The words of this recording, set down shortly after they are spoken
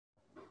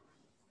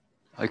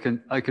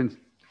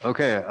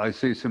Okay, I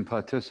see some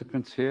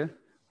participants here.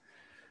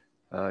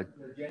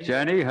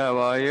 Jenny, how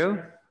are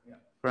you?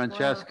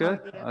 Francesca,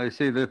 I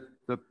see the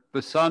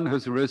sun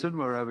has risen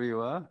wherever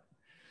you are.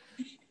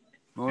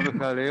 Mona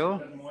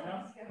Khalil,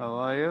 how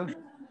are you?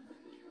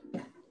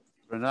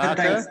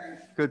 Renata,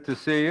 good to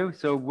see you.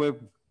 So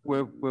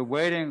we're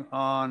waiting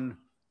on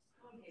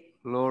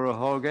Laura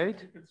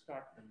Holgate,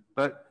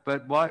 but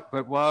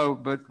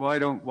why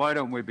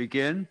don't we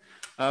begin?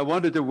 I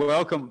wanted to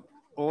welcome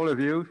all of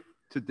you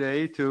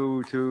today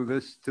to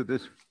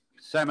this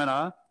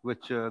seminar,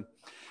 which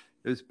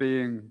is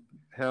being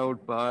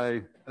held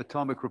by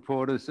atomic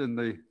reporters in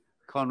the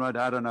Konrad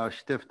Adenauer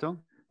Stiftung.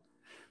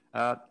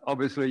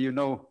 Obviously, you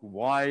know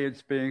why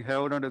it's being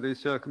held under these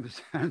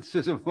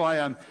circumstances and why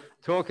I'm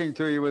talking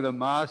to you with a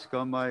mask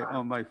on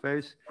my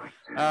face.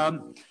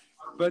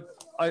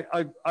 But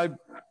I'm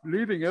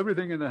leaving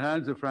everything in the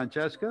hands of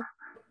Francesca,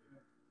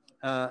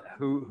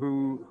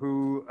 who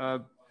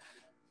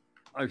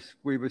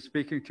we were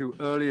speaking to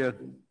earlier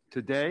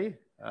today,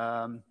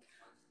 and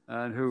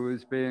who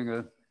is being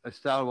a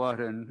stalwart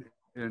in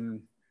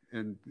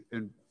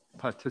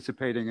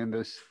participating in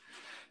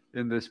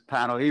this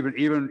panel.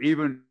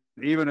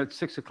 Even at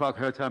 6 o'clock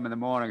her time in the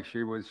morning,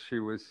 she was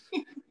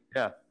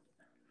yeah,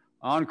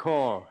 on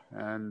call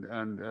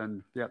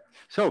and yeah.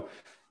 So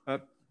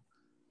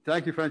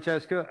thank you,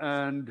 Francesca,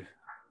 and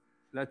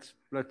let's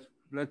let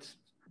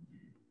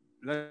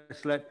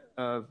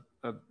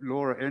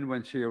Laura in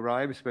when she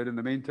arrives. But in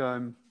the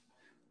meantime,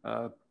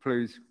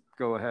 please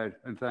go ahead,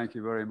 and thank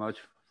you very much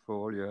for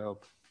all your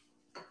help.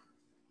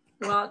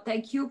 Well,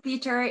 thank you,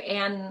 Peter,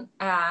 and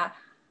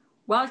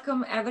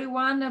welcome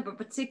everyone, but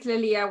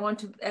particularly I want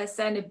to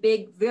send a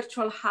big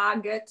virtual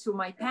hug to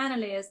my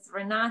panelists,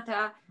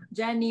 Renata,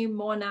 Jenny,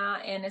 Mona,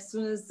 and as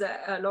soon as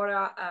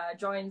Laura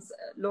joins,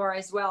 Laura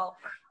as well.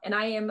 And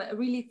I am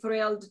really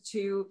thrilled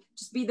to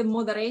just be the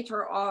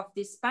moderator of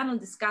this panel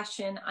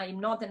discussion. I'm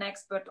not an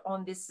expert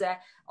on this,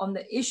 on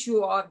the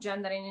issue of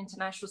gender and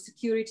international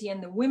security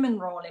and the women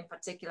role in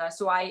particular.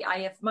 So I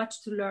have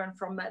much to learn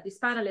from these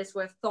panelists who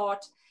have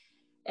thought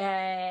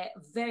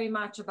very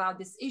much about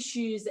these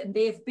issues, and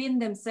they've been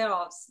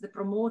themselves the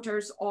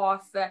promoters of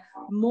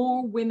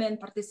more women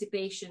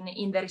participation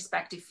in the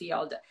respective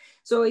field.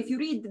 So if you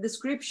read the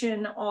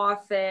description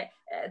of the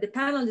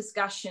panel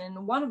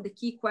discussion, one of the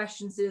key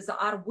questions is,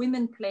 are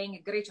women playing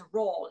a greater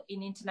role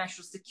in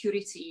international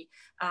security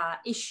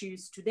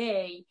issues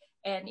today?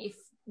 And if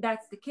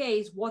that's the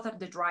case, what are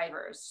the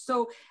drivers?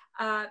 So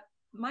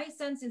my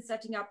sense in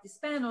setting up this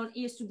panel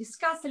is to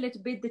discuss a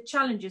little bit the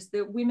challenges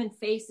that women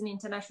face in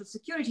international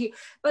security,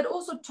 but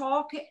also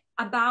talk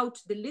about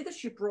the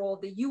leadership role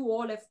that you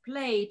all have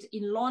played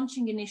in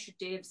launching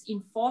initiatives,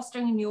 in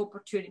fostering new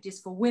opportunities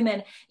for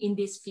women in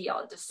this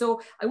field. So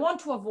I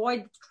want to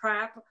avoid the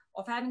trap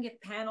of having a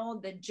panel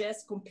that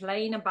just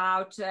complain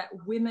about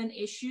women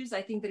issues.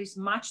 I think there is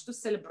much to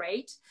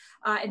celebrate,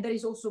 and there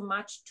is also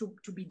much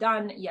to be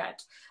done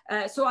yet.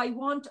 So I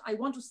want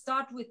to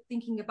start with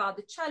thinking about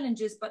the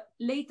challenges, but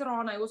later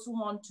on I also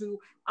want to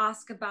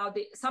ask about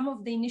some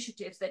of the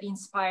initiatives that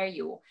inspire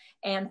you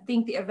and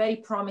think they are very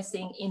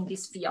promising in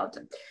this field.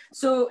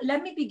 So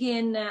let me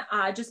begin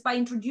just by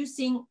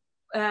introducing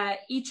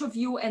each of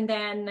you, and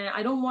then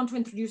I don't want to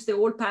introduce the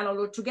whole panel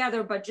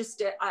altogether, but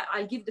just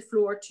I'll give the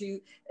floor to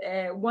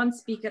one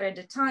speaker at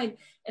a time.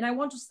 And I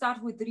want to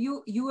start with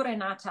you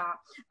Renata.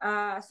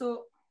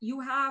 So you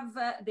have,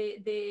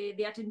 the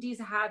attendees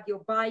have your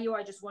bio.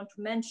 I just want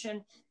to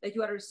mention that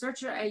you are a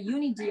researcher at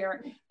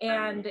UNIDIR.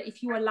 And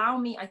if you allow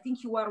me, I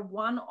think you are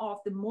one of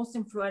the most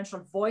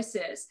influential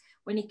voices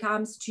when it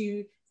comes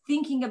to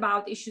thinking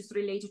about issues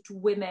related to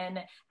women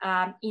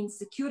in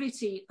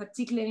security,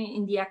 particularly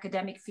in the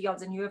academic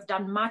fields, and you have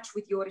done much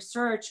with your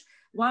research.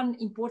 One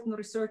important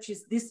research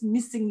is this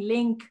missing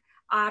link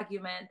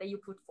argument that you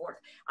put forth.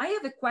 I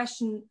have a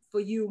question for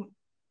you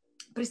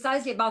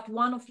precisely about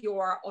one of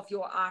your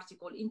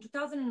articles. In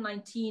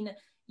 2019,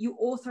 you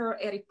author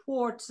a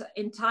report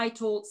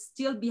entitled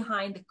Still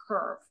Behind the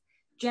Curve: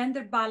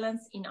 Gender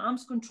Balance in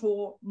Arms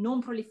Control,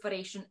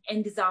 Non-Proliferation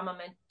and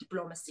Disarmament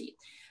Diplomacy.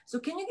 So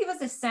can you give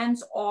us a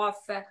sense of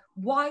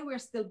why we're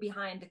still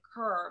behind the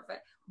curve?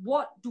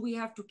 What do we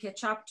have to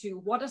catch up to?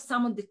 What are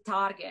some of the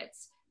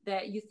targets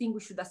that you think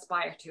we should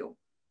aspire to?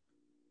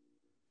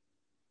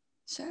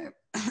 Sure.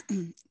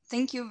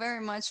 Thank you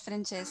very much,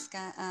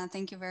 Francesca.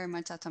 Thank you very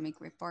much, Atomic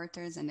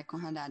Reporters and the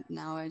Konrad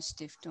Adenauer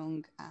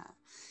Stiftung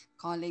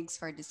colleagues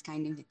for this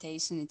kind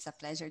invitation. It's a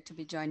pleasure to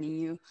be joining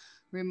you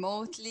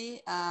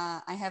remotely.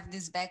 I have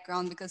this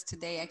background because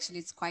today actually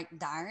it's quite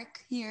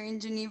dark here in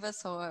Geneva,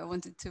 so I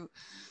wanted to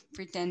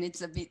pretend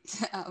it's a bit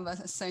of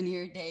a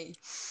sunnier day.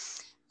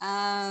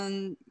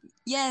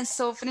 Yes,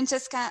 so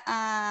Francesca,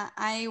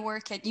 I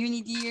work at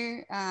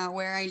UNIDIR,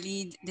 where I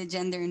lead the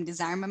Gender and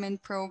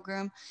Disarmament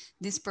program.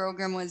 This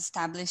program was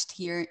established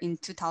here in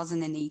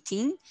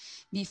 2018.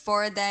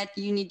 Before that,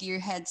 UNIDIR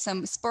had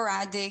some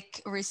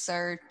sporadic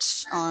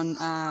research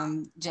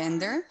on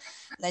gender.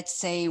 Let's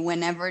say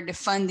whenever the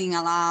funding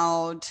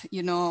allowed,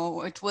 you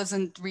know, it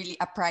wasn't really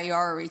a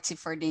priority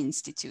for the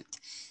Institute.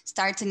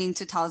 Starting in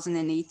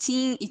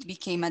 2018, it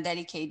became a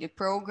dedicated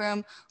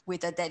program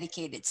with a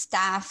dedicated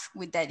staff,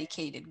 with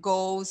dedicated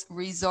goals,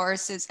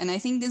 resources. And I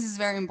think this is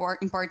very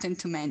important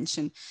to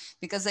mention,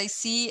 because I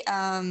see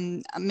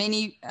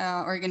many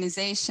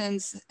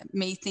organizations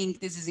may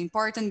think this is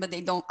important, but they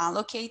don't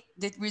allocate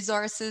the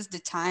resources, the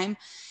time,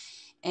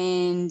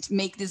 and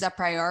make this a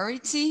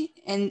priority.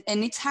 And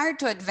it's hard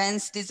to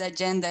advance this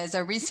agenda as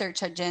a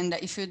research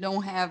agenda if you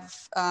don't have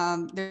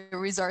the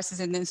resources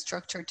and the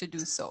structure to do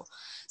so.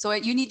 So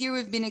at UNIDIR,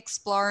 we've been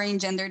exploring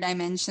gender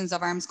dimensions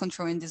of arms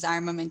control and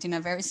disarmament in a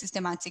very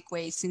systematic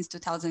way since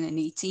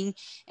 2018.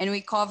 And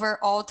we cover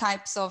all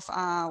types of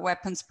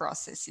weapons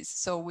processes.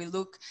 So we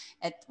look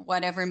at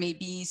whatever may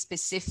be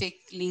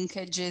specific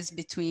linkages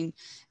between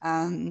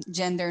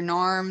gender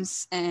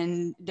norms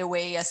and the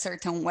way a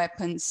certain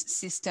weapons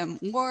system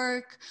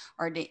work,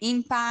 or the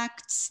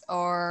impacts,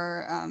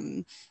 or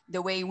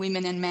the way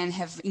women and men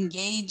have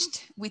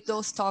engaged with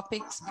those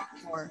topics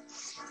before.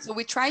 So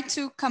we try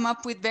to come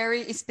up with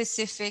very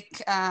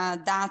specific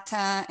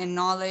data and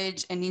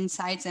knowledge and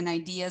insights and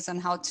ideas on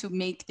how to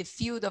make the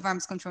field of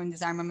arms control and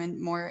disarmament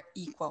more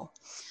equal.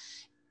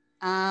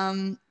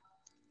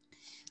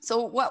 So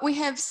what we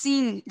have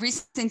seen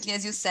recently,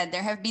 as you said,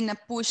 there have been a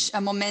push, a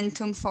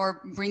momentum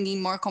for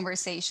bringing more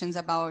conversations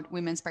about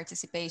women's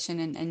participation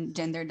and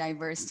gender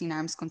diversity in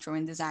arms control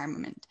and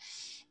disarmament.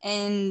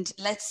 And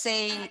let's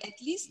say,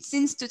 at least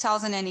since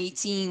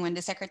 2018, when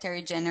the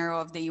Secretary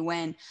General of the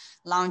UN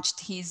launched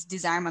his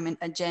disarmament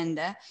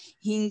agenda,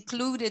 he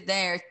included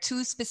there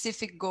 2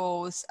 specific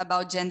goals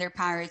about gender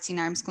parity in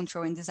arms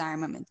control and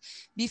disarmament.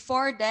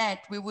 Before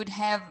that, we would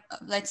have,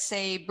 let's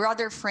say,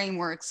 broader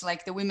frameworks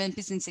like the Women,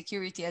 Peace and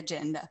Security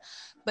agenda,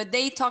 but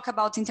they talk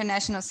about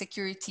international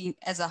security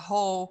as a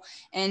whole,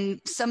 and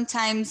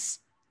sometimes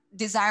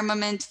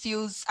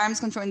arms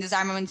control and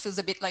disarmament feels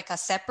a bit like a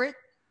separate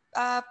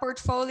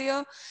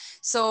portfolio.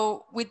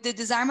 So with the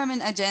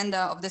disarmament agenda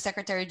of the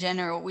Secretary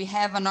General, we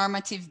have a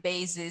normative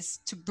basis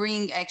to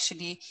bring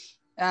actually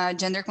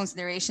gender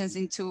considerations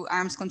into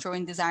arms control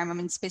and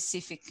disarmament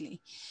specifically.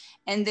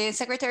 And the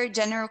Secretary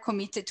General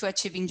committed to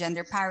achieving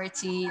gender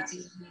parity in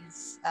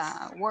his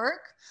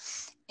work.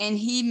 And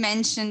he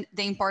mentioned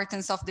the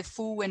importance of the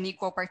full and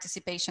equal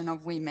participation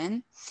of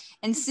women.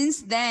 And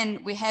since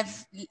then, we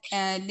have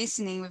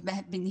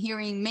we've been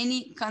hearing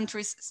many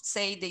countries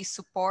say they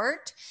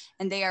support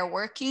and they are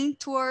working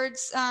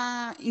towards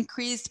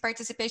increased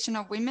participation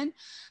of women.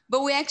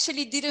 But we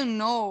actually didn't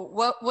know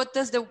what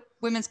does the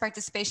women's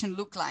participation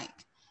look like.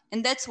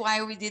 And that's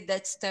why we did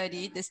that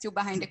study, the Still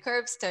Behind the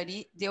Curve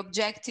study. The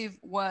objective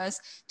was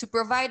to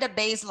provide a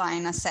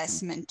baseline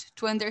assessment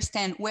to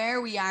understand where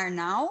we are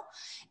now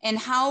and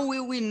how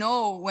will we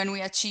know when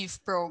we achieve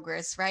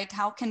progress, right?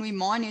 How can we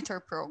monitor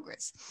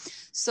progress?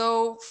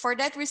 So for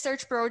that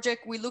research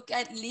project, we look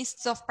at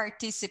lists of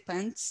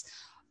participants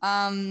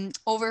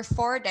over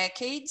 4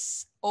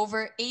 decades,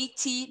 over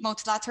 80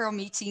 multilateral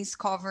meetings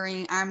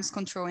covering arms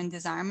control and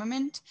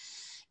disarmament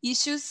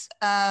issues,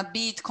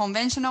 be it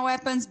conventional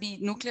weapons, be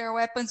it nuclear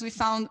weapons. We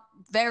found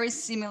very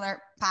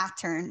similar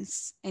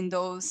patterns in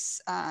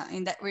those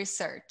in that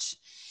research.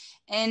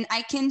 And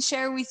I can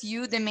share with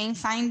you the main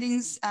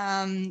findings.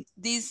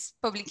 This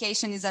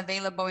publication is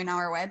available in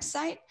our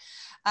website,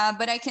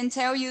 but I can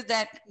tell you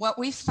that what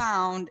we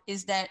found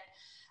is that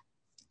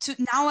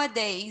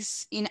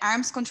nowadays in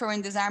arms control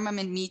and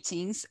disarmament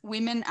meetings,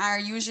 women are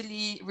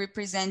usually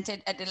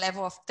represented at the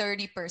level of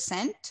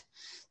 30%.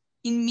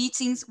 In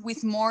meetings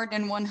with more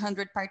than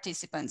 100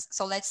 participants.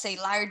 So let's say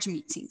large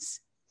meetings.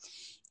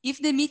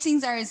 If the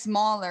meetings are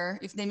smaller,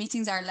 if the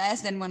meetings are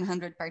less than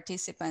 100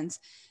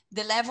 participants,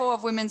 the level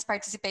of women's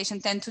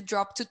participation tend to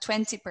drop to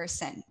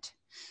 20%.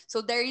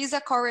 So there is a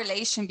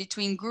correlation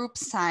between group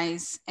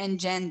size and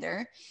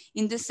gender,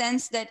 in the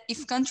sense that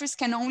if countries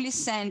can only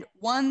send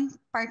 1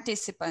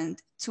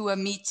 participant to a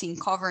meeting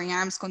covering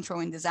arms control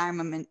and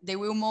disarmament, they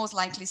will most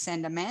likely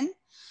send a man.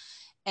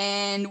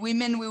 And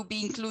women will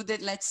be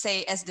included, let's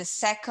say, as the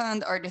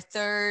 2nd or the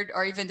 3rd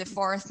or even the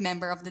 4th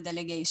member of the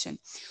delegation,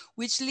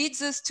 which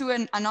leads us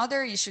to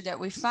another issue that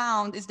we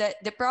found, is that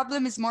the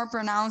problem is more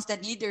pronounced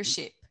at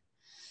leadership.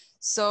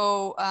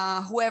 So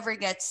whoever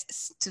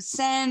gets to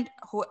send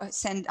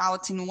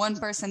out in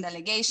 1-person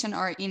delegation,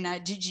 or in a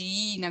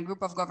GGE, in a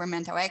group of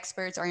governmental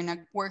experts, or in a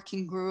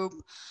working group,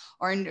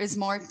 or in these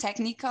more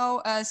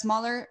technical,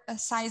 smaller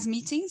size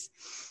meetings,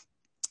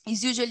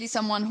 is usually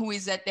someone who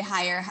is at the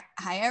higher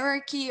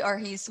hierarchy, or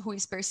who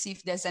is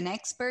perceived as an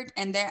expert,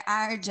 and there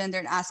are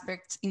gendered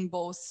aspects in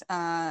both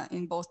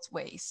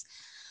ways.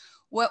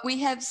 What we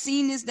have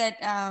seen is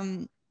that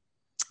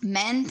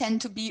men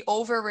tend to be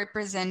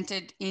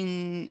overrepresented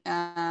in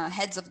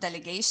heads of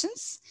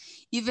delegations,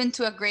 even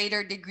to a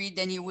greater degree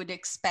than you would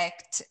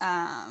expect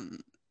at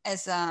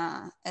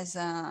the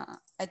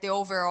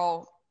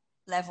overall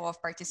level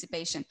of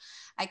participation.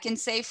 I can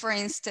say, for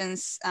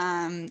instance,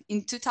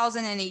 in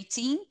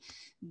 2018,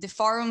 the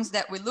forums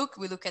that we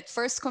look at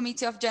First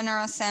Committee of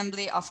General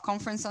Assembly, of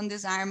Conference on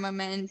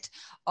Disarmament,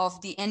 of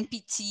the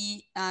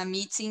NPT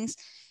meetings,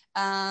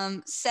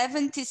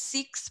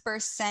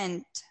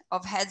 76%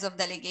 of heads of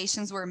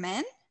delegations were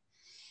men,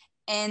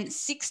 and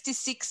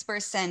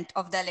 66%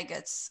 of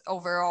delegates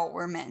overall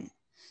were men.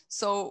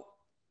 So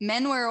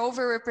men were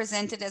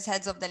overrepresented as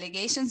heads of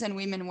delegations and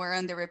women were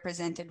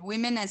underrepresented.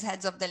 Women as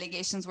heads of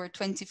delegations were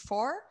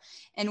 24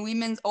 and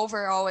women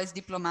overall as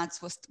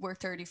diplomats were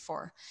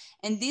 34.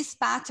 And this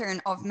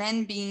pattern of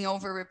men being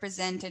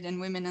overrepresented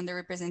and women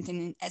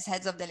underrepresented as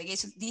heads of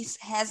delegations, this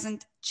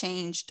hasn't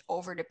changed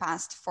over the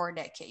past 4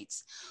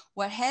 decades.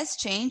 What has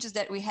changed is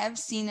that we have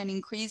seen an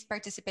increased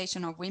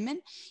participation of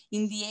women.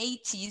 In the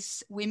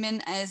 80s,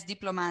 women as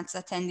diplomats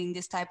attending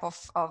this type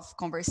of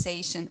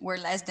conversation were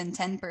less than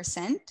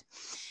 10%.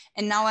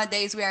 And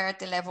nowadays we are at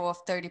the level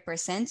of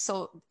 30%.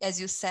 So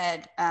as you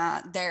said,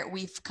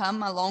 we've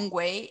come a long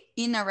way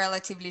in a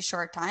relatively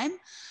short time.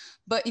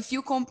 But if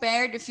you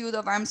compare the field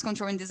of arms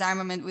control and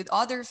disarmament with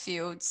other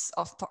fields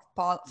of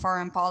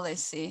foreign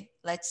policy,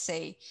 let's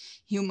say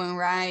human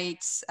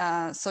rights,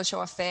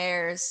 social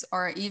affairs,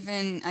 or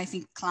even I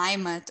think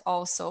climate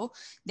also,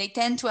 they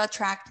tend to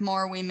attract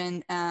more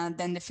women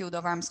than the field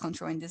of arms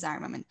control and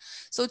disarmament.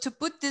 So to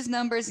put these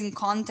numbers in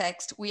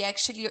context, we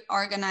actually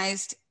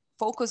organized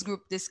focus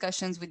group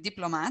discussions with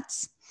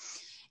diplomats,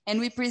 and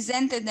we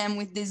presented them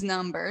with these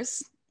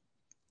numbers.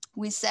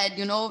 We said,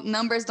 you know,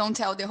 numbers don't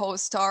tell the whole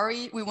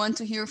story. We want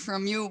to hear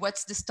from you.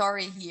 What's the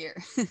story here?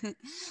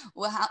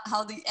 Well,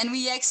 and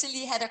we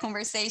actually had a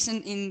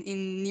conversation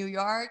in New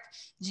York,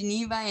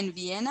 Geneva, and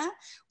Vienna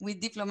with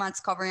diplomats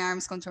covering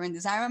arms control and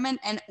disarmament,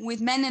 and with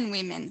men and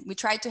women. We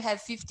tried to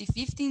have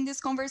 50-50 in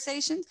this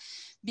conversation,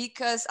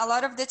 because a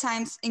lot of the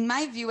times, in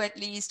my view at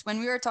least, when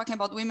we are talking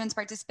about women's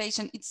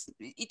participation,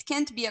 it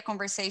can't be a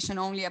conversation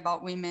only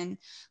about women,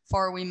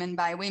 for women,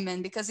 by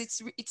women, because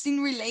it's in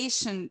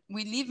relation.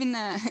 We live in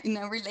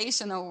a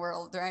relational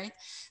world, right?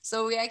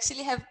 So we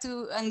actually have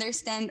to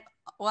understand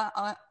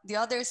the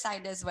other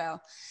side as well.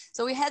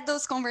 So we had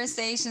those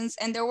conversations,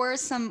 and there were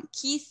some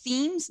key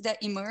themes that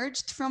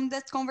emerged from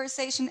that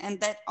conversation, and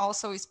that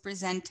also is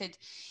presented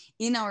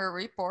in our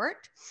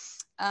report.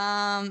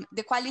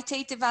 The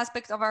qualitative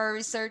aspect of our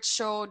research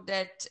showed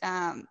that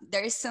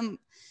there is some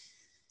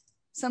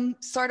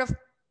sort of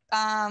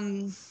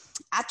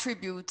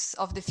attributes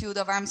of the field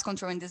of arms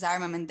control and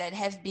disarmament that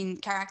have been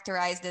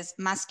characterized as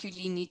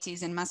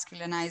masculinities and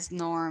masculinized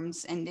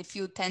norms, and the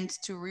field tends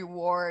to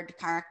reward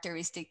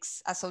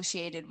characteristics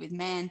associated with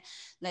men,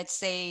 let's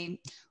say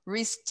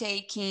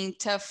risk-taking,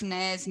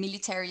 toughness,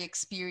 military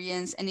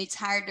experience, and it's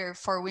harder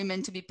for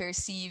women to be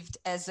perceived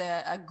as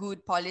a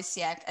good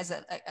policy act, as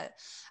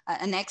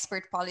an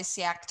expert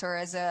policy actor,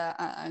 as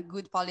a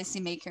good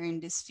policymaker in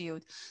this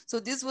field. So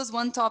this was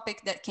one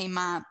topic that came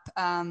up,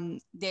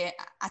 the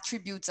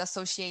attributes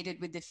associated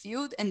with the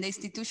field and the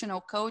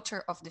institutional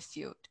culture of the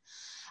field.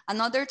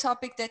 Another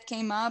topic that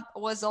came up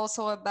was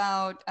also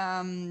about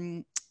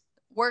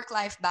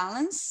work-life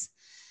balance,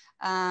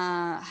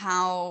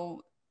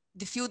 how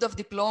the field of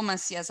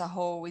diplomacy as a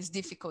whole is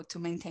difficult to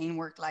maintain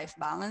work-life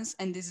balance.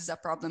 And this is a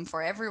problem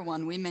for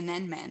everyone, women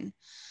and men.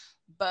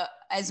 But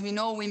as we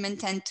know, women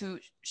tend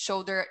to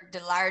shoulder the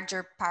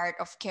larger part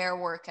of care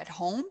work at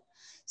home.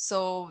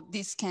 So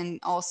this can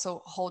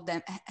also hold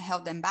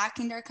them back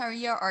in their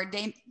career, or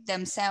they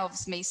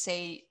themselves may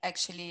say,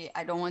 actually,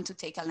 I don't want to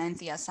take a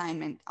lengthy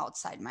assignment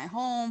outside my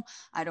home.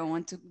 I don't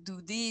want to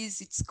do this.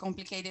 It's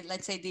complicated.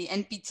 Let's say the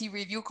NPT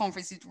review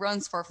conference, it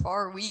runs for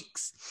 4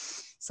 weeks.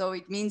 So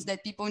it means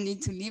that people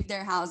need to leave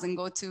their house and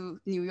go to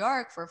New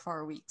York for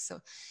 4 weeks.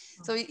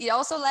 So it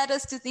also led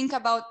us to think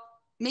about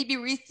maybe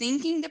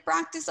rethinking the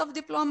practice of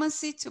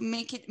diplomacy to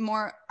make it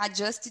more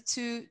adjusted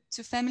to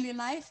family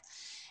life.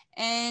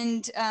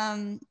 And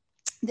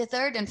the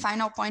third and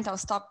final point, I'll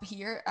stop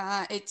here,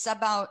 it's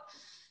about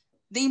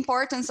the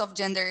importance of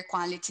gender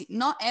equality.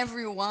 Not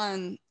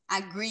everyone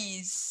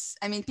agrees.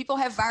 I mean, people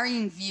have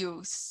varying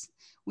views.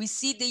 We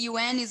see the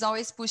UN is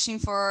always pushing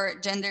for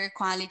gender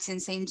equality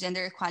and saying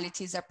gender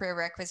equality is a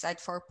prerequisite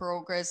for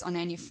progress on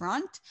any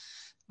front.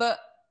 But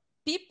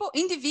people,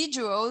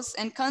 individuals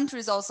and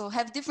countries also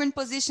have different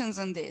positions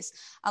on this.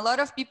 A lot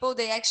of people,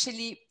 they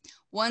actually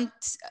want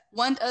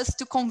us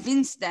to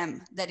convince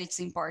them that it's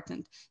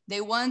important.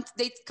 They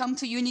come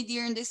to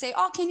UNIDIR and they say,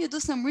 oh, can you do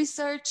some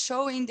research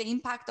showing the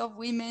impact of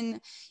women?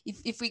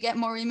 If we get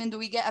more women, do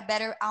we get a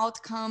better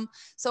outcome?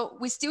 So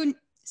we still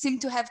seem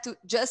to have to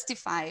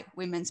justify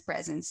women's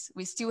presence.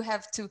 We still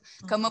have to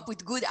come up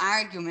with good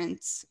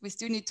arguments. We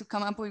still need to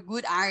come up with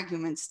good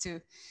arguments to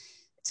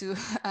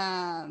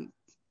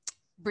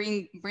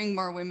bring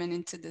more women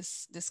into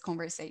this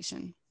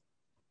conversation.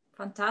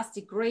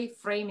 Fantastic, great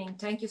framing.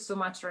 Thank you so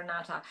much,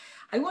 Renata.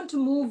 I want to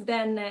move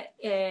then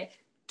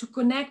to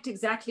connect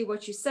exactly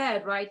what you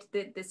said, right?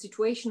 The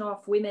situation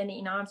of women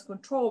in arms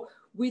control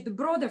with the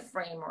broader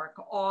framework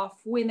of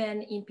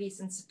women in peace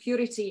and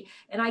security.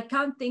 And I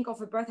can't think of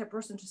a better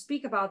person to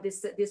speak about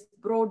this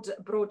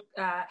broad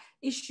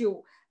issue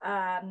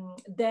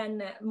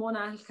than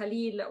Mona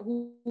Khalil,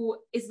 who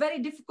is very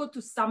difficult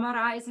to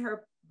summarize her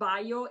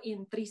bio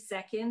in 3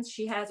 seconds.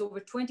 She has over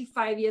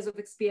 25 years of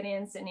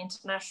experience in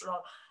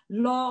international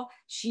law.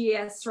 She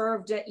has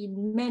served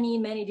in many,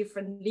 many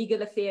different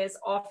legal affairs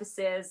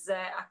offices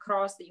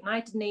across the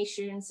United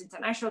Nations,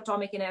 International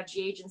Atomic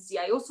Energy Agency.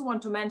 I also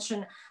want to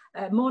mention,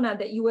 Mona,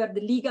 that you were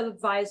the legal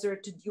advisor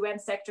to the UN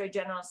Secretary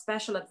General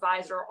Special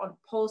Advisor on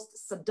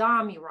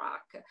post-Saddam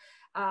Iraq.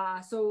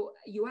 So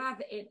you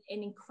have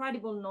an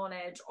incredible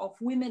knowledge of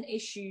women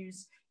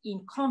issues in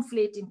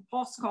conflict, in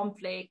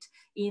post-conflict,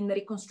 in the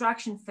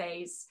reconstruction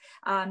phase.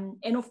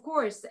 And of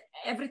course,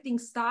 everything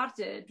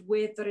started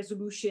with the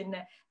resolution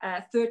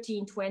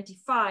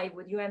 1325,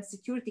 with UN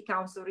Security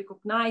Council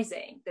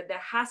recognizing that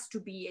there has to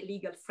be a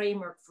legal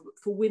framework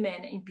for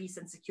women in peace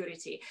and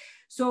security.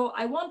 So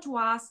I want to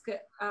ask,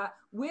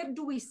 where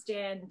do we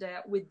stand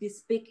with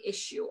this big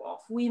issue of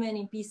women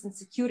in peace and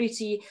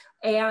security?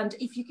 And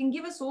if you can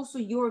give us also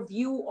your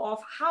view of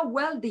how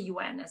well the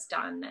UN has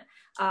done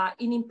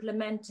in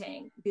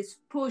implementing this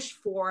push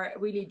for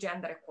really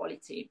gender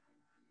equality.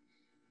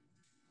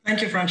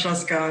 Thank you,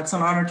 Francesca. It's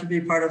an honor to be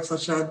part of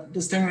such a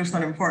distinguished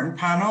and important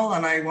panel.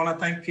 And I want to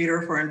thank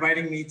Peter for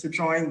inviting me to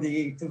join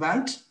the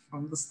event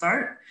from the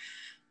start.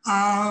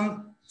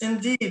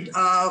 Indeed,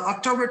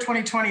 October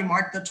 2020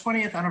 marked the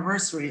 20th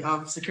anniversary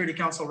of Security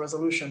Council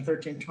Resolution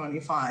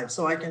 1325.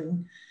 So I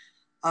can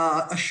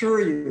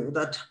assure you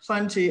that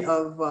plenty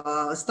of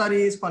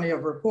studies, plenty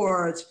of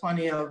reports,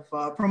 plenty of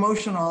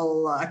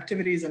promotional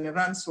activities and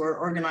events were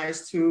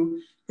organized to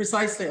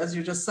precisely, as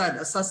you just said,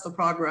 assess the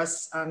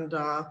progress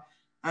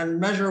and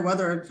measure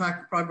whether in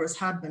fact progress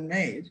had been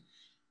made.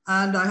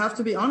 And I have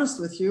to be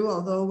honest with you,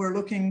 although we're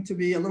looking to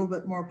be a little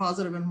bit more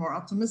positive and more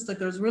optimistic,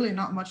 there's really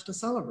not much to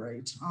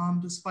celebrate.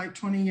 Despite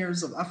 20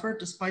 years of effort,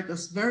 despite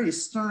this very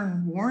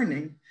stern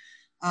warning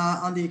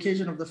on the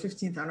occasion of the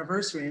 15th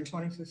anniversary in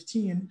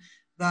 2015,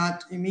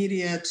 that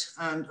immediate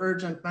and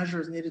urgent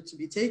measures needed to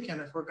be taken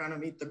if we're going to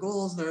meet the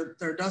goals,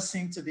 there does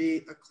seem to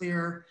be a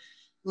clear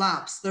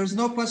lapse. There's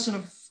no question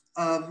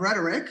of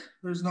rhetoric,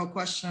 there's no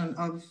question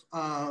of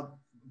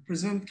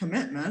presumed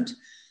commitment,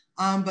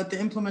 but the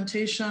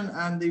implementation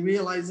and the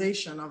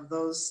realization of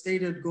those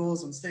stated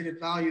goals and stated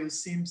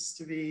values seems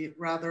to be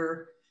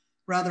rather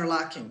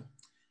lacking.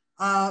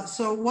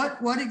 So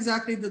what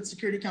exactly did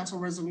Security Council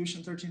Resolution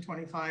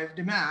 1325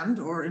 demand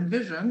or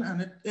envision?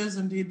 And it is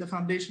indeed the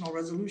foundational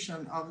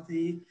resolution of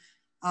the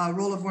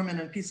role of women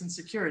in peace and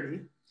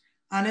security.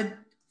 And it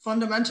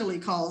fundamentally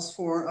calls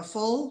for a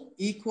full,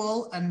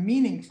 equal, and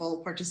meaningful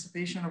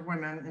participation of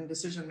women in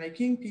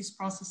decision-making, peace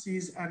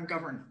processes, and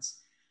governance.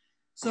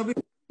 So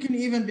before we can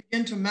even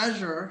begin to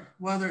measure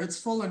whether it's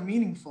full and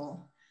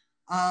meaningful,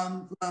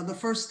 the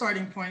first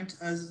starting point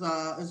is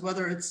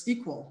whether it's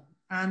equal.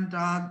 And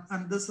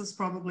this is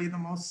probably the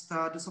most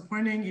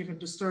disappointing, even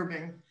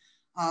disturbing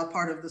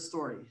part of the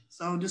story.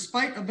 So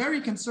despite a very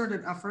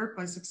concerted effort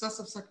by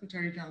successive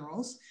Secretary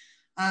Generals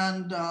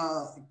and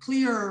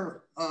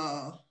clear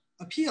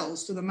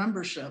appeals to the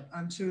membership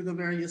and to the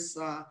various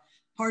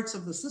parts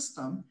of the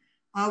system,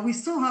 we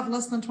still have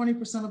less than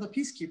 20% of the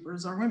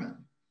peacekeepers are women.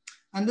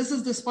 And this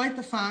is despite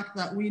the fact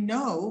that we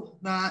know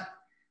that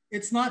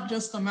it's not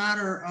just a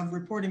matter of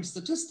reporting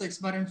statistics,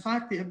 but in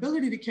fact, the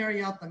ability to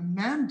carry out the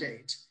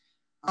mandate,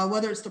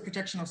 whether it's the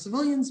protection of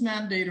civilians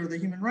mandate or the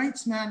human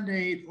rights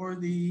mandate or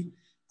the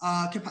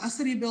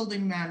capacity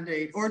building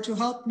mandate, or to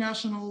help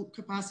national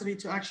capacity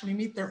to actually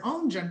meet their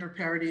own gender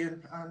parity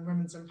and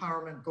women's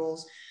empowerment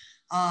goals,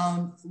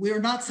 we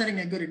are not setting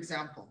a good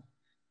example.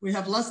 We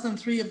have less than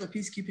 3 of the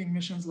peacekeeping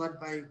missions led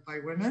by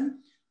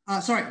women.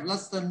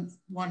 Less than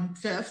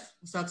 1/5,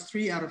 so that's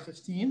 3 out of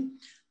 15.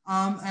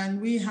 And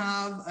we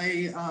have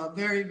a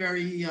very,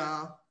 very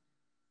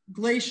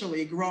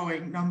glacially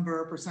growing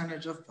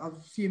percentage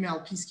of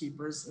female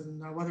peacekeepers,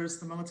 and whether it's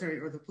the military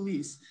or the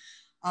police.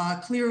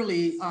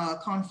 Clearly,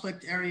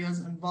 conflict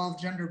areas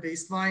involve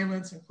gender-based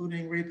violence,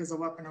 including rape as a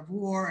weapon of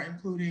war,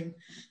 including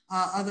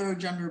other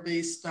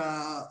gender-based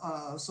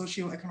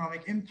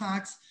socioeconomic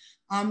impacts.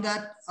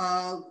 That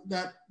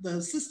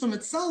the system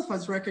itself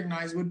has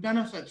recognized would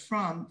benefit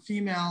from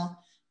female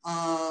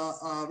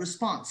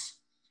response,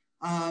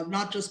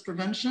 not just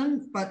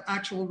prevention, but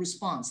actual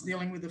response.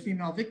 Dealing with the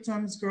female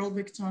victims, girl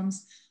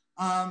victims,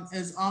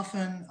 is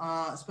often,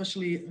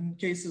 especially in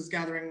cases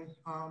gathering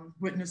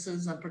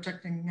witnesses and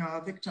protecting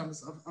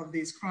victims of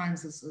these crimes,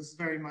 is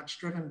very much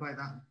driven by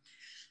that.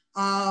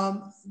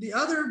 The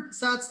other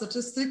sad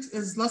statistics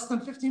is less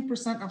than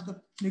 15% of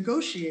the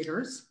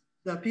negotiators,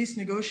 the peace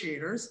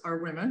negotiators, are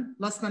women,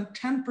 less than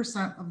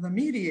 10% of the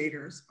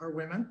mediators are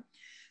women,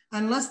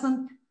 and less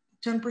than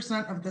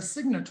 10% of the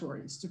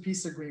signatories to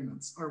peace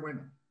agreements are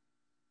women.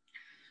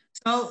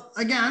 So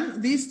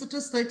again, these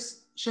statistics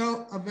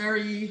show a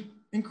very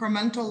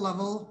incremental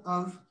level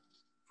of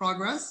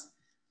progress.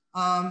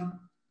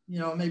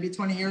 maybe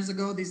 20 years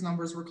ago, these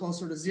numbers were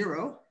closer to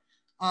 0.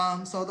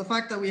 So the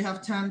fact that we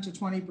have 10 to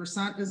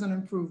 20% is an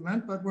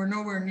improvement, but we're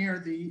nowhere near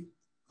the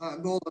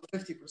goal of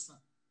 50%.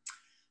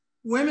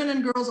 Women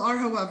and girls are,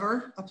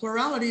 however, a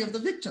plurality of the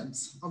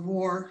victims of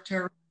war,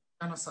 terror,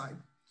 genocide.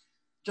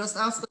 Just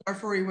ask the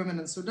Darfuri women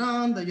in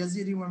Sudan, the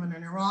Yazidi women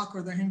in Iraq,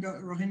 or the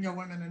Rohingya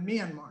women in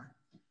Myanmar.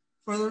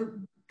 For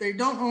they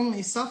don't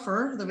only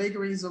suffer the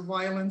vagaries of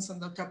violence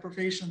and the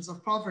deprivations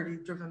of poverty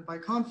driven by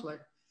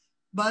conflict,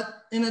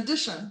 but in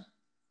addition,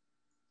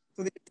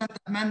 to the extent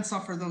that men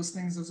suffer those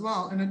things as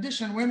well, in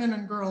addition, women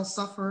and girls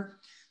suffer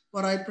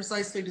what I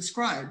precisely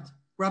described,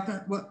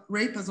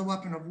 rape as a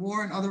weapon of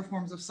war and other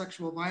forms of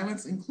sexual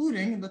violence,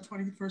 including in the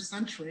 21st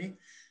century,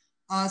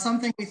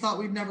 something we thought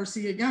we'd never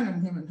see again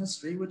in human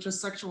history, which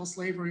is sexual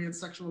slavery and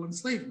sexual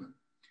enslavement.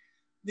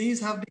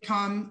 These have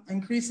become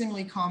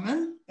increasingly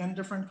common in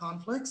different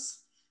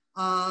conflicts,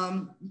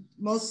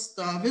 most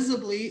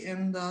visibly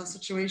in the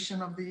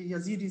situation of the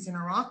Yazidis in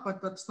Iraq,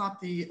 but that's not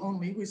the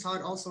only. We saw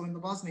it also in the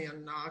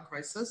Bosnian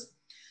crisis.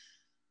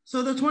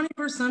 So the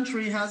 21st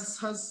century has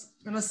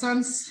in a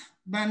sense,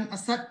 been a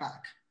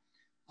setback,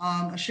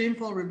 a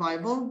shameful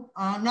revival,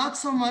 not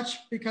so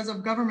much because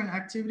of government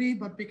activity,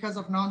 but because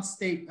of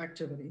non-state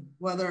activity,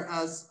 whether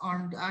as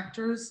armed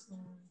actors,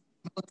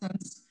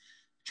 militants,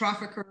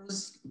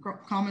 traffickers,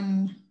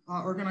 common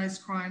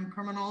organized crime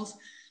criminals,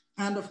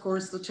 and of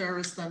course the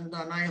terrorist and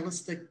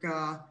nihilistic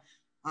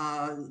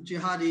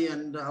jihadi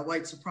and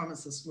white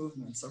supremacist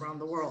movements around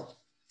the world.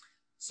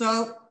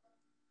 So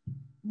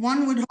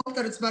one would hope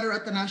that it's better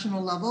at the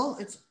national level.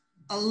 It's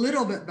a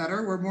little bit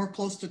better. We're more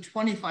close to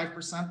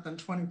 25% than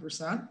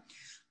 20%.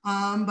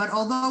 But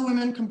although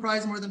women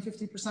comprise more than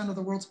 50% of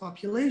the world's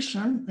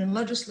population and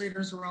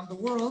legislators around the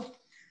world,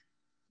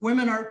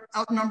 women are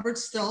outnumbered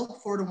still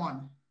 4 to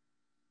 1,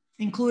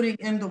 including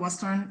in the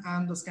Western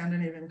and the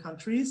Scandinavian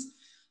countries.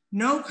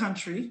 No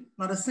country,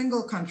 not a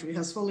single country,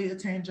 has fully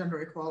attained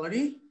gender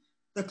equality.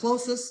 The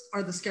closest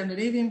are the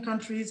Scandinavian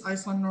countries,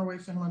 Iceland, Norway,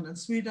 Finland, and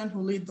Sweden,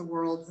 who lead the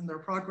world in their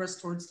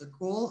progress towards the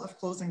goal of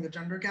closing the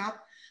gender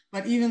gap,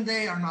 but even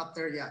they are not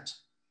there yet.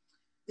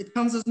 It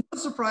comes as no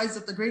surprise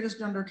that the greatest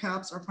gender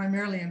gaps are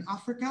primarily in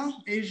Africa,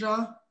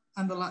 Asia,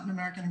 and the Latin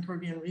American and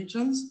Caribbean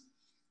regions.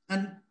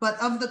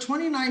 But of the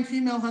 29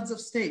 female heads of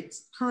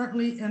states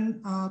currently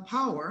in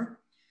power,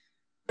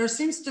 there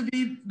seems to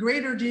be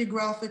greater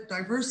geographic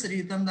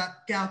diversity than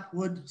that gap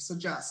would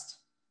suggest.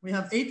 We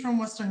have 8 from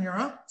Western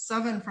Europe,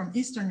 7 from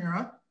Eastern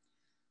Europe,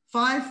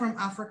 5 from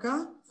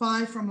Africa,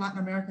 5 from Latin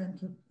America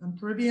and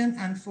Caribbean,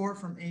 and 4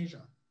 from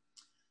Asia.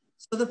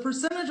 So the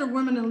percentage of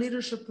women in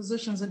leadership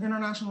positions in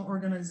international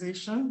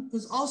organizations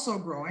is also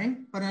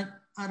growing, but at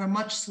a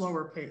much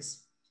slower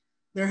pace.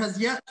 There has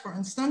yet, for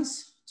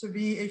instance, to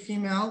be a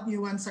female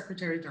UN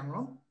Secretary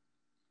General,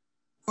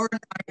 or an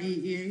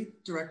IAEA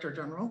Director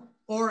General,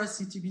 or a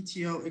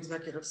CTBTO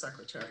Executive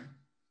Secretary.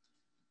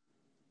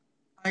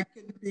 I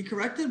could be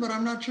corrected, but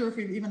I'm not sure if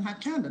we've even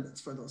had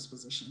candidates for those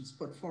positions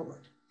put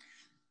forward.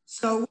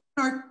 So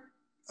women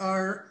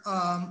are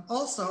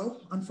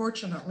also,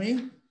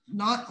 unfortunately,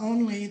 not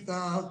only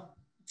the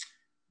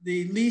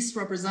least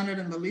represented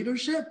in the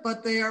leadership,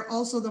 but they are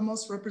also the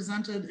most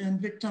represented in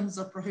victims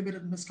of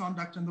prohibited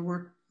misconduct in the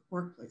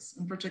workplace,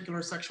 in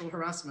particular sexual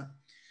harassment.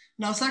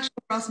 Now, sexual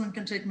harassment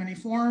can take many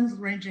forms,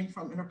 ranging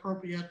from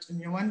inappropriate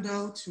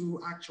innuendo to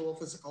actual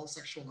physical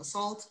sexual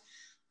assault.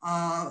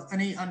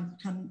 Any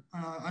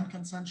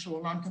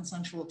unconsensual,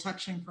 non-consensual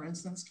touching, for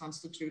instance,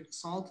 constitute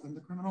assault in the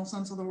criminal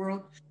sense of the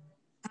word.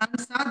 And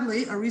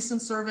sadly, a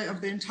recent survey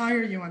of the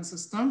entire UN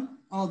system,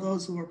 all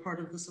those who are part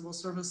of the civil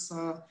service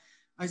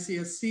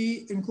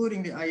ICSC,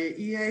 including the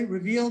IAEA,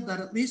 revealed that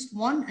at least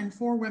 1 in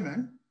 4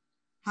 women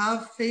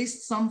have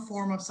faced some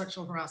form of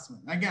sexual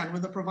harassment. Again,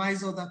 with the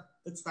proviso that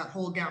it's that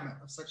whole gamut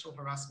of sexual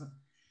harassment.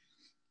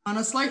 On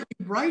a slightly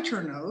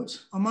brighter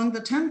note, among the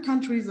 10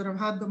 countries that have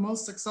had the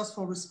most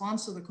successful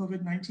response to the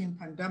COVID-19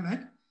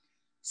 pandemic,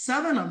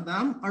 7 of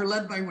them are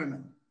led by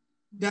women.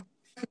 Denmark,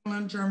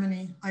 Finland,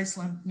 Germany,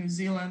 Iceland, New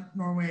Zealand,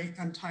 Norway,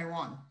 and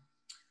Taiwan.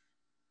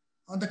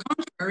 On the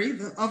contrary,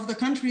 of the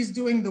countries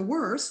doing the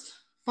worst,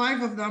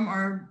 5 of them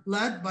are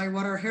led by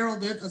what are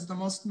heralded as the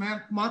most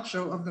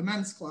macho of the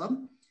men's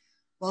club: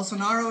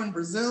 Bolsonaro in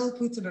Brazil,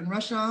 Putin in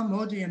Russia,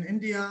 Modi in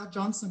India,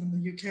 Johnson in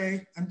the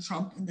UK, and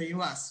Trump in the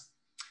US.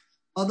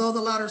 Although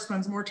the latter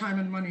spends more time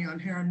and money on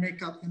hair and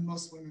makeup than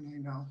most women I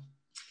know.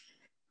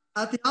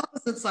 At the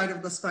opposite side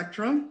of the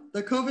spectrum,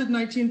 the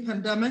COVID-19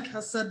 pandemic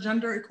has set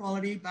gender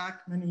equality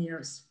back many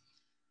years.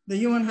 The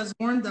UN has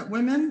warned that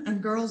women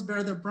and girls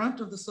bear the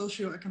brunt of the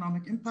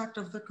socioeconomic impact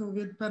of the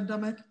COVID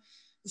pandemic,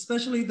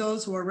 especially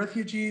those who are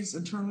refugees,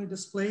 internally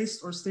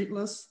displaced, or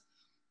stateless.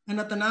 And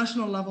at the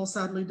national level,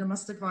 sadly,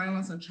 domestic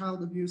violence and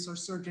child abuse are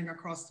surging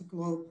across the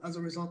globe as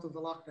a result of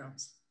the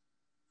lockdowns.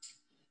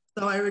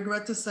 So I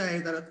regret to say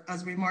that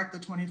as we mark the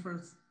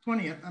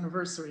 20th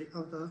anniversary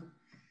of the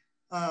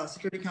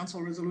Security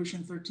Council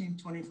Resolution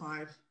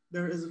 1325,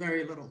 there is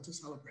very little to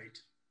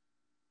celebrate.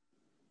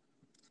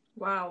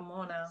 Wow,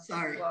 Mona.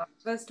 Sorry. Well,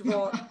 first of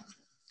all,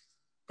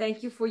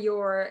 thank you for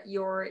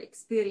your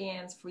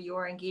experience, for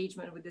your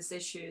engagement with these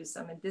issues.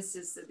 I mean, this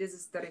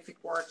is terrific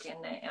work,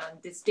 and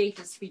this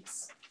data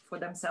speaks for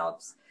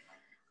themselves.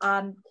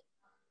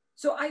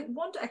 So I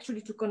want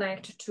actually to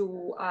connect to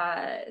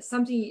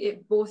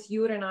something both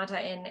you, Renata,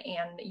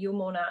 and you,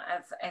 Mona,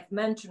 have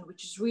mentioned,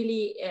 which is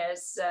really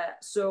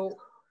so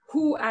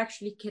who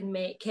actually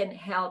can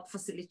help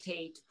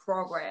facilitate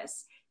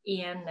progress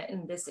in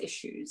these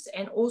issues,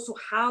 and also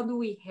how do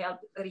we help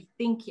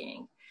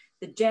rethinking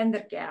the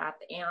gender gap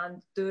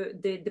and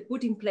the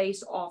put in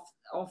place of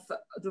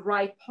the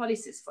right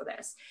policies for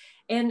this.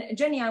 And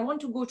Jenny, I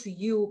want to go to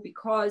you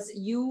because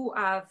you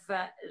have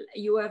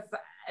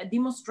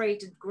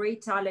demonstrated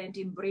great talent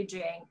in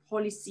bridging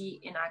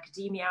policy in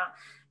academia.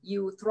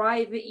 You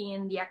thrive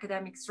in the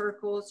academic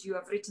circles. You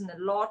have written a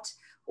lot,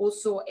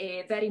 also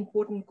a very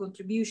important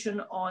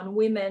contribution on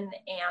women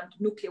and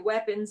nuclear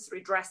weapons,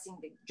 redressing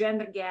the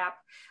gender gap.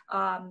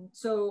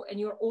 And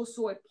you're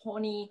also a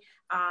Pony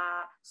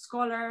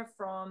scholar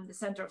from the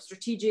Center of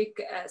Strategic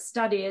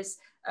Studies,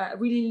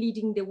 really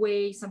leading the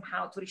way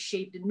somehow to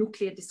reshape the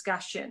nuclear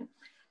discussion.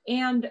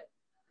 And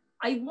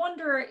I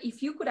wonder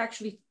if you could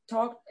actually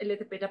talk a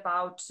little bit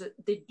about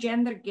the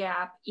gender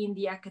gap in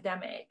the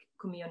academic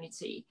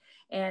community.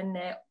 And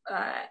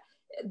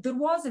there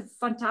was a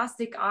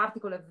fantastic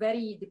article, a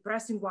very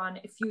depressing one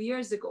a few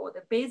years ago,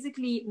 that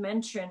basically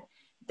mentioned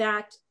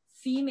that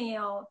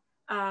female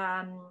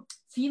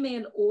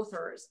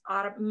authors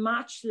are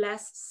much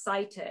less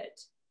cited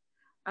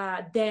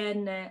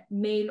than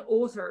male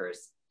authors,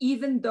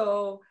 even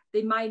though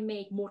they might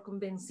make more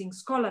convincing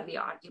scholarly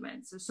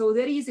arguments. So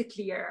there is a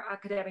clear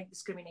academic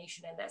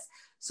discrimination in this.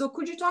 So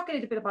could you talk a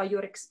little bit about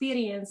your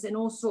experience, and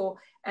also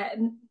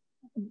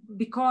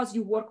because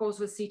you work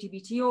also with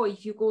CTBTO,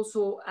 if you could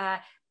also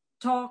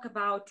talk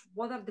about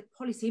what are the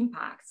policy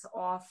impacts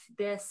of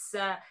this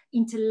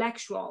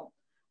intellectual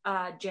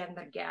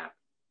gender gap.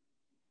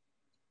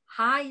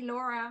 Hi,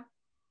 Laura.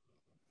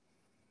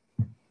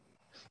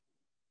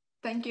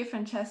 Thank you,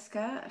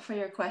 Francesca, for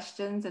your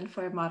questions and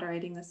for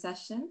moderating the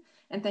session.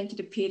 And thank you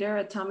to Peter,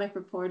 Atomic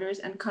Reporters,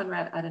 and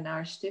Konrad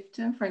Adenauer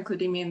Stiftung for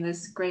including me in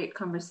this great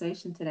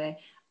conversation today.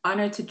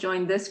 Honored to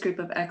join this group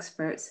of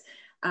experts.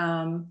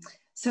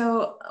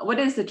 So what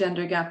is the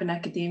gender gap in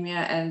academia,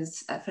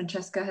 as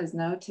Francesca has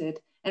noted,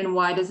 and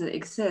why does it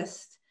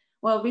exist?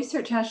 Well,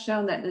 research has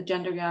shown that the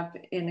gender gap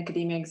in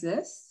academia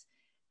exists,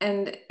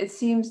 and it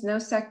seems no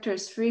sector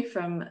is free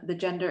from the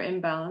gender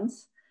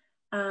imbalance.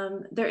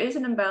 There is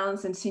an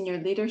imbalance in senior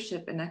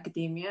leadership in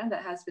academia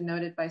that has been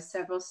noted by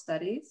several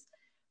studies.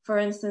 For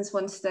instance,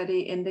 one study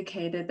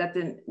indicated that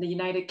the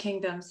United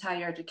Kingdom's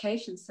higher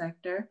education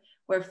sector,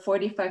 where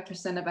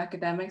 45% of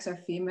academics are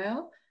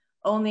female,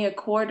 only a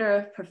quarter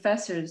of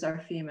professors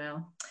are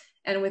female.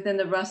 And within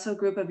the Russell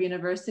Group of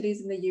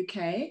universities in the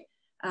UK,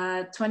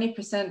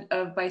 20%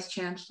 of vice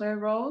chancellor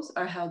roles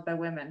are held by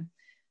women.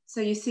 So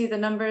you see the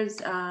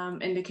numbers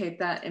indicate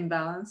that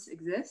imbalance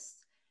exists.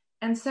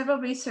 And several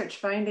research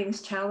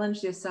findings challenge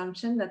the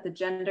assumption that the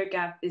gender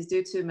gap is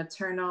due to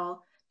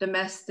maternal,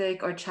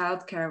 domestic, or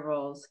childcare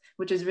roles,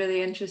 which is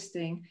really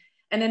interesting,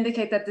 and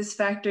indicate that this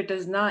factor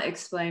does not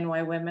explain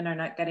why women are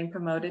not getting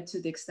promoted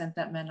to the extent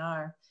that men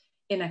are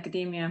in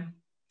academia.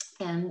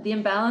 And the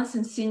imbalance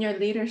in senior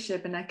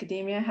leadership in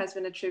academia has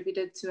been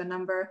attributed to a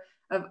number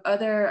of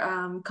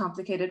other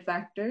complicated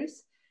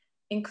factors,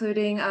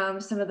 including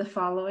some of the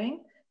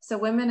following. So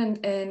women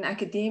in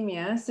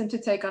academia seem to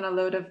take on a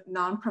load of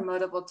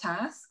non-promotable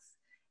tasks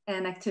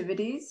and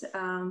activities,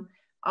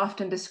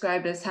 often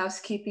described as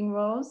housekeeping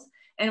roles.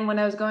 And when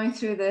I was going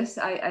through this,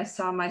 I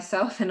saw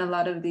myself in a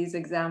lot of these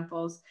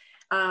examples,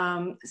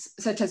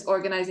 such as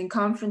organizing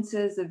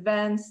conferences,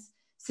 events,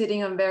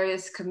 sitting on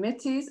various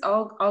committees,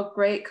 all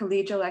great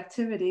collegial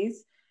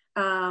activities,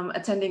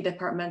 attending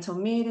departmental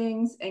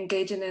meetings,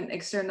 engaging in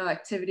external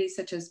activities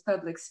such as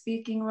public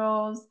speaking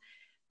roles.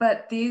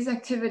 But these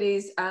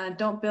activities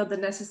don't build the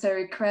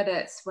necessary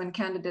credits when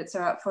candidates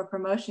are up for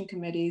promotion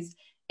committees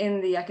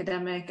in the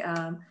academic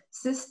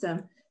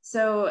system.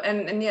 So,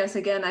 and yes,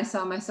 again, I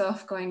saw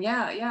myself going,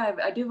 yeah,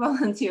 I do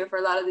volunteer for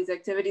a lot of these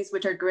activities,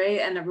 which are great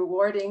and are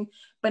rewarding,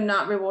 but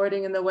not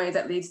rewarding in the way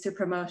that leads to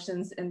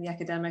promotions in the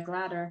academic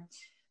ladder.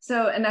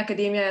 So in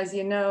academia, as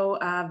you know,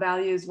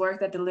 values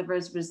work that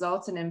delivers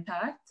results and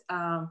impact,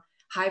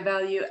 high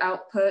value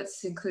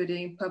outputs,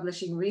 including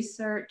publishing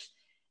research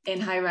in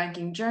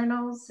high-ranking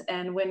journals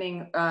and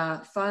winning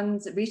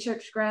funds,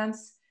 research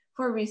grants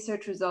for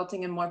research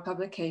resulting in more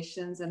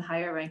publications in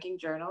higher-ranking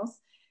journals.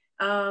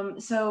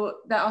 So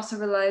that also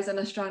relies on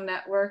a strong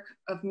network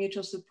of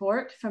mutual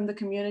support from the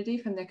community,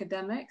 from the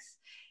academics.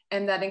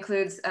 And that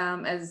includes,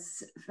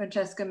 as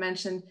Francesca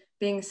mentioned,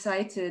 being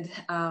cited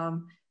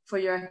for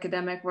your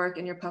academic work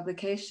and your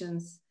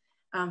publications.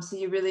 So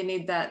you really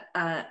need that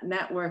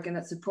network and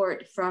that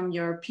support from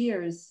your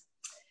peers.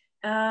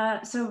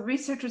 So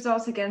research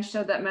results again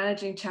show that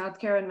managing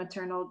childcare and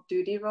maternal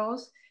duty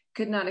roles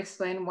could not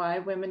explain why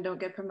women don't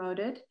get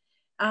promoted.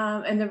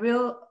 And the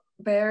real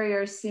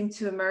barriers seem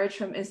to emerge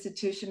from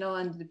institutional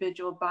and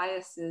individual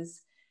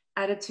biases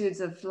attitudes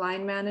of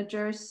line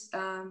managers,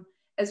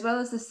 as well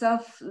as the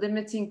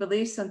self-limiting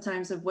beliefs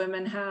sometimes of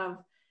women have,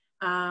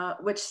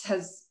 which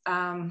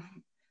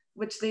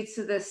leads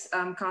to this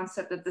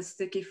concept of the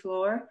sticky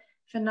floor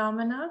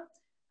phenomena.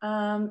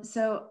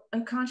 So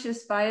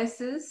unconscious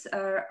biases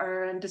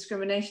and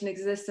discrimination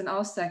exist in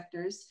all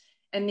sectors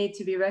and need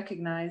to be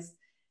recognized.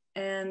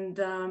 And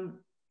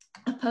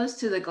opposed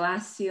to the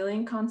glass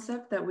ceiling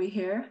concept that we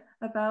hear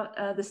about,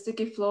 the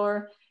sticky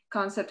floor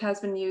concept has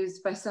been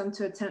used by some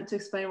to attempt to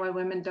explain why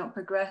women don't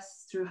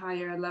progress through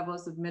higher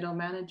levels of middle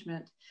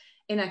management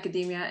in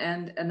academia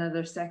and in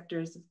other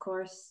sectors, of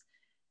course.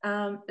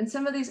 And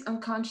some of these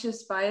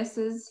unconscious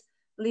biases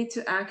lead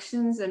to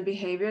actions and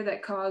behavior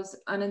that cause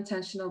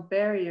unintentional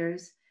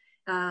barriers.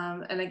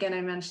 And again,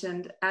 I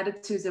mentioned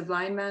attitudes of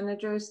line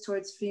managers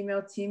towards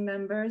female team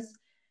members,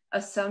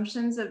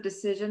 assumptions of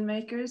decision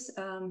makers,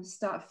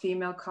 stop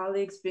female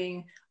colleagues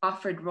being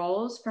offered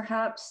roles,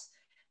 perhaps,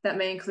 that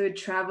may include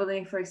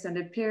traveling for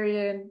extended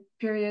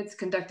periods,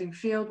 conducting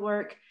field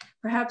work,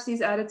 perhaps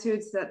these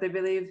attitudes that they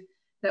believe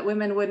that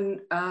women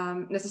wouldn't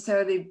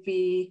necessarily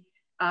be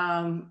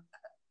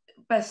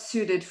best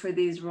suited for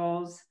these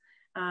roles.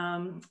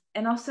 And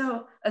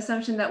also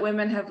assumption that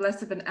women have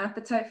less of an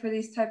appetite for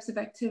these types of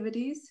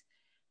activities,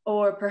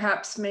 or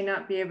perhaps may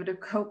not be able to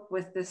cope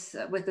with this,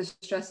 with the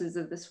stresses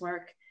of this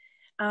work.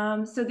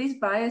 So these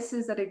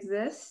biases that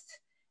exist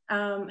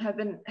have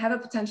a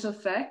potential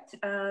effect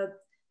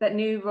that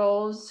new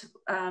roles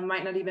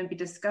might not even be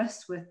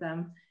discussed with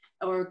them,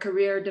 or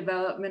career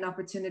development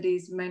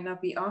opportunities might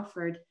not be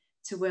offered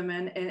to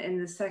women in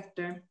the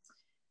sector.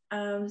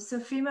 So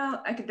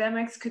female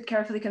academics could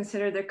carefully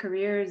consider their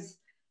careers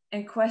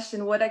and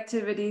question what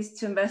activities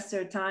to invest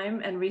their time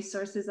and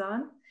resources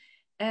on,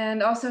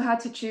 and also how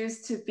to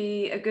choose to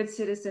be a good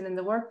citizen in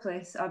the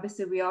workplace.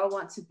 Obviously, we all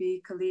want to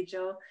be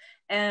collegial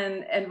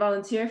and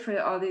volunteer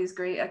for all these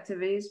great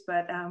activities,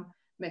 but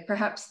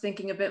perhaps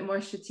thinking a bit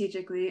more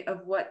strategically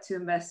of what to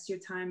invest your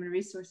time and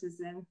resources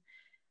in.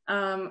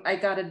 I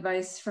got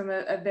advice from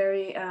a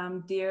very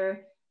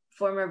dear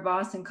former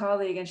boss and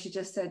colleague, and she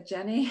just said,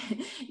 Jenny,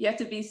 you have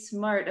to be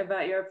smart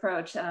about your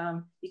approach.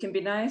 You can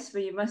be nice,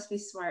 but you must be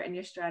smart in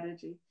your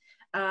strategy.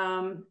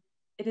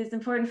 It is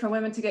important for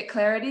women to get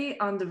clarity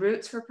on the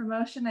routes for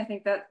promotion. I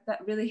think that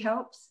really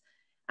helps.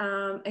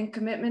 And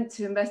commitment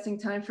to investing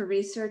time for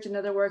research and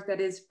other work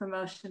that is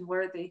promotion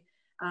worthy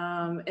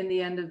in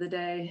the end of the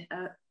day,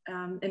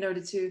 in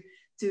order to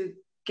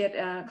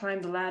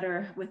climb the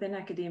ladder within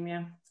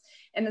academia.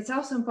 And it's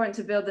also important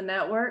to build the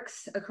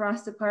networks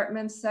across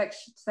departments,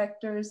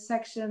 sectors,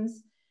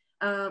 sections,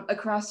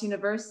 across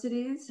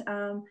universities,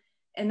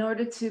 in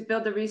order to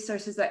build the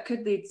resources that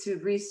could lead to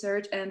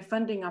research and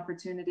funding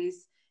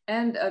opportunities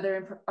and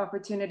other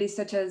opportunities,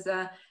 such as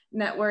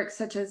networks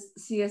such as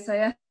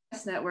CSIS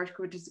network,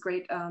 which is a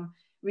great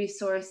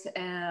resource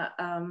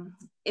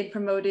in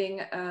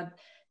promoting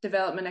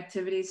development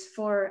activities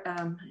for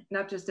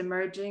not just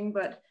emerging,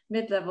 but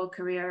mid-level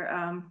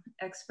career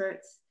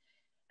experts.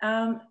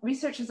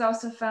 Research has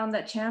also found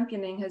that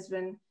championing has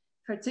been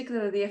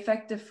particularly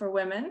effective for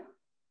women.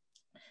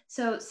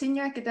 So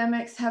senior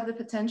academics have the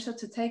potential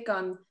to take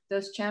on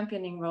those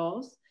championing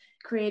roles,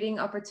 creating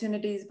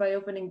opportunities by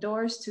opening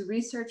doors to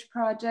research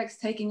projects,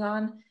 taking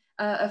on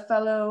a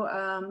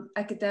fellow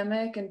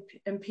academic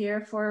and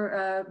peer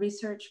for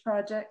research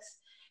projects,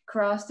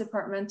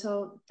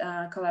 cross-departmental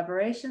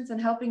collaborations,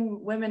 and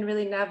helping women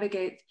really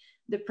navigate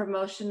the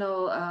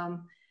promotional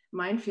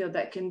minefield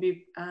that can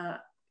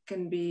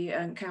be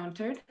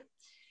encountered.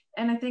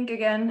 And I think,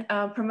 again,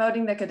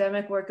 promoting the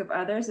academic work of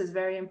others is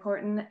very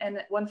important,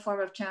 and one form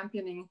of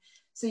championing.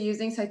 So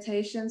using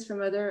citations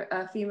from other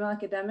female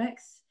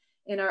academics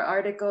in our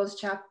articles,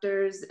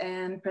 chapters,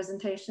 and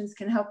presentations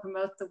can help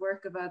promote the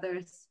work of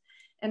others.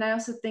 And I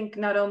also think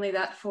not only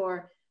that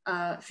for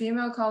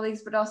female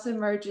colleagues, but also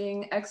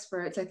emerging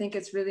experts. I think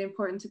it's really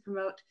important to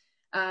promote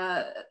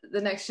the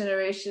next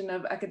generation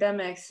of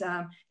academics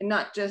and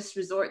not just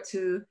resort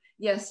to,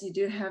 yes, you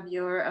do have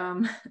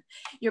your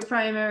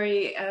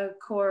primary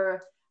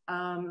core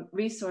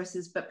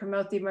resources, but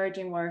promote the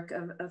emerging work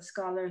of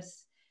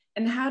scholars.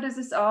 And how does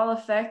this all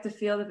affect the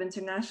field of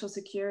international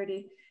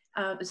security?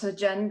 So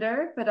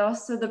gender, but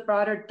also the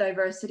broader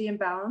diversity and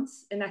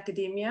balance in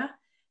academia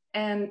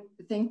and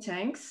think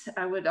tanks,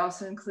 I would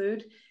also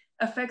include,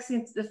 affects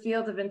the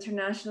field of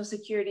international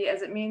security,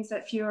 as it means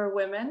that fewer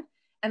women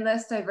and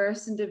less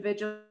diverse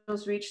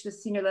individuals reach the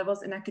senior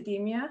levels in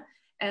academia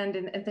and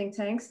in think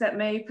tanks that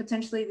may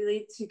potentially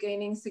lead to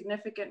gaining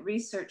significant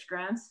research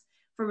grants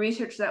for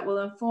research that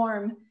will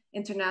inform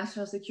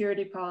international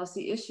security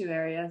policy issue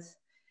areas.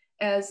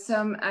 As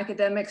some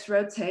academics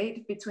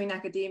rotate between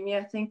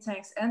academia, think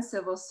tanks, and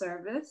civil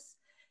service,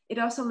 it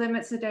also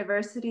limits the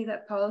diversity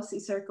that policy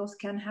circles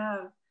can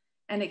have.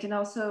 And it can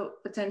also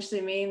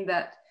potentially mean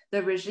that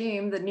the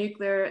regime, the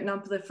nuclear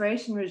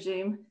non-proliferation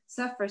regime,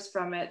 suffers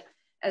from it,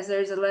 as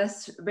there's a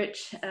less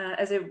rich,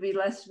 as it would be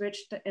less rich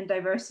in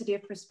diversity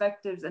of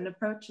perspectives and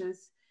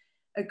approaches.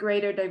 A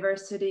greater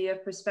diversity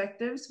of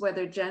perspectives,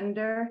 whether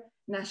gender,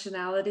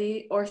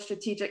 nationality, or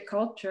strategic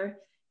culture,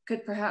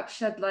 could perhaps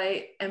shed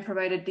light and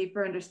provide a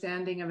deeper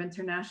understanding of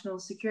international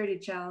security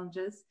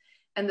challenges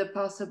and the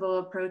possible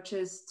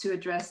approaches to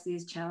address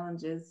these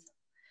challenges.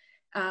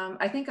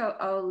 I think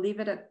I'll leave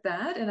it at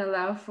that and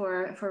allow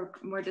for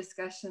more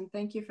discussion.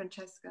 Thank you,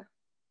 Francesca.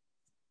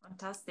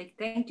 Fantastic,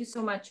 thank you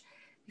so much.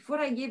 Before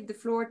I give the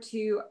floor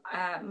to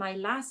my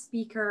last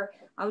speaker,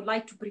 I would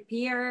like to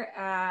prepare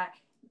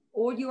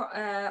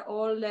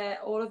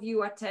all of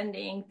you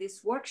attending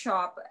this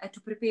workshop to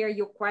prepare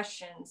your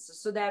questions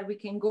so that we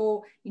can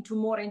go into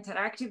more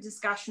interactive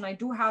discussion. I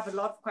do have a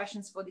lot of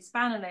questions for this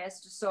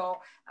panelist,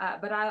 so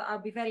but I'll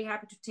be very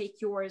happy to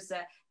take yours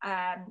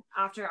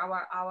after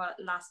our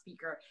last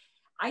speaker.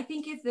 I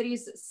think if there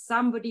is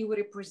somebody who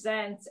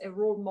represents a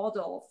role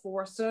model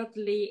for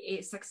certainly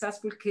a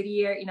successful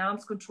career in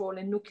arms control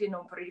and nuclear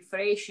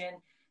non-proliferation,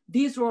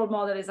 this role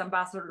model is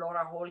Ambassador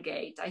Laura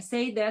Holgate. I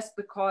say this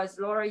because,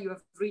 Laura, you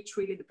have reached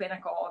really the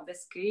pinnacle of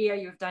this career.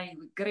 You've done it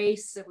with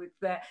grace, with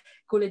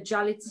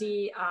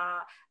collegiality,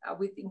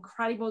 with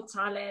incredible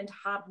talent,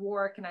 hard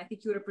work, and I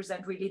think you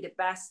represent really the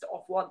best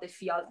of what the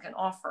field can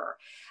offer.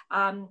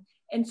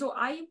 And so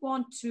I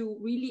want to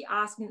really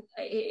ask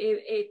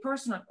a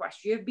personal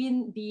question. You've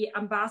been the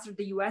ambassador,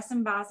 the US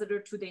ambassador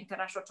to the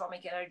International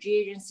Atomic Energy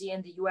Agency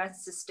and the UN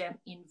system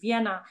in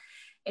Vienna.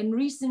 And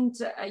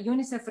recent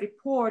UNICEF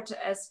report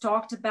has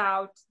talked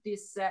about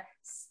this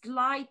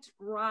slight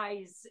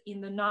rise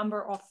in the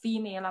number of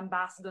female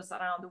ambassadors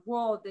around the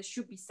world that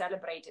should be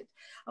celebrated.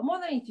 I'm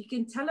wondering if you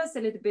can tell us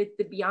a little bit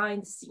the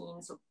behind the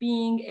scenes of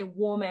being a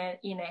woman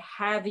in a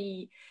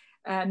heavy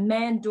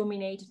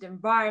man-dominated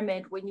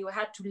environment when you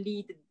had to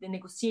lead the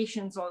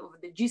negotiations of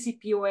the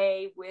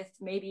JCPOA with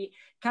maybe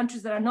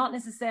countries that are not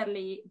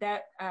necessarily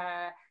that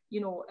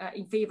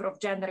in favor of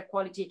gender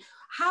equality.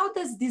 How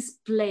does this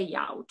play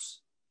out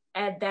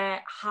at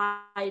that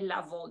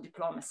high-level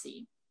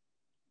diplomacy?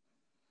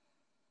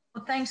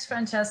 Well, thanks,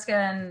 Francesca,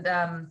 and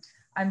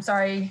I'm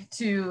sorry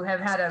to have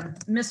had a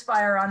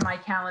misfire on my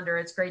calendar.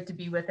 It's great to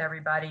be with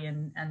everybody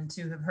and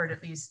to have heard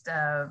at least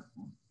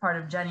part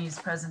of Jenny's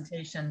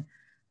presentation.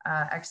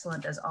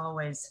 Excellent as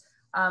always.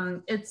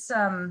 There's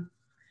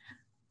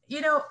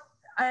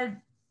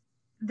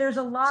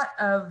a lot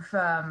of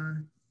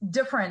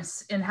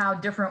difference in how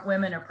different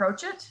women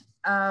approach it,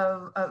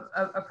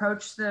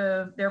 approach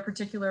their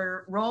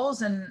particular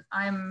roles, and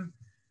I'm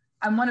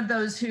one of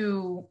those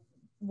who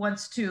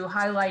wants to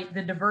highlight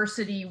the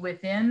diversity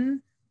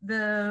within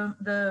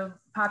the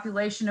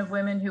population of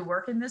women who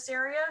work in this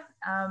area,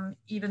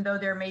 even though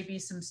there may be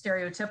some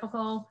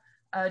stereotypical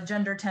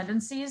gender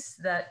tendencies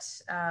that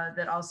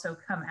also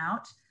come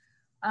out.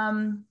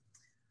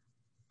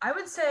 I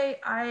would say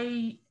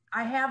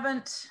I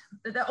haven't,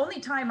 the only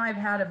time I've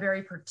had a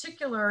very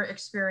particular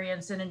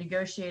experience in a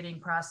negotiating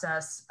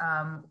process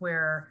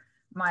where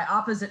my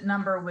opposite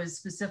number was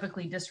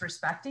specifically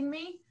disrespecting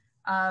me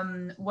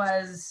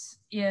was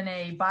in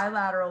a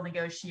bilateral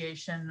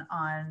negotiation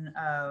on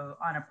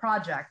a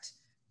project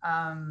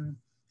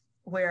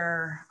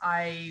where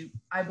I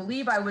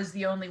believe I was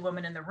the only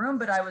woman in the room,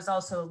 but I was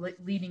also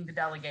leading the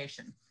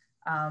delegation.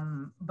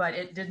 But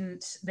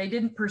they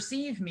didn't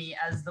perceive me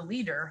as the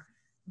leader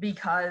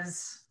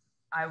because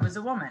I was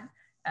a woman.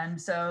 And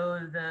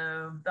so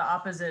the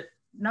opposite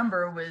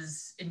number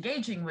was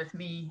engaging with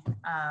me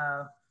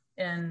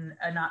in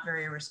a not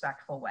very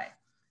respectful way.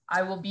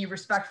 I will be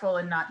respectful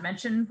and not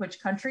mention which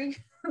country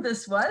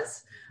this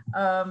was,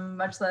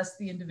 much less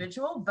the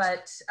individual,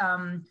 but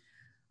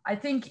I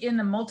think in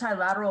the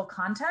multilateral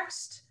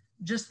context,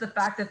 just the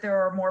fact that there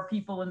are more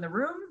people in the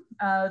room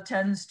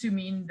tends to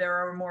mean there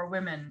are more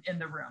women in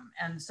the room.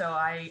 And so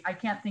I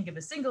can't think of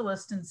a single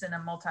instance in a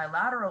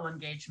multilateral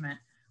engagement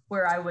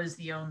where I was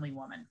the only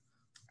woman.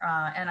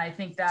 And I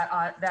think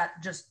that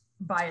just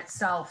by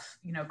itself,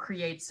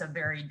 creates a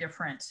very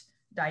different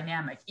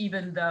dynamic,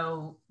 even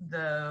though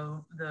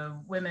the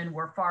women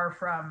were far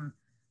from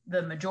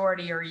the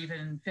majority or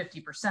even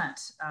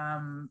 50%.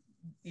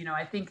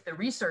 I think the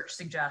research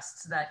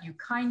suggests that you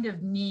kind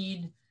of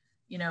need,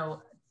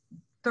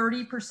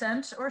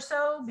 30% or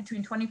so,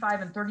 between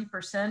 25 and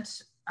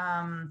 30%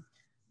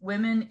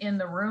 women in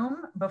the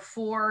room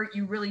before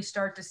you really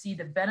start to see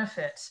the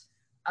benefit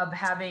of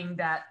having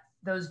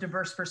those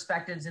diverse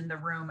perspectives in the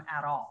room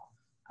at all.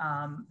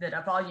 That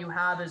if all you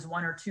have is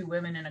one or two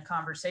women in a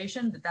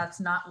conversation, that's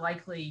not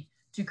likely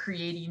to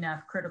create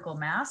enough critical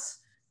mass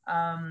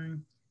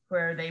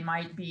where they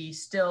might be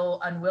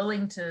still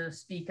unwilling to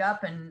speak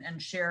up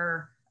and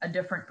share a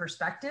different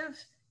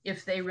perspective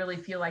if they really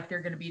feel like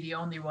they're going to be the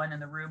only one in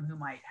the room who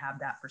might have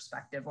that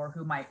perspective, or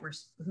who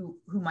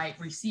might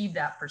receive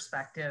that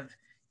perspective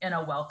in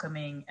a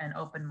welcoming and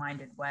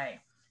open-minded way.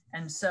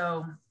 And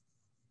so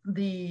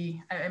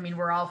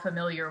we're all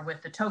familiar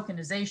with the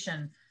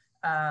tokenization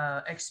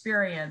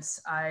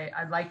experience.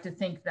 I'd like to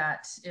think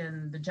that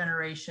in the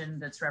generation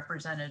that's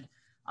represented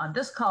on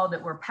this call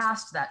that we're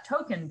past that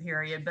token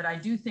period, but I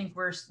do think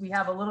we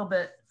have a little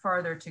bit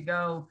farther to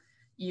go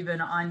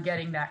even on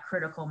getting that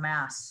critical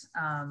mass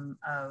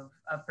of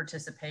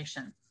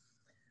participation.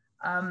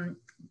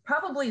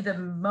 Probably the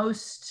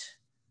most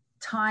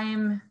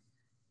time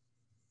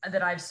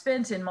that I've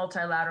spent in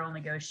multilateral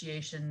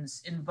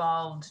negotiations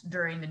involved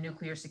during the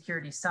nuclear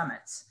security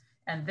summits.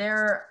 And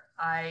there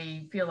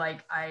I feel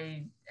like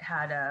I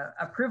had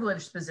a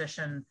privileged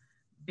position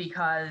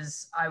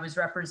because I was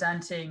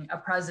representing a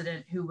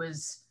president who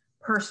was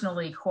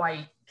personally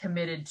quite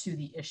committed to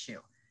the issue.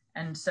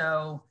 And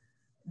so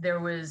there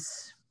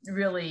was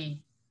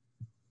really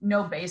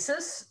no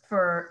basis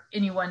for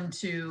anyone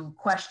to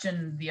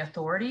question the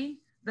authority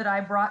that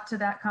I brought to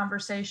that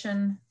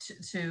conversation,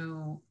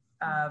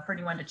 for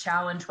anyone to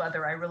challenge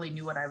whether I really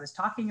knew what I was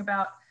talking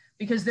about,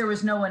 because there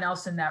was no one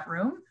else in that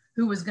room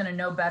who was going to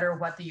know better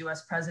what the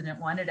US president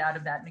wanted out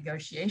of that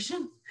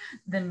negotiation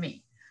than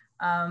me.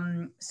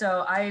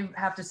 So I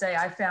have to say,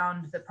 I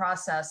found the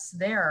process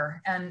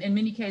there. And in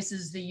many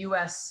cases, the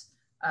US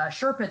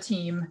Sherpa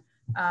team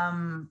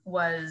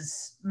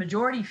was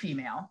majority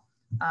female.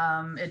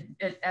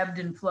 It ebbed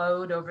and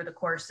flowed over the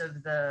course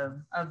of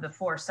the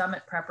 4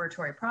 summit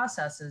preparatory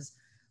processes.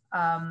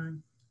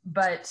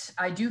 But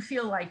I do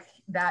feel like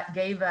that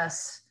gave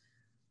us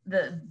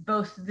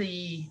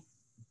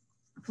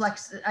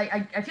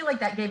I feel like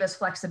that gave us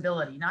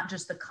flexibility, not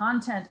just the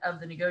content of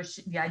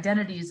the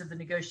identities of the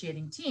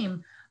negotiating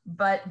team,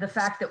 but the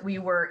fact that we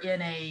were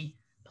in a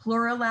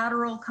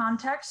plurilateral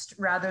context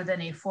rather than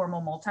a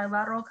formal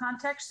multilateral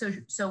context.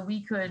 So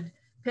we could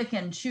pick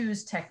and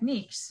choose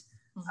techniques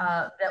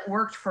that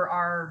worked for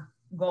our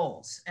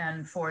goals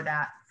and for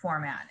that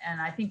format.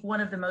 And I think one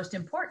of the most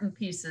important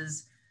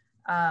pieces,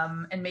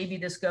 and maybe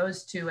this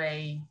goes to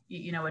a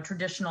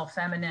traditional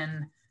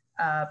feminine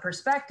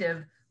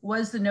perspective,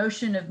 was the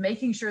notion of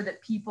making sure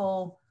that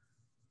people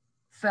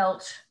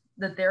felt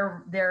that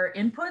their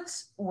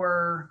inputs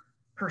were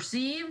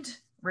perceived,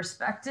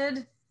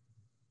 respected,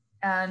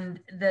 and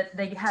that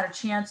they had a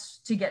chance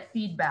to get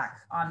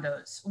feedback on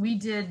those. We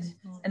did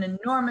an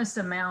enormous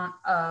amount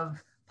of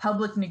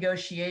public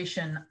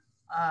negotiation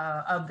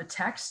of the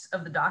text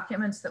of the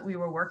documents that we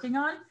were working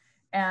on.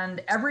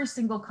 And every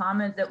single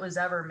comment that was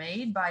ever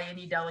made by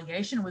any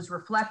delegation was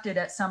reflected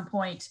at some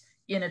point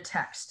in a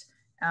text.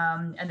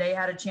 And they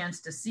had a chance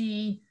to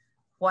see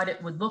what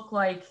it would look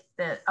like,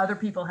 that other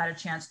people had a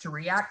chance to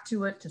react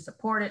to it, to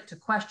support it, to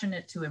question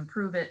it, to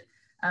improve it.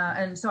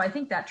 And so I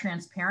think that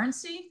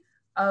transparency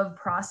of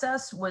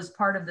process was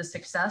part of the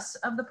success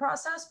of the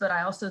process. But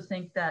I also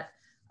think that,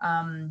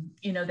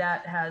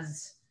 that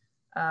has,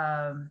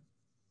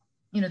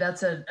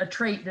 that's a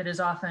trait that is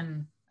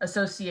often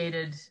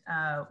associated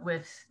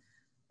with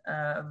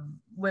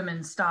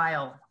women's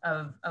style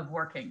of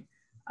working.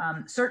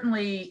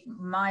 Certainly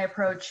my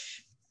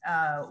approach,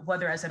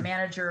 whether as a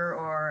manager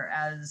or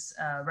as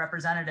a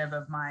representative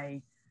of my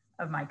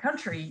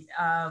country,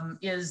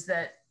 is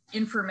that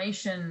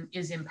information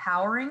is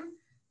empowering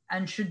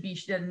and should be,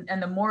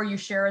 and the more you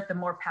share it, the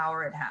more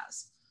power it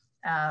has.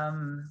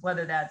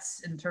 Whether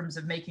that's in terms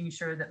of making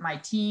sure that my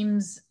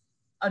teams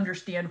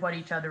understand what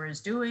each other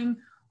is doing,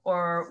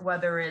 or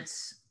whether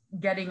it's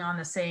getting on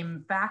the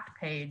same fact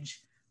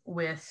page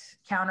with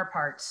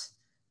counterparts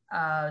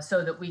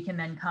so that we can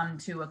then come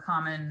to a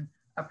common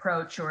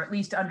approach, or at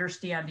least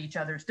understand each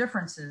other's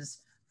differences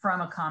from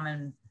a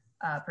common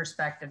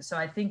perspective. So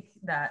I think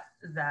that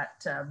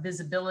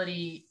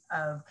visibility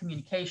of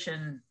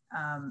communication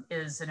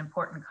is an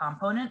important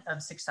component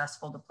of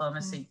successful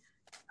diplomacy.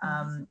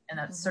 And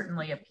that's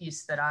certainly a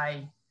piece that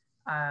I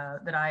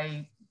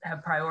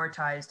have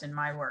prioritized in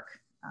my work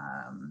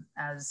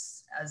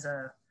as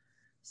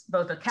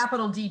both a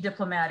capital D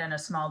diplomat and a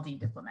small d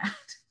diplomat.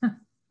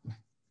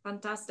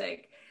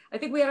 Fantastic. I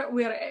think we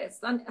are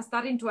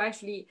starting to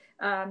actually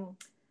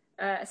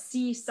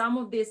see some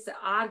of this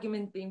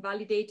argument being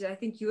validated. I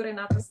think you,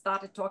 Renata,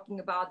 started talking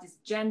about these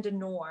gender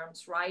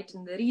norms, right?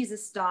 And there is a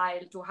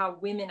style to how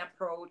women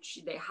approach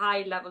the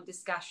high-level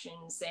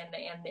discussions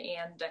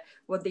and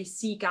what they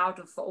seek out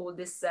of all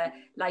this,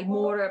 like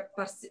more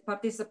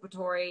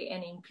participatory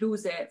and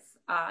inclusive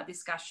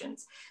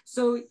discussions.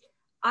 So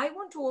I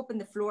want to open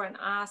the floor and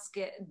ask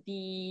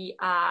the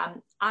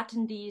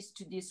attendees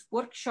to this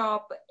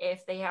workshop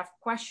if they have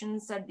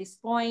questions at this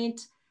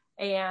point,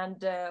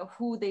 and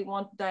who they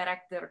want to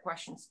direct their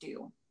questions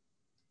to.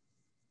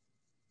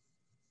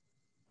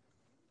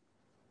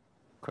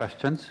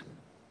 Questions?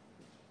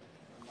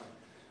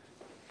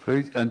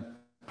 Please, and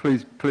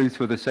please,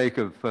 for the sake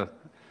of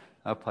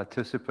our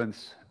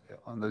participants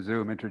on the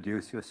Zoom,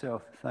 introduce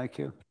yourself. Thank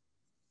you.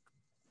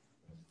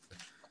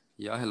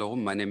 Yeah, hello,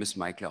 my name is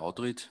Michael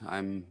Audrid.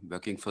 I'm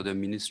working for the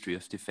Ministry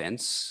of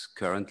Defense.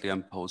 Currently,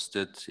 I'm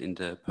posted in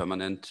the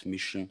permanent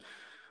mission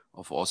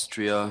of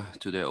Austria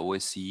to the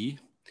OSCE.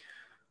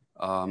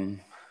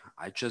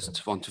 I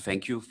just want to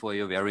thank you for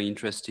your very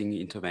interesting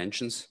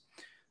interventions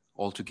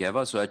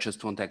altogether. So I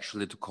just want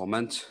actually to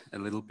comment a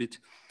little bit.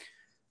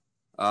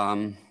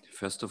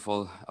 First of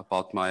all,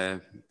 about my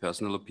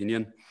personal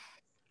opinion.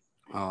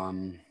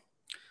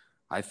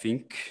 I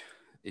think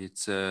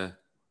it's a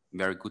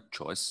very good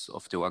choice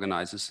of the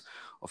organizers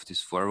of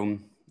this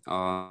forum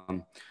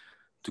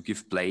to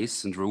give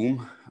place and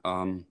room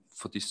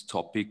for this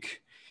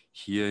topic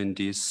here in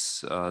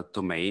this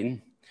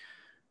domain.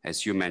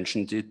 as you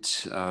mentioned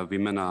it,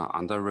 women are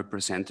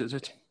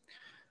underrepresented.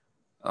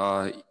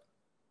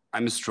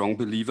 I'm a strong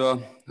believer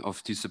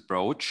of this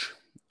approach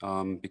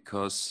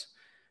because,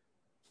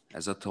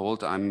 as I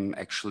told, I'm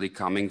actually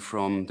coming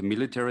from the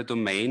military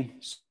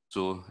domain.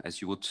 So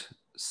as you would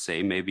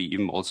say, maybe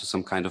even also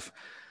some kind of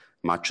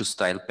macho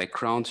style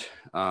background.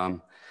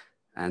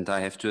 And I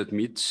have to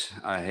admit,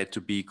 I had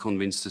to be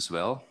convinced as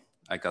well.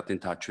 I got in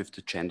touch with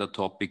the gender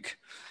topic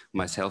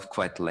myself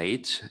quite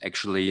late,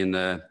 actually in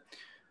a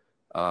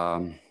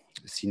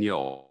senior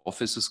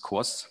officers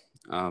course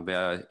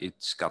where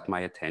it got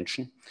my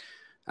attention.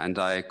 And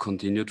I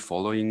continued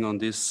following on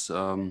this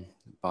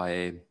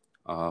by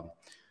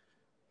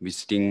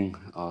visiting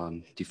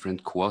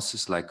different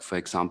courses, like, for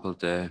example,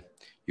 the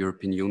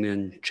European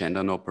Union Gender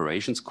and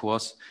Operations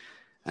course.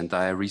 And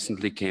I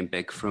recently came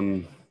back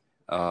from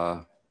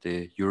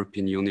the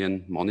European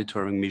Union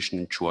monitoring mission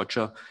in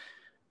Georgia,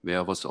 where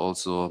I was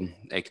also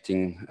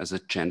acting as a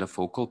gender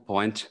focal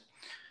point.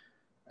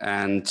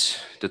 And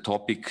the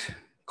topic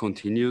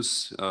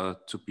continues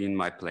to be in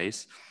my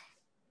place,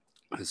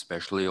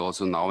 especially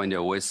also now in the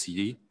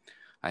OSCE.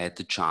 I had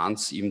the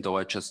chance, even though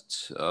I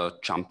just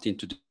jumped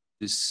into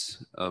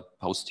this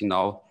posting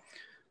now,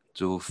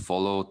 to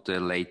follow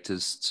the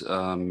latest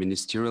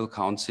Ministerial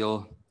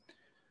Council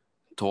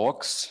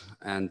talks,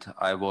 and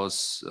I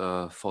was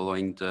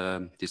following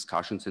the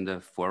discussions in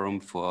the forum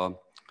for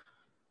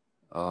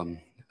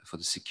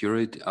the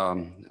Security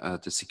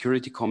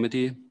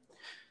Committee,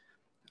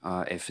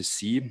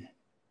 FSC,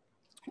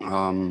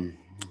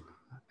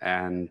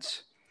 and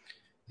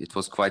it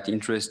was quite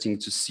interesting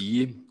to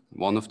see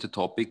one of the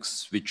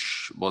topics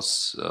which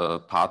was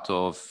part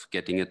of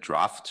getting a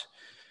draft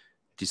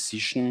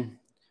decision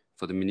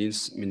for the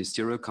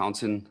Ministerial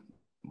Council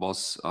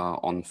was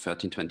on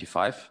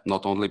 1325,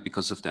 not only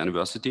because of the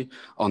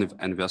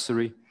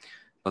anniversary,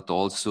 but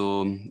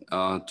also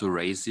to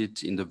raise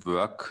it in the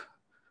work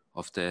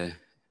of the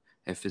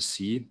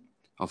FSC,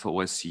 of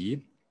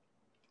OSCE,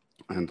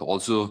 and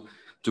also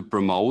to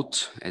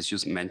promote, as you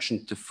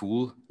mentioned, the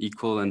full,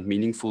 equal and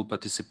meaningful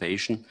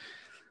participation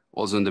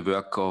also in the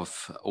work of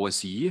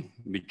OSCE,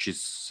 which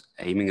is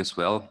aiming as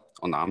well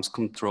on arms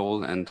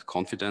control and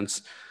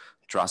confidence,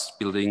 trust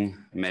building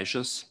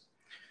measures.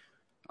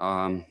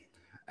 And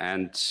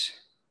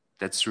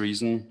that's the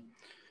reason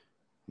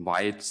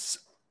why it's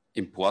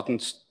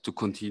important to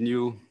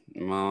continue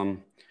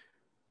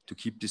to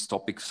keep these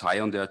topics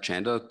high on the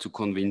agenda, to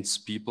convince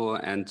people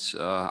and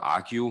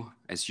argue,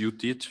 as you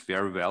did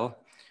very well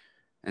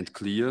and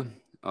clear,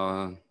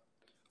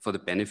 for the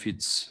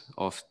benefits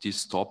of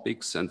these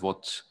topics and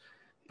what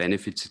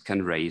benefits it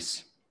can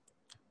raise.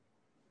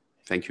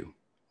 Thank you.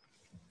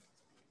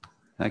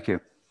 Thank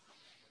you.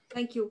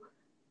 Thank you.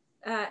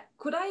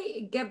 Could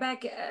I get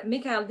back,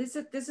 Mikhail, this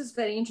is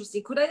very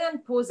interesting. Could I then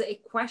pose a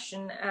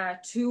question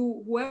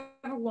to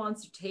whoever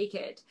wants to take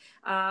it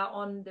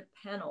on the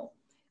panel?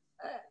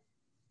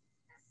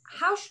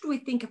 How should we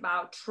think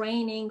about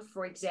training,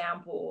 for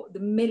example,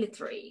 the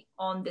military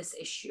on this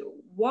issue?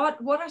 What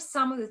are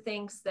some of the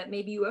things that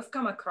maybe you have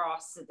come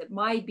across that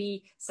might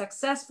be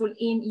successful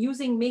in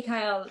using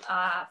Mikhail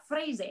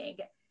phrasing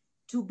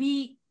to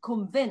be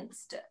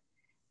convinced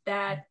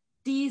that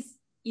this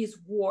is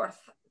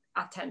worth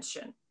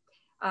attention?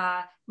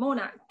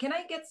 Mona, can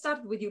I get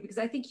started with you? Because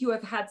I think you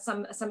have had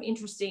some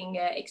interesting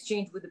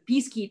exchange with the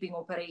peacekeeping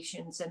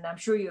operations, and I'm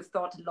sure you have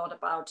thought a lot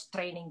about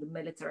training the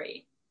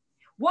military.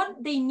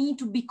 What they need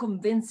to be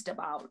convinced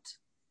about?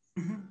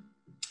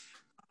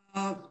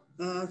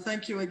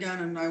 Thank you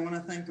again, and I want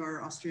to thank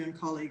our Austrian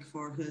colleague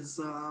for his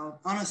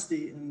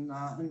honesty in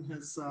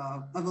his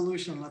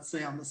evolution, let's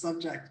say, on the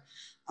subject.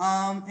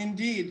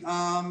 Indeed,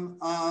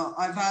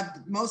 I've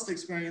had most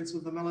experience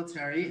with the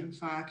military, in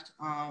fact,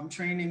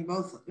 training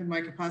both in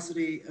my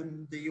capacity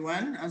in the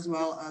UN as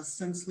well as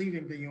since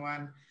leaving the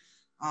UN,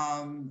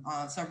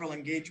 several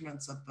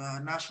engagements at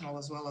the national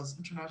as well as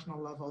international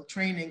level,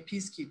 training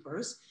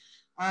peacekeepers.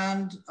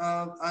 And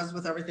as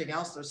with everything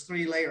else, there's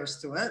three layers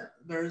to it.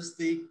 There's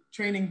the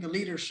training the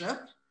leadership.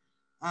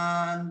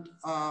 And,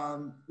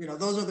 you know,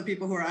 those are the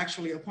people who are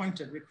actually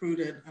appointed,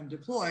 recruited, and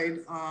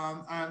deployed.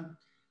 And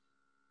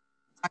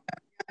I have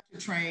yet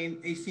to train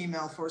a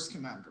female force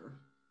commander.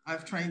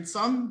 I've trained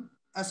some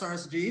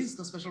SRSGs,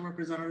 the special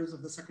representatives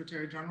of the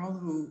Secretary General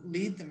who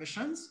lead the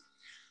missions.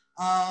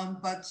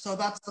 But so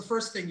that's the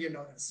first thing you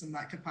notice in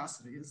that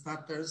capacity, is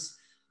that there's,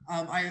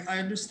 I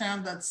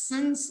understand that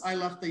since I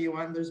left the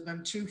UN, there's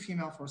been 2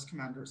 female force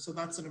commanders, so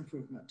that's an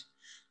improvement.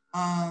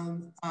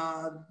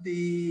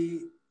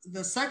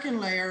 The second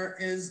layer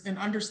is in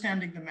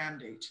understanding the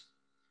mandate.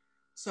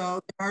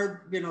 So there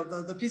are, you know,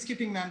 the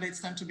peacekeeping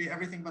mandates tend to be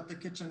everything but the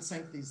kitchen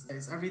sink these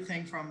days.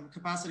 Everything from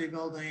capacity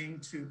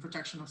building to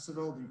protection of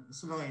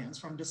civilians,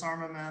 from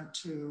disarmament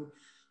to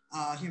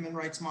human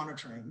rights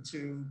monitoring,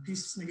 to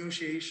peace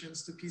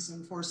negotiations, to peace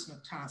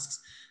enforcement tasks.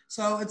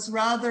 So it's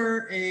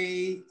rather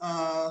a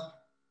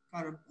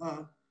kind of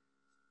a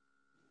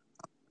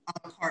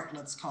la carte,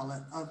 let's call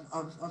it,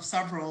 of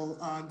several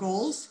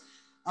goals.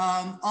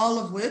 all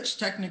of which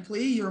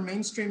technically you're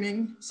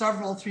mainstreaming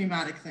several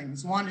thematic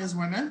things. One is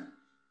women,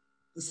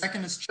 the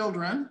second is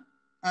children,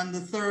 and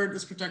the third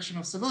is protection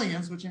of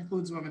civilians, which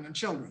includes women and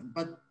children,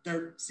 but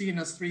they're seen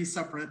as three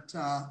separate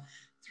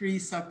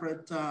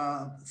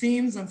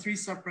themes and three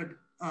separate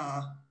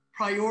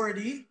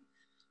priority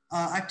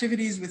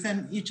activities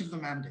within each of the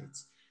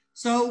mandates.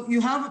 So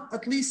you have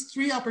at least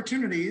three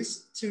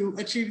opportunities to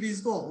achieve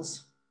these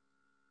goals.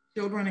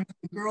 Children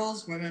include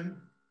girls, women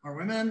are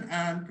women,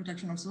 and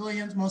protection of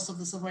civilians, most of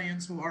the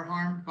civilians who are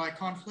harmed by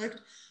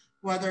conflict,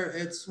 whether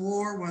it's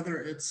war, whether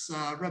it's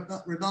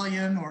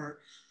rebellion or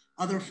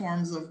other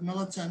forms of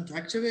militant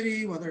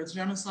activity, whether it's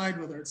genocide,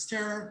 whether it's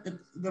terror.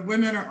 The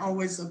women are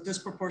always a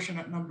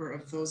disproportionate number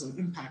of those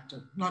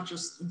impacted, not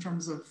just in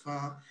terms of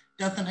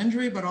death and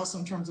injury, but also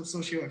in terms of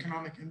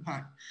socioeconomic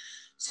impact.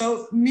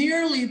 So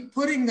merely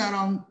putting that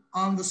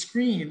on the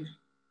screen,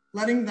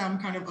 letting them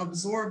kind of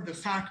absorb the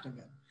fact of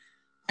it.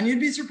 And you'd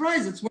be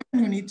surprised, it's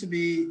women who need to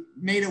be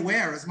made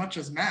aware as much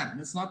as men.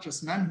 It's not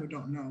just men who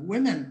don't know,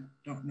 women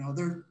don't know.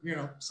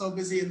 They're so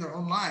busy in their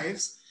own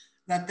lives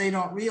that they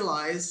don't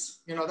realize,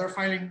 they're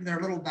fighting their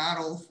little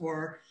battle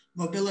for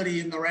mobility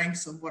in the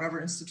ranks of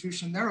whatever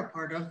institution they're a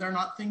part of. They're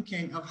not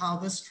thinking of how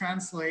this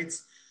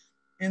translates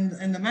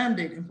in the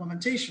mandate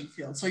implementation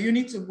field. So you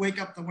need to wake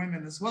up the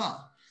women as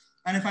well.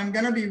 And if I'm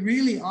gonna be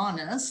really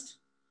honest,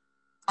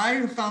 I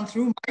have found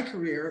through my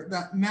career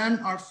that men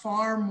are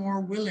far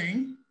more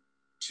willing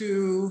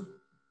to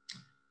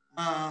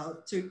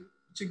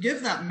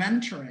give that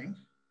mentoring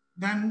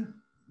than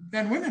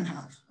women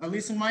have, at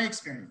least in my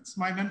experience.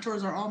 My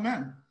mentors are all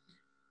men.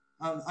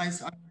 I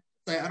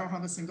don't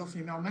have a single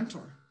female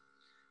mentor.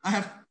 I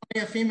have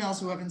plenty of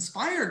females who have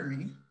inspired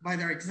me by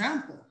their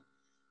example,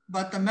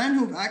 but the men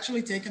who've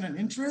actually taken an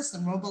interest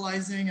in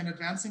mobilizing and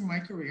advancing my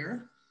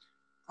career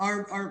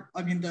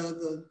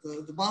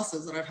the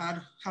bosses that I've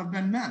had have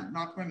been men,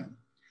 not women.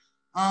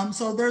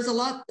 So there's a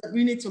lot that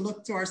we need to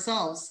look to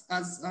ourselves,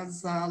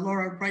 as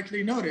Laura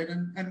brightly noted,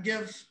 and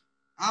give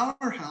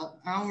our help,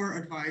 our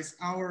advice,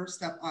 our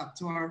step up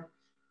to our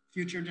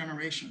future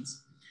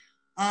generations.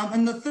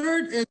 And the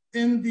third is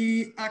in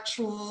the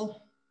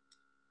actual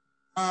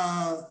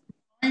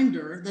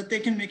reminder that they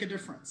can make a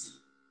difference.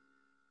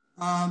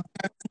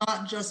 It's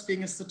not just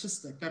being a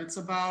statistic, that it's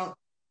about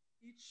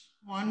each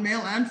one,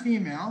 male and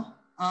female,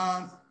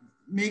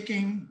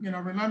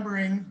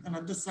 remembering,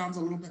 and this sounds a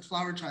little bit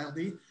flower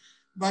childy,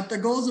 but the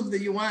goals of the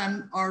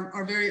UN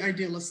are very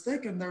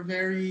idealistic, and they're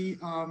very,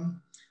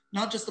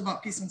 not just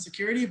about peace and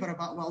security, but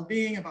about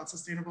well-being, about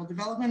sustainable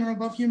development, and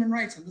about human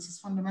rights. And this is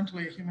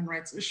fundamentally a human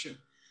rights issue.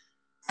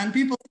 And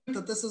people think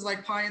that this is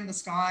like pie in the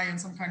sky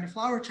and some kind of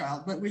flower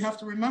child, but we have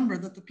to remember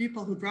that the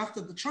people who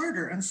drafted the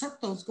charter and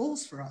set those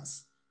goals for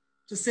us,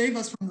 to save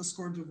us from the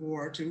scourge of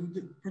war, to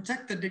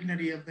protect the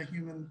dignity of the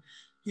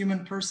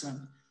human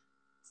person,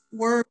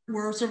 were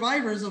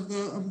survivors of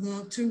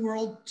the two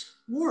world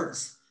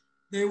wars.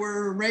 They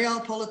were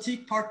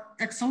realpolitik par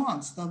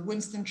excellence, the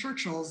Winston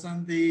Churchills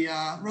and the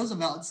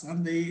Roosevelts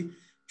and the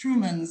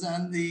Trumans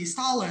and the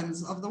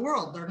Stalins of the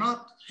world. They're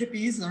not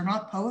hippies, they're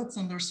not poets,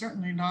 and they're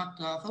certainly not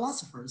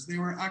philosophers. They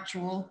were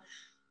actual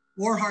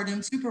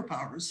war-hardened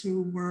superpowers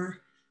who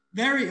were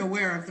very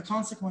aware of the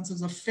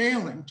consequences of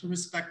failing to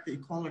respect the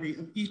equality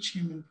of each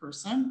human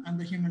person and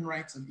the human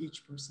rights of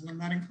each person, and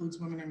that includes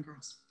women and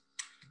girls.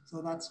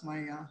 So that's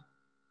my...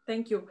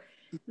 Thank you.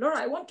 Laura,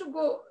 I want to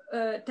go,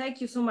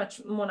 thank you so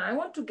much, Mona. I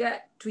want to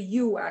get to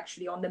you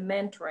actually on the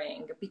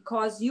mentoring,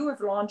 because you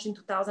have launched in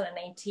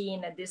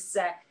 2018 this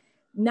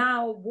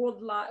now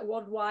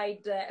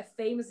worldwide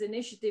famous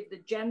initiative,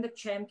 the Gender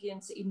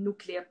Champions in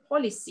Nuclear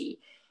Policy.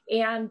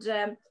 And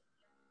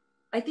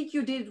I think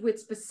you did it with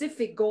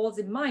specific goals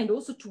in mind,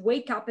 also to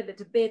wake up a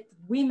little bit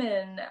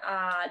women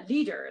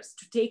leaders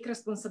to take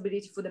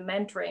responsibility for the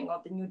mentoring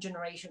of the new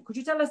generation. Could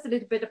you tell us a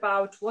little bit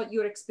about what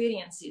your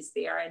experience is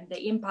there and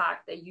the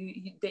impact that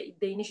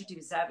the initiative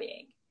is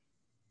having?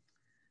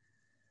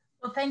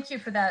 Well, thank you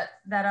for that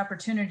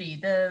opportunity.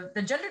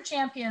 The Gender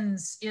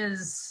Champions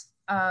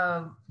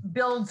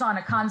builds on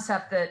a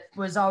concept that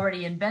was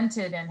already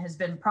invented and has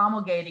been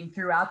promulgating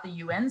throughout the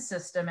UN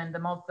system and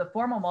the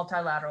formal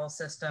multilateral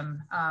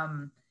system,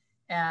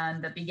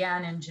 and that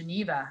began in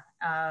Geneva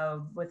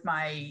with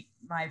my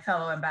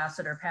fellow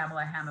ambassador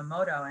Pamela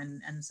Hamamoto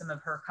and some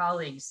of her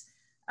colleagues,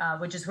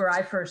 which is where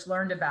I first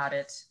learned about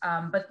it.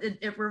 But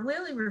it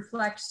really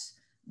reflects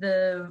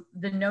the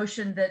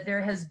notion that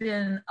there has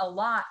been a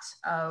lot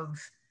of,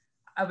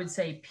 I would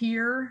say,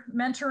 peer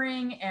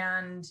mentoring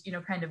and,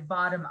 kind of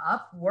bottom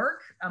up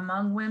work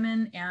among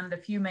women and a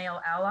few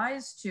male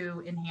allies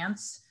to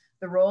enhance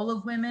the role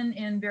of women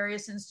in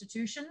various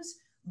institutions.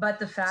 But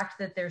the fact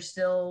that there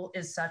still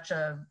is such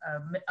a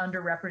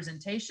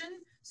underrepresentation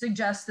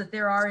suggests that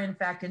there are, in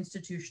fact,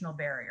 institutional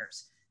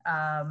barriers.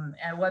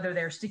 And whether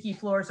they're sticky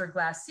floors or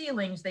glass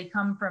ceilings, they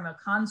come from a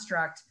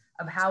construct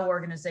of how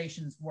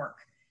organizations work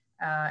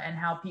and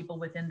how people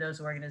within those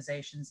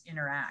organizations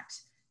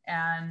interact.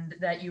 And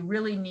that you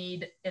really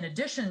need, in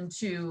addition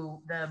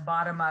to the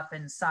bottom up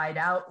and side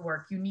out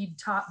work, you need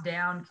top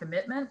down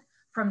commitment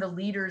from the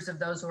leaders of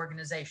those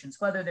organizations,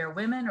 whether they're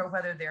women or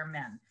whether they're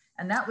men.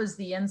 And that was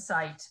the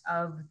insight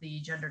of the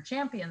Gender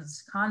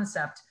Champions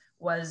concept,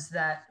 was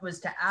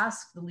to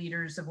ask the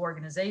leaders of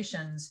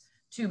organizations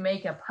to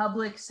make a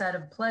public set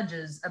of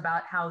pledges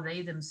about how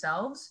they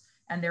themselves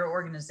and their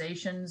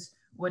organizations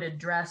would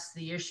address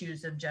the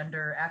issues of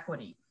gender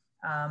equity,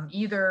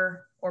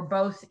 either or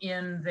both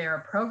in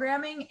their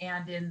programming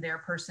and in their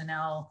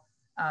personnel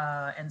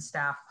and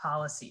staff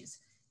policies.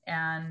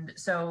 And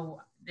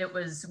so it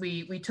was,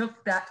 we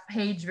took that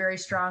page very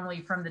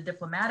strongly from the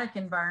diplomatic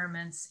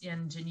environments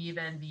in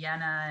Geneva and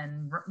Vienna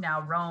and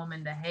now Rome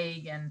and The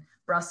Hague and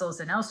Brussels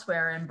and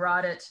elsewhere, and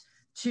brought it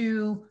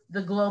to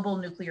the global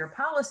nuclear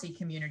policy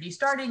community,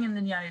 starting in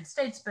the United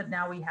States, but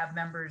now we have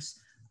members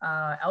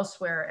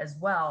elsewhere as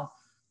well,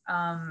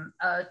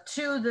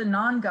 to the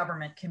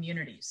non-government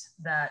communities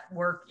that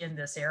work in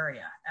this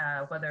area,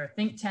 whether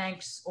think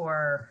tanks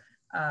or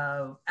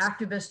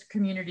activist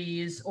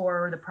communities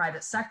or the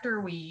private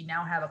sector. We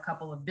now have a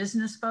couple of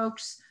business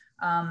folks,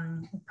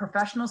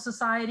 professional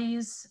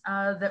societies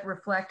that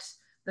reflect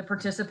the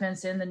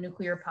participants in the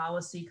nuclear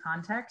policy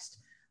context.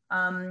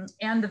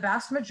 And the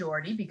vast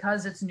majority,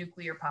 because it's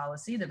nuclear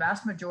policy, the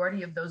vast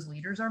majority of those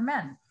leaders are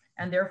men,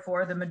 and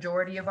therefore the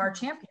majority of our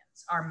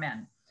champions are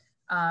men.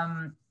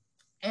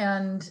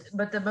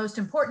 But the most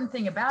important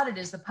thing about it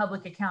is the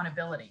public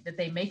accountability, that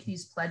they make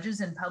these pledges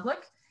in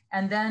public,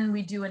 and then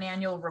we do an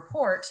annual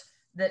report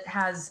that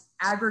has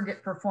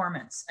aggregate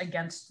performance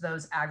against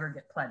those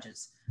aggregate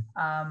pledges.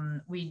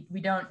 We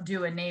don't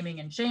do a naming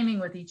and shaming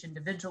with each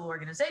individual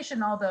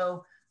organization,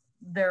 although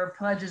their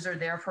pledges are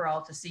there for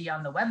all to see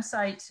on the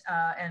website,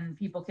 and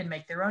people can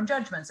make their own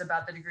judgments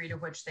about the degree to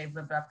which they've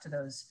lived up to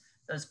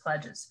those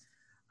pledges.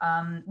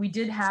 We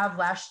did have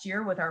last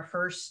year with our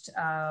first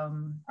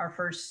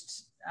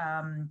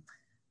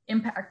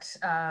impact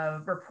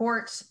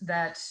report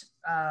that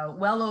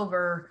well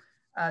over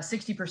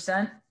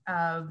 60%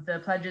 of the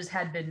pledges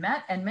had been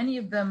met, and many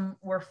of them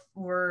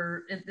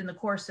were in the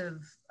course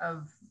of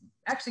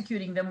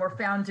executing them were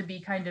found to be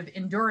kind of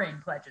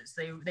enduring pledges.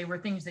 They were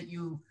things that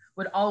you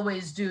would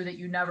always do, that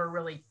you never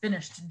really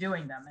finished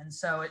doing them. And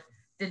so it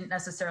didn't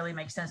necessarily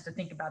make sense to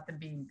think about them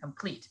being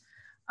complete.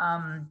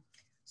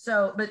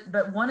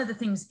 But one of the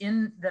things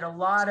that a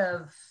lot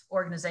of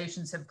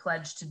organizations have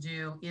pledged to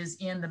do is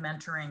in the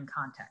mentoring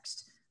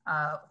context,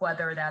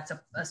 whether that's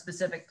a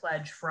specific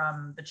pledge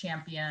from the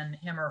champion,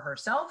 him or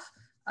herself,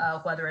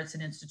 whether it's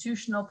an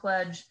institutional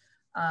pledge,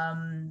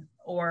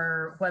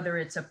 or whether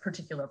it's a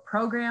particular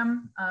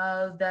program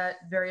that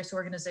various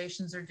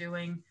organizations are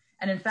doing.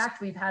 And in fact,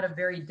 we've had a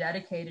very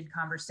dedicated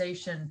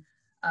conversation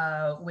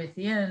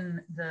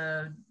within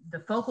the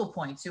focal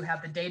points who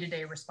have the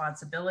day-to-day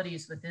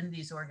responsibilities within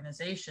these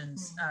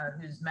organizations,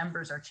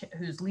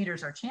 whose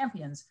leaders are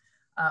champions,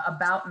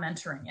 about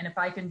mentoring. And if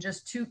I can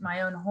just toot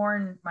my own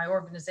horn, my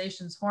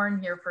organization's horn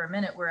here for a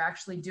minute, we're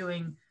actually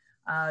doing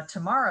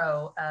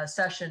tomorrow a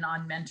session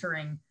on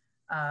mentoring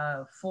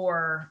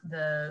for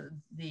the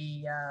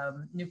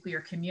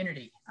nuclear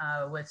community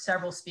with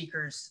several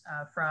speakers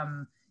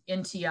from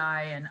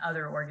NTI and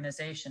other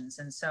organizations.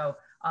 And so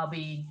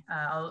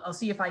I'll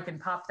see if I can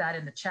pop that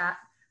in the chat,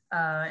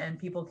 and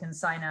people can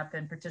sign up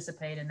and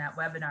participate in that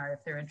webinar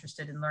if they're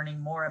interested in learning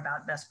more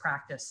about best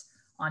practice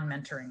on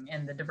mentoring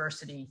in the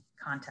diversity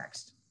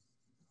context.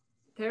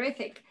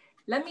 Terrific.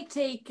 Let me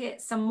take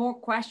some more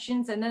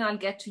questions, and then I'll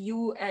get to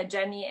you,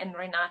 Jenny and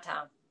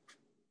Renata.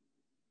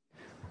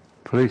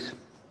 Please.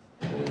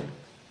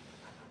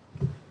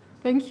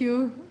 Thank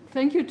you.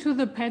 Thank you to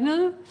the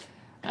panel.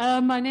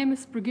 My name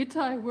is Brigitte.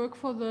 I work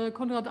for the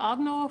Konrad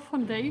Adenauer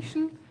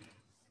Foundation.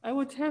 I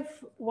would have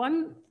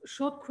one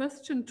short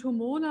question to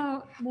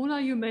Mona. Mona,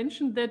 you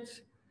mentioned that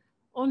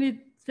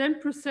only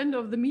 10%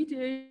 of the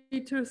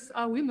mediators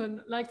are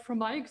women. Like from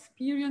my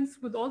experience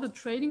with all the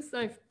trainings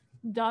I've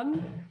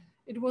done,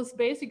 it was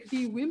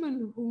basically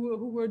women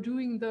who were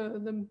doing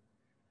the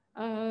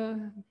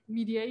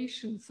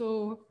mediation.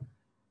 So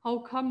how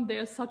come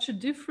there's such a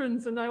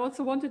difference? And I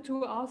also wanted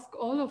to ask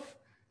all of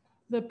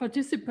the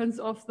participants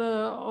of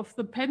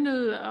the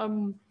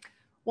panel,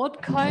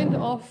 what kind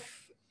of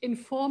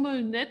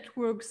informal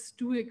networks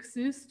do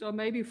exist, or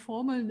maybe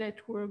formal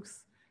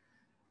networks?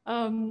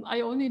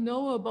 I only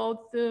know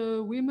about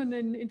the Women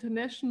in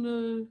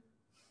International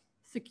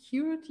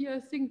Security, I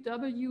think,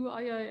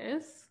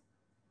 WIIS.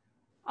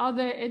 Are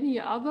there any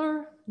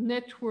other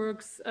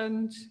networks?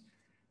 And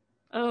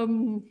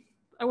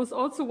I was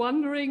also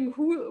wondering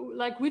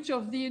which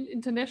of the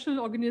international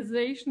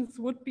organizations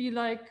would be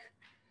like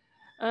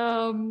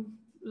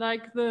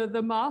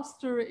the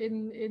master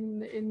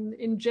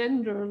in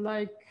gender.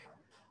 Like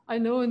I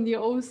know in the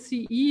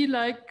OCE,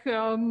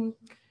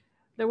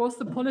 there was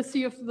the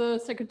policy of the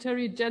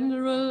Secretary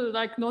General,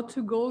 like not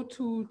to go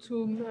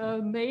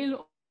to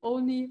male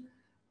only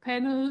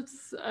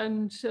panels,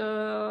 and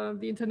the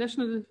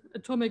International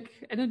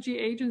Atomic Energy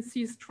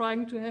Agency is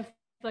trying to have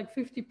like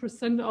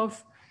 50%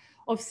 of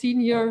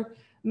senior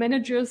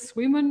managers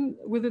women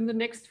within the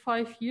next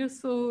 5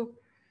 years. So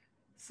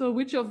So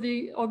which of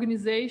the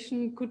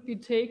organization could be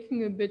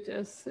taken a bit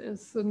as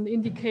an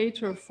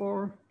indicator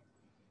for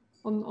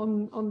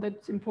on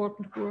that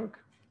important work?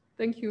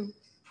 Thank you.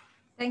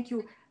 Thank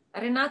you.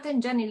 Renata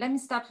and Jenny, let me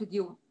start with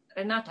you.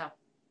 Renata.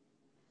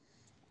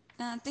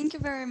 Thank you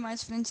very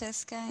much,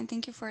 Francesca, and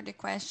thank you for the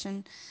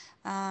question.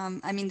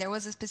 I mean, there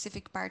was a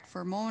specific part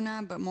for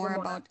Mona, but more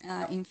about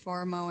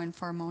informal and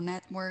formal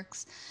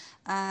networks.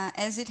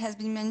 As it has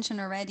been mentioned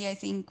already, I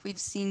think we've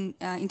seen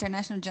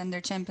international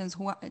gender champions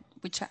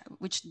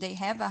which they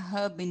have a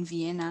hub in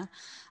Vienna.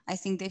 I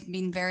think they've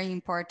been very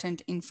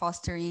important in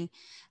fostering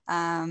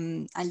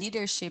a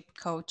leadership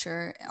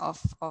culture of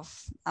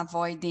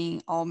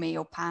avoiding all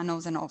male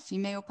panels and all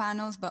female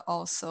panels, but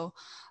also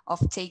of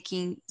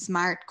taking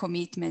smart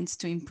commitments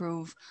to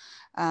improve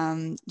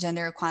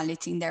gender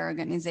equality in their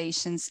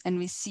organizations. And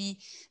we see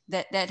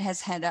that that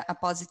has had a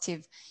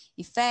positive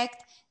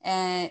effect,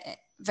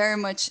 very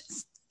much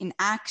in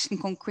action,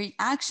 concrete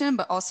action,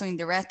 but also in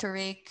the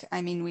rhetoric.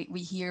 I mean,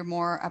 we hear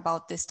more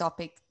about this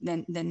topic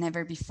than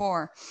ever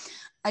before.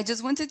 I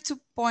just wanted to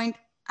point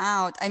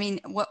out, I mean,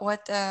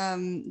 what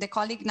the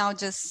colleague now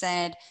just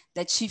said,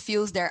 that she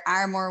feels there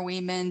are more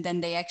women than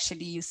they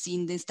actually you see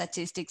in the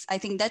statistics. I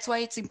think that's why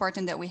it's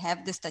important that we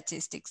have the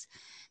statistics,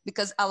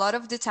 because a lot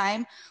of the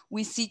time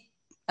we see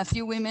a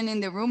few women in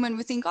the room and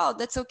we think, oh,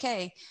 that's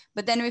okay.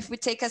 But then if we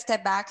take a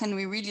step back and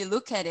we really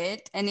look at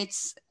it, and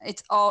it's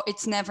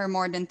never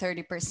more than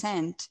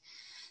 30%.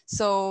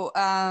 So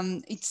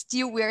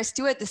we are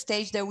still at the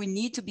stage that we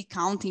need to be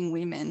counting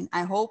women.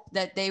 I hope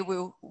that they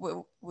will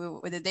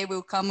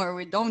come, or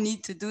we don't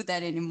need to do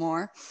that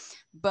anymore.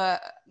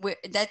 But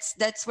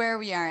that's where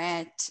we are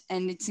at,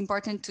 and it's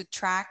important to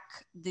track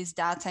this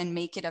data and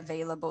make it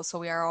available so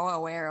we are all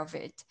aware of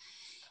it.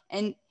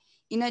 And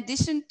in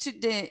addition to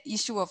the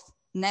issue of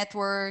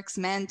networks,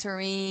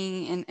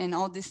 mentoring, and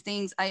all these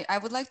things, I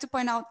would like to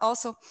point out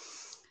also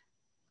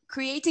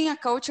creating a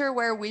culture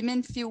where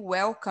women feel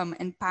welcome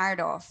and part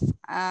of.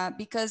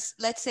 Because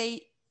let's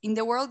say in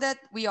the world that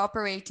we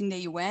operate in the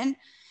UN,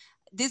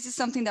 this is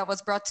something that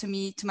was brought to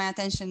my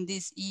attention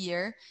this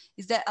year,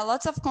 is that a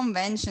lot of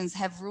conventions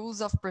have rules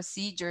of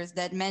procedures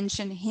that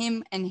mention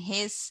him and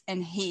his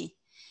and he.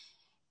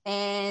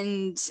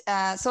 And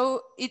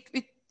so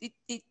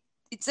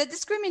it's a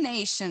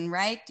discrimination,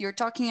 right? You're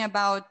talking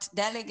about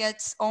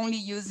delegates only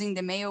using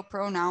the male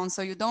pronoun,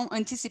 so you don't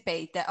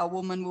anticipate that a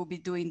woman will be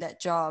doing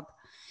that job.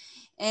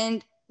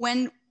 And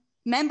when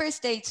member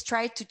states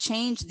tried to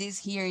change this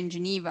here in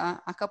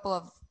Geneva,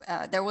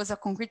 there was a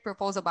concrete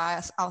proposal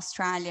by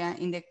Australia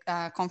in the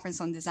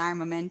Conference on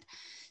Disarmament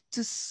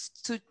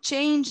to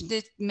change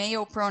the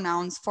male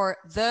pronouns for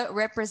the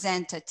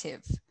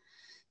representative.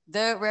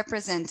 The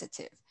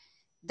representative.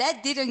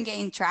 That didn't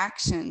gain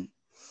traction.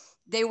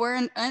 They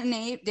weren't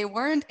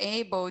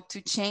able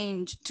to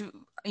change to,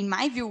 in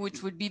my view,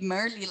 which would be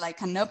merely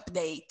like an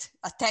update,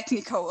 a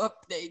technical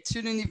update,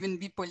 shouldn't even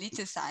be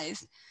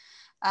politicized.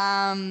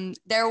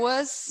 There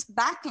was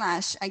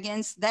backlash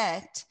against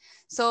that.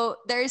 So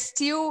there is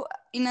still,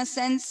 in a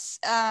sense,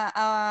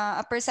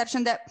 a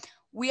perception that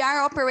we are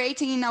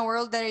operating in a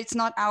world that it's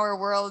not our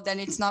world and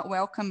it's not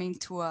welcoming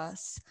to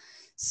us.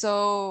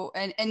 So,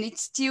 and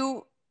it's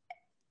still,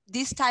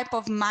 these type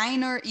of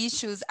minor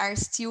issues are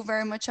still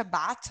very much a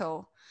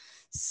battle.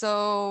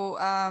 So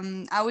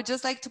I would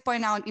just like to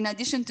point out, in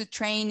addition to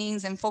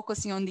trainings and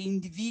focusing on the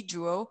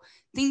individual,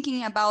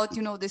 thinking about,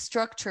 you know, the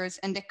structures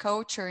and the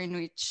culture in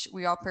which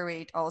we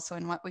operate also,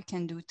 and what we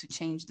can do to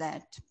change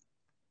that.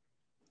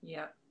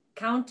 Yeah,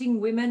 counting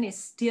women is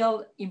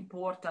still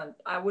important.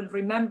 I will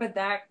remember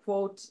that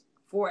quote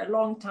for a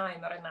long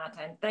time,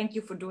 Renata, and thank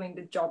you for doing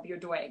the job you're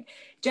doing.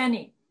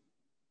 Jenny.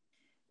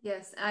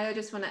 Yes, I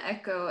just want to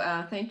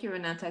echo, thank you,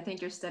 Renata. I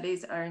think your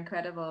studies are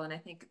incredible, and I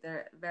think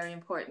they're very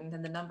important,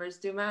 and the numbers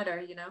do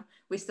matter. You know,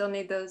 we still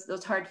need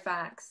those hard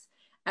facts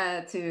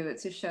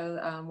to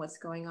show what's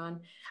going on.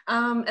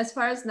 As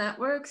far as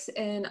networks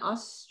in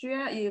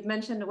Austria, you've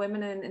mentioned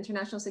women in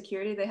international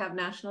security. They have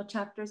national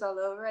chapters all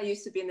over. I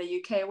used to be in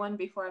the UK one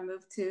before I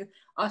moved to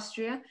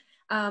Austria.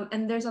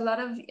 And there's a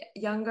lot of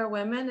younger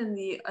women in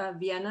the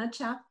Vienna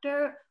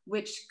chapter,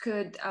 which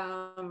could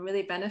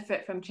really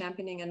benefit from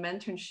championing and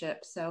mentorship.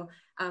 So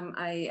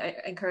I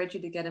encourage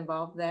you to get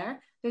involved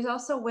there. There's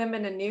also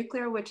Women in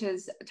Nuclear, which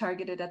is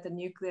targeted at the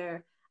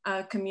nuclear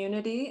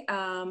community,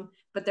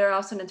 but they're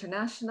also an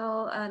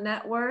international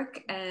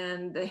network,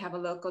 and they have a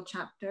local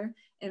chapter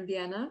in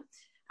Vienna.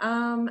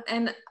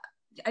 And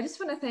I just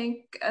want to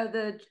thank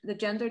the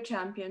Gender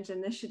Champions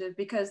Initiative,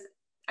 because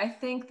I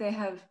think they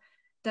have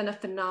done a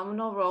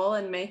phenomenal role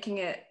in making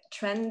it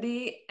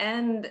trendy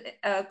and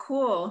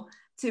cool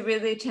to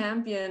really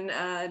champion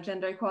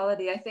gender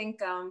equality. I think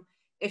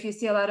if you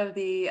see a lot of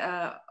the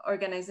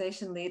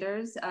organization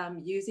leaders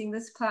using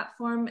this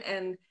platform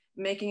and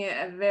making it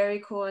a very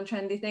cool and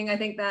trendy thing, I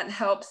think that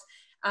helps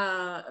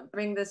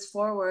bring this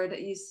forward.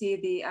 You see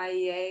the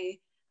IEA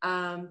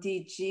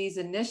DG's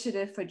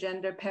initiative for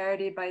gender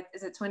parity by,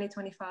 is it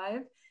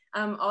 2025?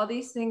 All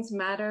these things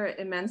matter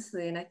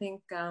immensely. And I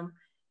think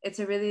it's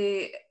a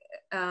really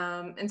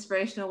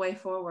inspirational way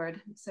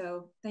forward.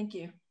 So thank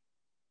you.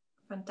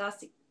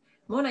 Fantastic.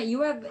 Mona,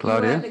 you have...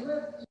 Claudia?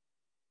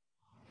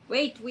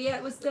 Wait, we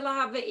still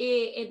have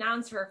an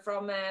answer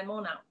from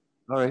Mona.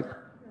 All right.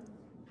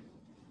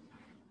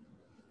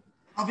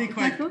 I'll be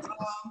quick.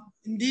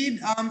 Indeed,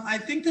 I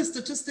think the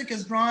statistic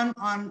is drawn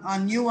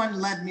on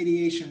UN-led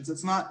mediations.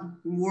 It's not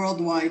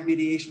worldwide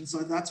mediation. So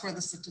that's where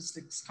the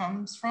statistics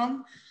comes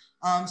from.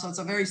 So it's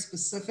a very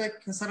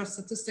specific set of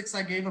statistics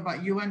I gave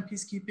about UN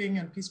peacekeeping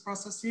and peace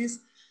processes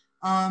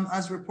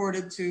as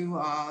reported to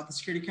the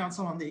Security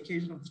Council on the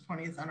occasion of the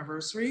 20th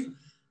anniversary.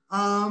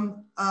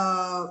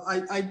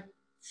 I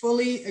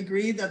fully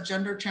agree that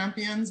gender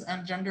champions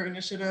and gender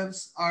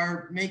initiatives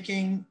are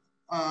making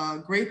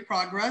great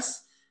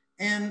progress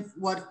in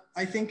what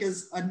I think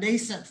is a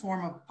nascent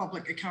form of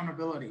public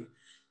accountability.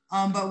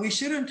 But we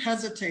shouldn't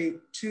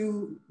hesitate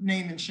to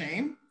name and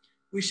shame.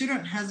 We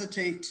shouldn't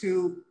hesitate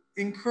to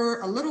incur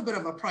a little bit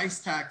of a price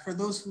tag for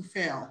those who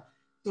fail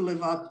to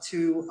live up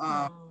to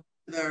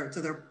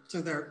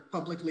their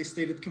publicly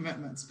stated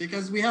commitments,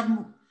 because we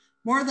have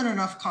more than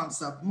enough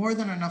concept, more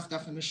than enough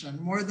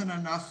definition, more than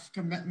enough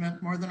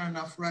commitment, more than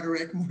enough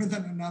rhetoric, more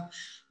than enough,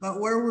 but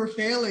where we're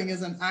failing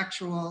is in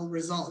actual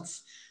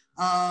results.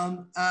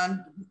 And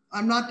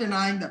I'm not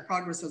denying that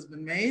progress has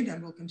been made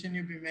and will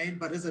continue to be made,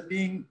 but is it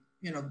being,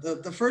 you know,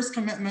 the first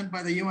commitment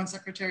by the UN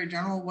Secretary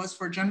General was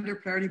for gender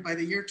parity by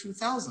the year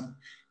 2000.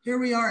 Here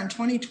we are in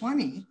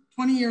 2020,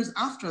 20 years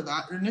after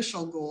that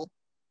initial goal,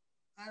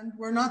 and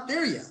we're not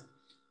there yet.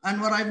 And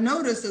what I've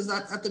noticed is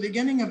that at the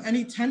beginning of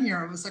any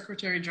tenure of a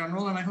Secretary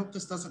General, and I hope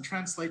this doesn't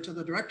translate to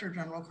the Director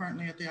General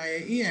currently at the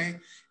IAEA,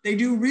 they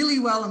do really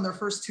well in their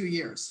first 2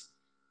 years.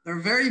 They're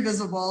very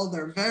visible,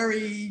 they're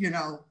very, you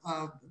know,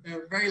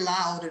 they're very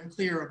loud and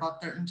clear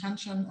about their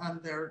intention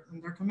and their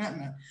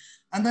commitment.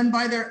 And then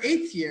by their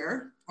 8th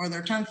year or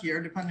their 10th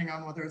year, depending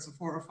on whether it's a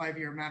 4 or 5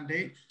 year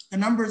mandate, the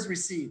numbers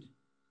recede.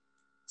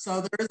 So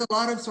there is a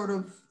lot of sort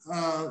of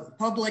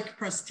public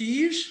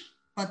prestige,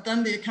 but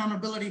then the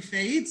accountability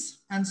fades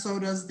and so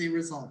does the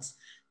results.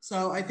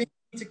 So I think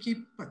we need to keep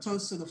our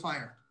toes to the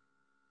fire.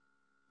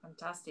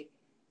 Fantastic.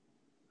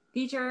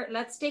 Peter,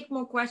 let's take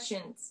more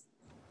questions.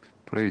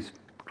 Please,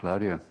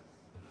 Claudia.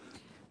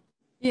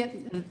 Yeah,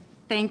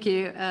 thank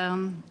you.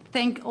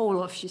 Thank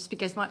all of you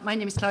speakers. My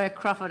name is Claudia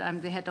Crawford.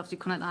 I'm the head of the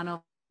Konrad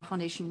Adenauer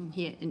Foundation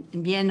here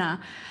in Vienna.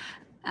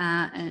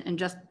 And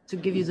just to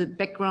give you the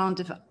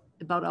background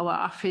about our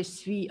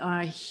office, we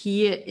are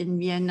here in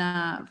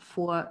Vienna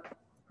for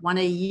 1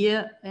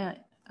 year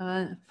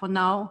for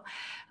now.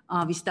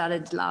 We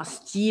started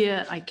last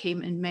year. I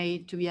came in May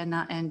to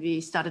Vienna and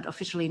we started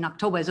officially in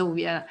October. So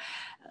we are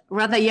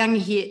rather young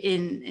here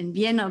in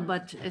Vienna,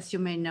 but as you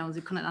may know,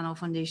 the Konrad Adenauer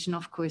Foundation,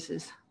 of course,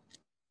 is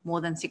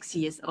more than 6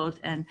 years old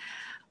and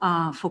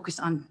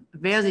focused on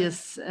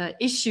various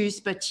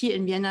issues. But here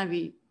in Vienna,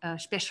 we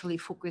especially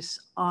focus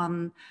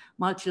on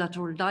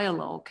multilateral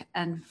dialogue.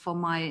 And for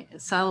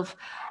myself,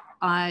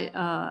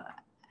 I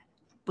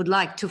would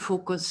like to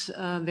focus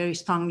very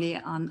strongly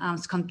on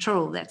arms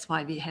control. That's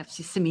why we have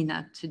this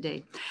seminar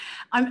today.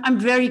 I'm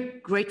very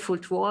grateful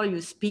to all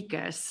you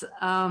speakers.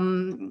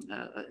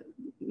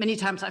 Many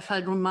times I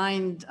felt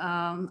reminded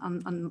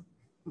on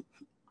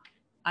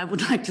I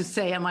would like to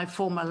say, in my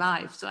former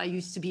life. So I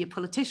used to be a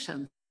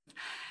politician.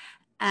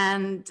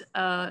 And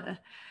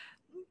I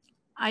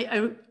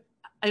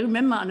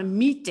remember on a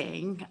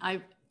meeting,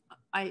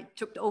 I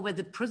took over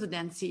the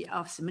presidency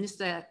of the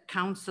Minister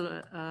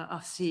Council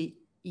of the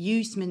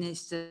Youth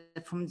Minister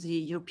from the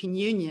European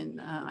Union.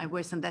 I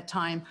was at that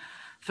time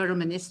Federal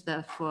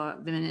Minister for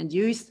Women and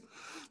Youth.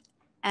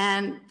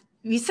 And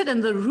we sat in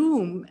the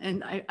room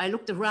and I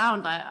looked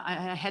around.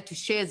 I had to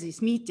share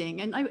this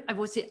meeting and I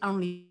was the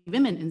only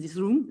women in this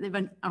room. They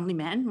weren't only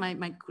men.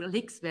 My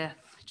colleagues were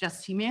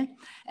just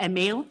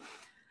male.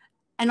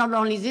 And not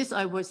only this,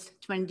 I was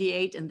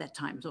 28 in that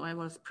time, so I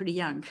was pretty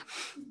young.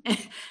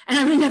 And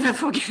I will never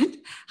forget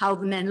how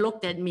the men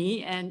looked at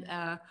me and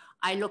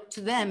I looked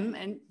to them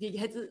and we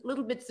had a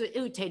little bit so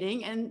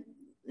irritating. And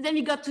then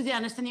we got to the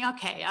understanding,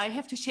 okay, I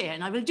have to share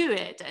and I will do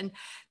it. And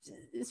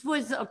this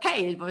was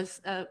okay, it was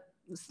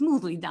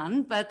smoothly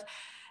done, but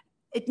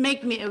it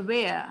made me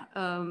aware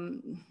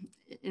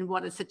in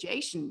what a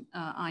situation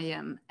I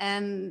am.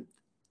 And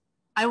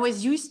I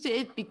was used to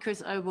it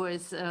because I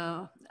was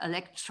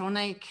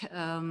electronic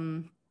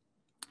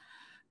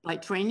by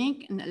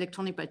training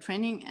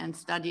and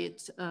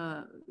studied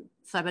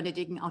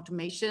cybernetic and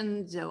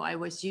automation. So I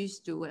was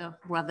used to a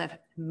rather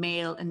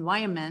male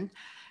environment.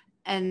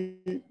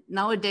 And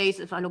nowadays,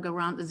 if I look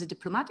around in the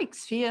diplomatic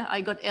sphere,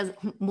 I got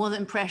more the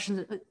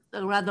impression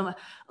that rather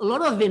a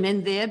lot of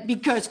women there,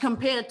 because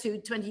compared to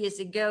 20 years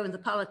ago in the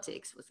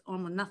politics was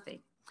almost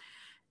nothing.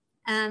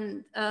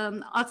 And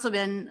also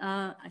when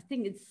I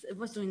think it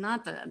was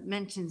Renata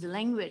mentioned the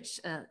language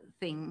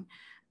thing,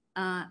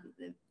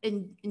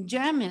 in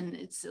German,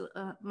 it's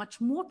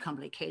much more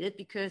complicated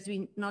because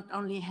we not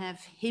only have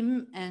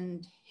him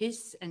and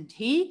his and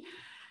he,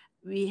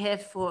 we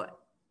have for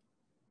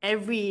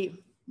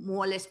every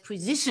more or less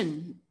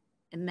precision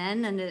a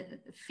man and a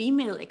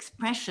female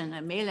expression,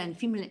 a male and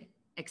female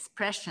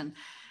expression,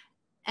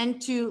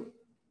 and to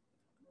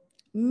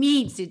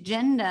meet the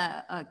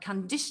gender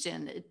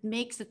condition, it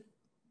makes it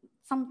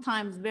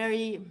sometimes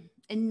very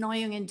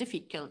annoying and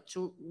difficult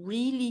to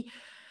really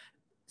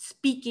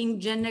speaking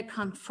gender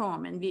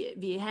conform, and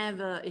we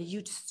have a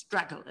huge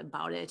struggle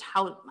about it,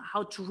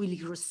 how to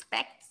really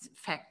respect the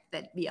fact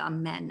that we are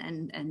men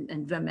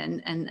and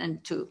women,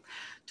 and to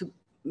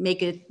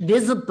make it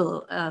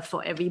visible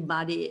for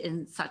everybody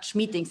in such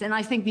meetings. And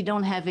I think we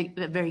don't have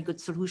a very good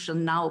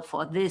solution now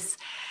for this.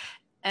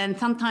 And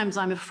sometimes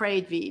I'm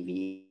afraid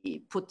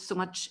we put so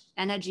much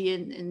energy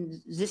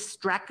in this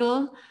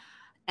struggle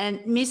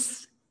and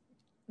miss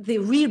the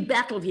real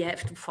battle we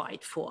have to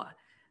fight for.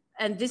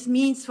 And this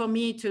means for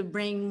me to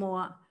bring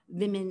more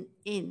women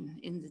in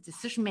the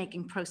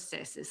decision-making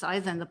processes,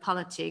 either in the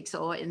politics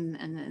or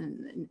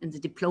in the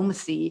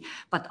diplomacy,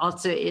 but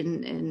also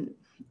in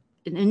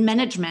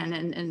management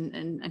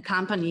and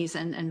companies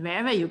and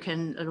wherever you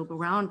can look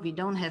around, we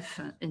don't have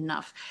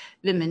enough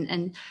women.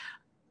 And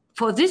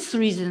for this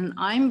reason,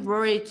 I'm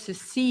worried to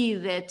see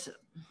that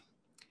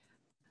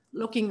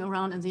looking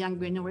around in the young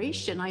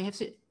generation, I have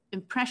the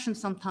impression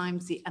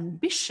sometimes the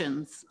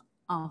ambitions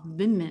of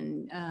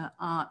women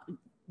are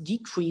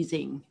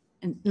decreasing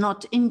and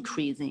not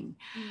increasing.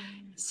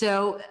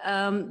 So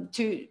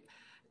to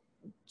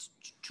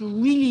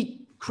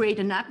really create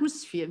an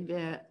atmosphere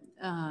where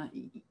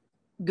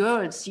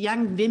girls,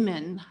 young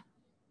women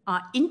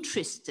are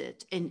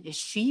interested in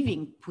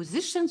achieving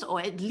positions,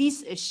 or at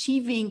least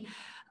achieving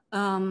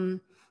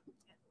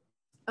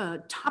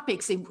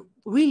topics they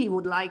really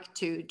would like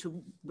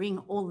to bring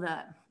all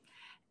the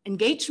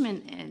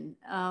engagement in.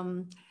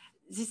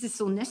 This is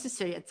so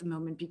necessary at the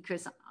moment,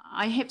 because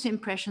I have the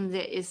impression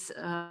there is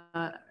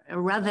a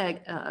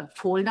rather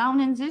fall down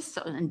in this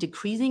and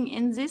decreasing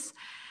in this.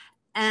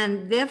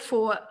 And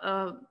therefore,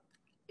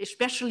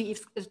 especially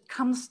if it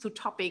comes to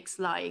topics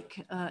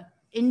like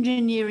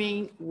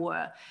engineering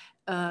or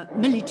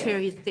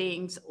military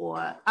things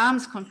or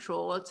arms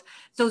controls,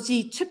 so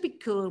the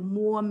typical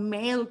more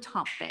male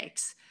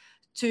topics,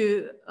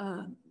 to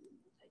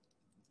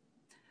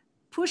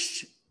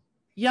push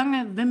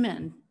younger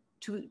women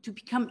to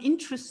become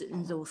interested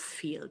in those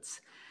fields.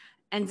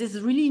 And this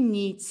really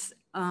needs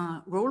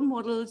role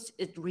models.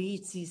 It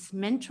needs this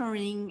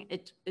mentoring.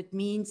 It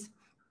means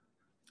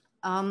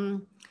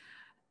to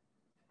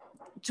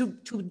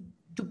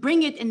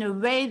bring it in a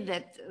way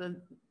that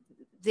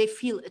they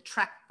feel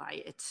attracted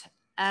by it.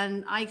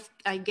 And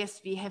I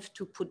guess we have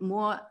to put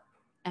more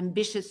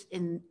ambitious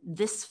in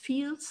this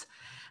fields,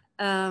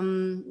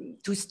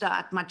 to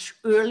start much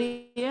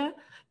earlier.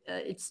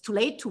 It's too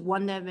late to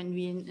wonder when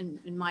we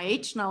in my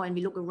age now, and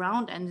we look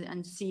around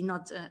and see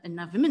not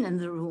enough women in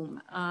the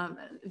room.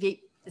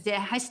 There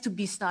has to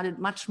be started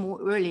much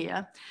more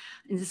earlier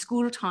in the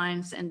school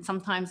times, and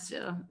sometimes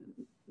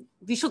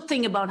we should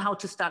think about how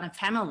to start in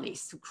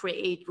families, to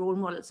create role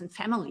models in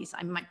families.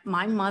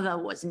 My mother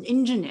was an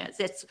engineer.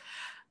 That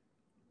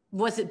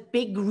was a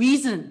big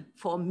reason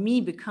for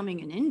me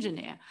becoming an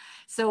engineer.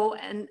 So,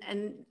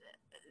 and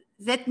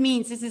that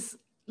means this is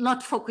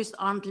not focused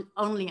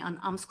only on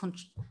arms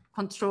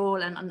control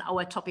and on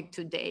our topic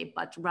today,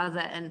 but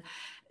rather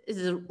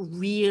is a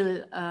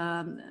real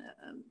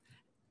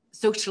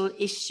social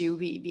issue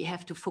we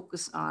have to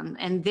focus on.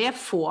 And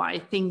therefore, I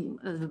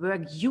think the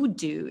work you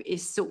do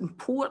is so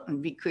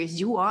important, because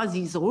you are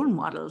these role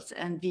models,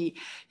 and we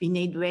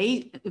need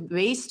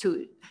ways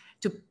to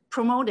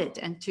promote it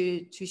and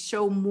to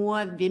show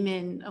more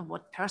women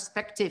what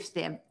perspectives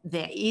there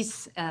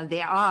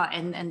are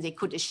and they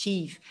could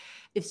achieve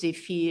if they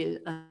feel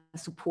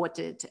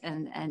supported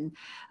and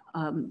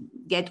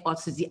get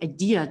also the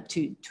idea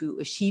to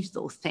achieve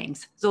those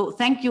things. So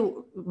thank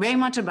you very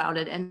much about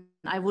it. And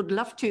I would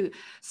love to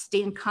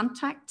stay in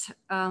contact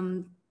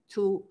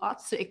to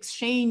also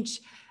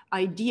exchange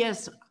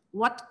ideas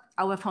what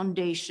our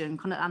foundation,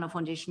 Konrad Adenauer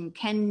Foundation,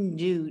 can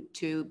do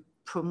to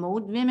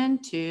promote women,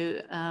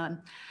 to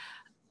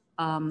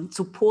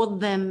support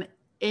them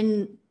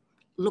in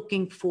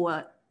looking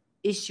for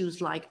issues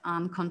like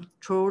arms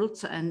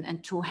controls,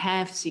 and to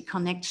have the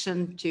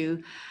connection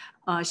to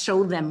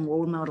show them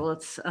role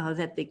models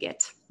that they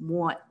get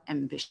more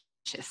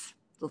ambitious.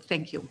 So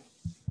thank you.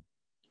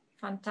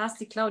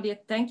 Fantastic, Claudia.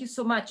 Thank you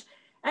so much.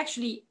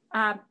 Actually,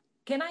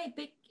 can I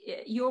pick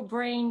your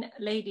brain,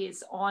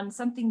 ladies, on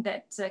something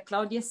that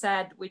Claudia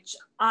said, which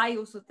I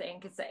also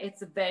think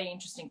it's a very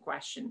interesting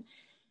question.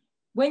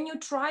 When you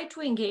try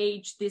to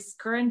engage this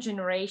current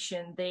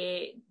generation,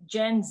 the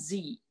Gen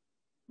Z,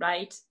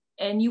 right?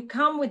 And you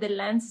come with the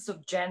lenses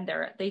of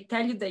gender, they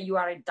tell you that you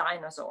are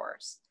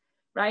dinosaurs,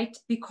 right?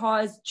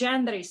 Because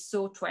gender is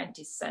so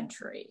 20th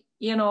century.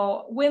 You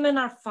know, women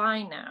are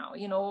fine now,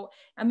 you know,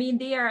 I mean,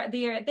 there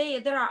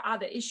are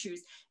other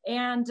issues.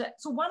 And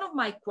so one of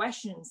my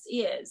questions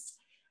is,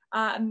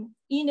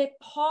 in a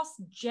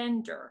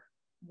post-gender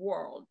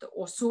world,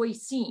 or so it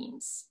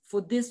seems,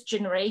 for this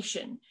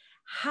generation,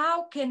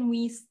 how can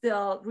we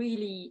still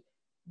really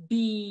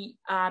be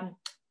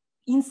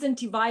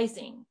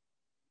incentivizing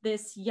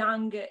these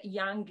young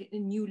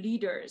new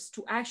leaders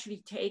to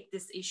actually take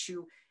this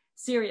issue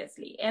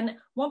seriously. And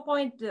one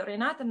point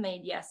Renata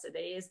made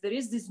yesterday is there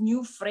is this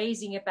new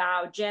phrasing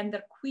about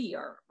gender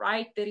queer,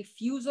 right? The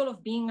refusal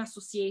of being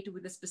associated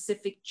with a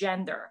specific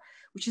gender,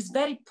 which is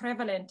very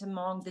prevalent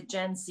among the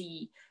Gen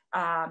Z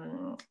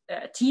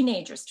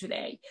teenagers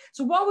today.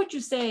 So what would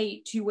you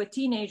say to a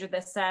teenager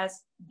that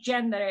says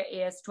gender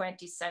is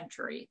 20th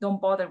century,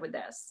 don't bother with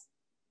this?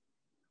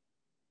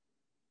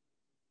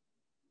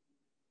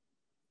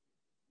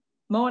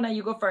 Mona,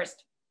 you go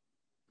first.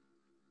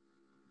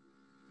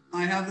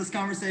 I have this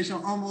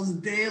conversation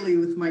almost daily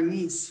with my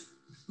niece,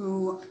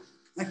 who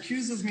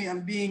accuses me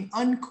of being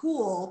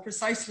uncool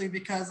precisely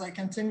because I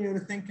continue to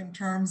think in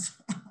terms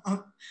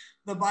of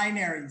the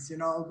binaries, you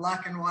know,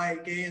 black and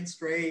white, gay and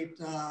straight,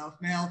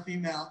 male,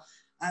 female.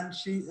 And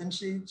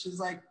she's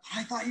like,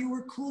 I thought you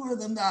were cooler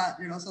than that,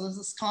 you know. So there's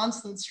this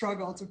constant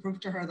struggle to prove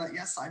to her that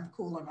yes, I'm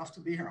cool enough to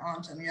be her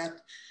aunt, and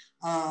yet,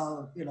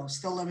 you know,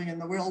 still living in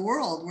the real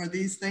world where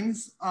these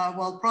things,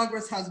 while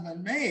progress has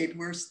been made,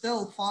 we're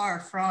still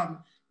far from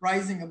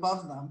rising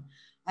above them.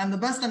 And the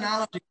best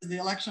analogy is the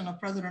election of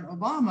President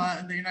Obama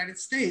in the United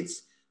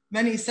States.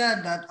 Many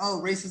said that,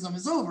 oh, racism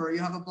is over. You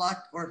have a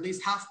black, or at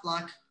least half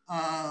black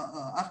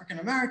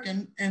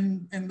African-American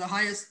in the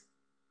highest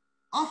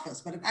office,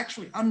 but it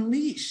actually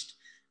unleashed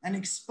and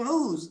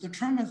exposed the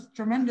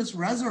tremendous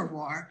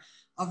reservoir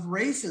of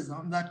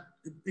racism that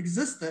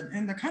existed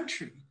in the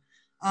country,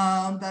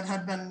 that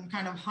had been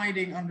kind of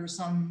hiding under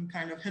some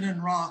kind of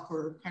hidden rock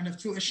or kind of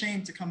too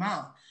ashamed to come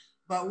out.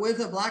 But with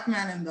a black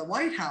man in the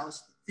White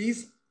House,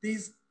 these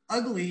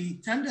ugly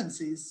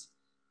tendencies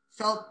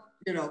felt,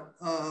 you know,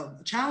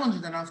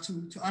 challenged enough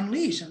to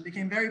unleash and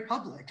became very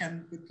public,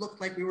 and it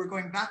looked like we were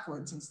going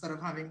backwards instead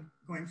of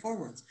going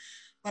forwards.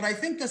 But I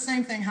think the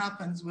same thing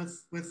happens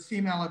with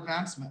female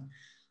advancement.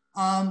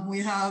 We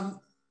have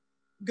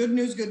good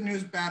news,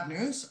 bad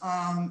news.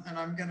 And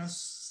I'm gonna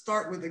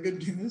start with the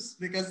good news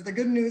because the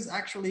good news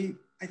actually,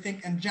 I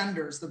think,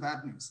 engenders the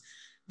bad news.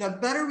 The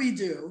better we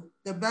do,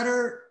 the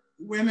better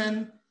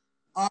women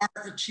are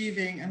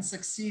achieving and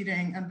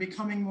succeeding and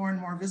becoming more and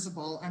more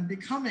visible and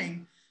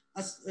becoming,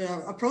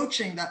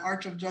 approaching that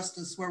arch of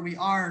justice where we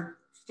are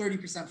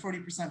 30%,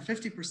 40%,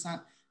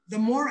 50%, the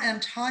more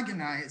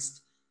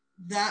antagonized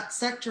that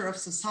sector of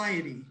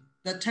society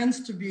that tends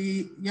to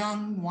be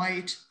young,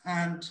 white,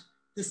 and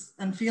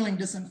feeling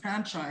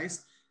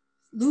disenfranchised,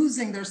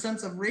 losing their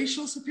sense of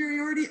racial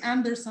superiority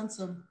and their sense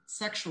of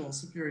sexual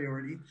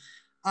superiority,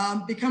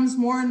 becomes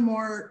more and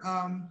more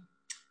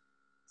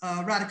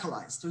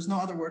radicalized. There's no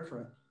other word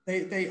for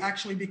it. They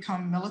actually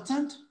become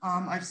militant.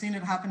 I've seen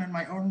it happen in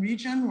my own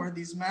region where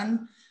these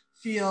men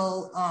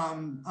feel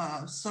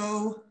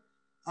so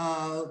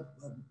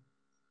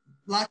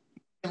lack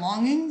of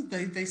belonging.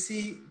 They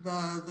see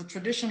the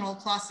traditional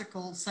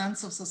classical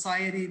sense of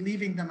society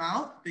leaving them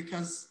out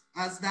because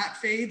as that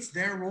fades,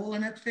 their role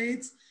in it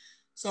fades.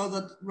 So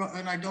that,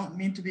 and I don't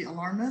mean to be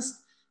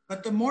alarmist,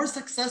 but the more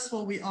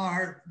successful we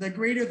are, the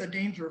greater the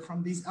danger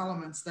from these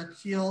elements that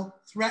feel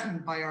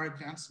threatened by our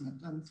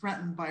advancement and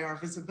threatened by our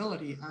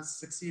visibility as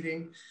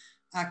succeeding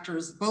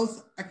actors,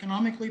 both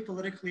economically,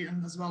 politically,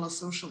 and as well as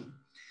socially.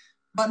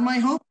 But my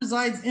hope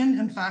resides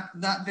in fact,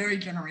 that very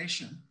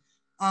generation,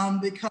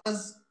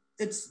 because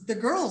it's the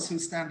girls who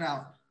stand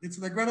out. It's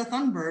the Greta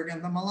Thunberg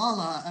and the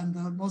Malala and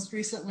the most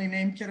recently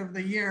named Kid of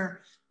the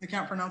Year. I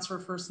can't pronounce her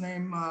first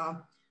name,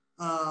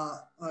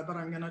 but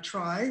I'm gonna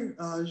try,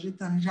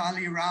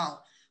 Gitanjali Rao,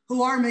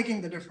 who are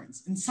making the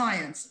difference in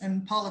science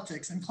and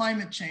politics and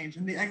climate change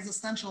and the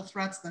existential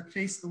threats that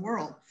face the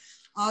world.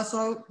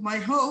 So my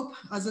hope,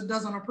 as it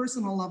does on a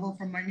personal level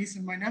from my niece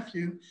and my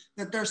nephew,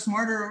 that they're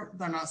smarter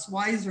than us,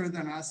 wiser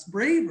than us,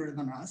 braver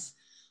than us,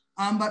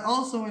 but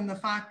also in the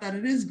fact that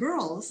it is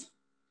girls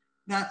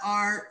that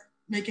are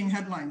making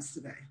headlines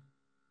today.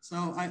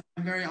 So I'm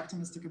very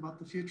optimistic about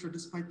the future,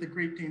 despite the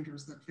great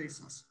dangers that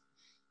face us.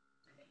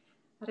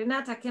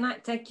 Renata, can I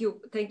thank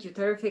you,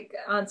 terrific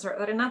answer.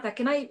 Renata,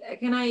 can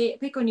I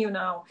pick on you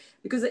now,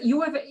 because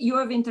you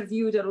have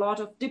interviewed a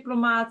lot of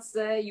diplomats.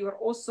 You are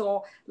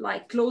also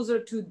like closer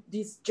to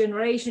this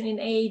generation in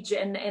age,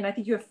 and I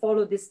think you have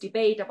followed this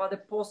debate about the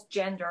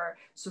post-gender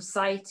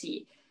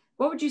society.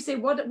 What would you say?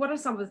 What are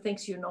some of the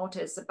things you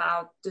notice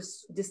about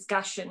this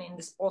discussion in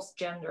this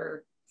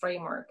post-gender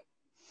framework?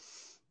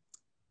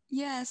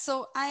 Yeah,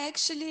 so I've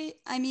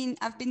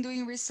been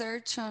doing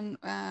research on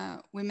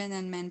women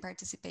and men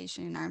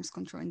participation in arms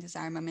control and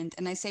disarmament.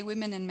 And I say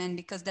women and men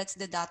because that's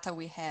the data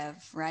we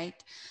have,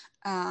 right?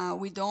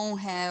 We don't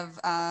have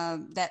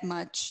that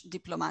much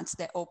diplomats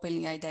that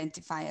openly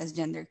identify as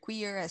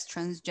genderqueer, as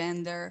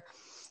transgender.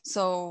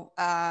 So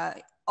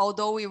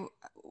although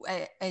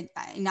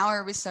in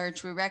our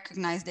research, we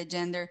recognize that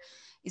gender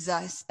is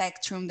a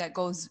spectrum that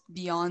goes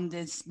beyond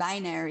this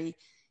binary,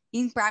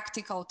 in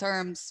practical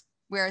terms,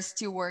 we are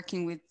still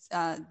working with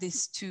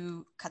these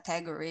two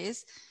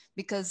categories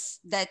because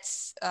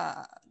that's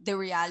the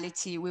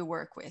reality we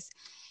work with.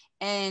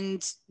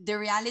 And the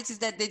reality is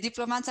that the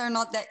diplomats are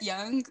not that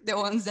young, the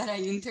ones that I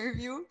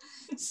interview.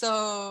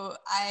 So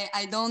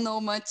I don't know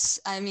much.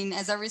 I mean,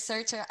 as a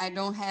researcher, I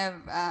don't have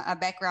a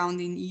background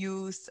in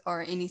youth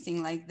or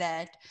anything like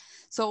that.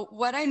 So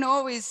what I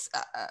know is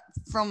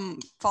from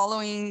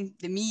following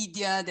the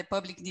media, the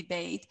public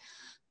debate,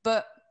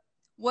 but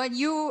what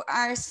you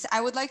are, I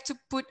would like to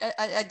put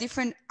a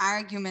different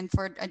argument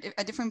for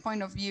a different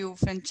point of view,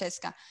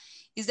 Francesca,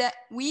 is that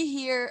we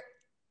hear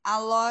a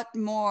lot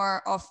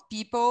more of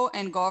people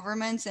and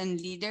governments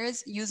and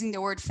leaders using the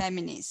word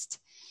feminist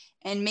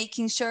and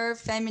making sure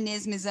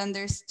feminism is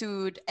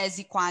understood as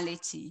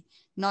equality,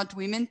 not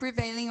women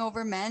prevailing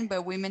over men,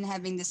 but women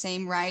having the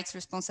same rights,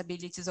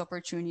 responsibilities,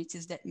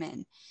 opportunities that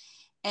men.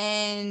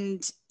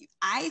 And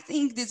I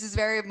think this is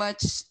very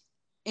much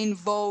in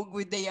vogue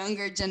with the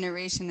younger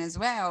generation as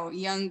well,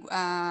 young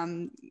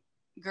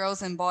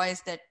girls and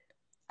boys that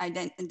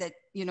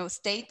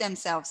state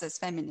themselves as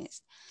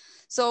feminists.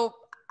 So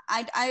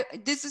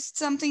this is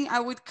something I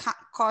would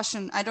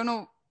caution. I don't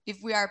know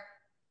if we are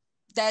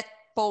that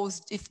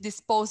if this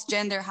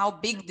post-gender, how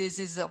big this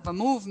is of a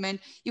movement,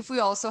 if we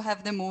also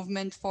have the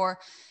movement for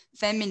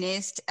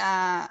feminist,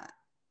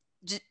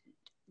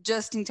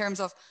 just in terms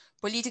of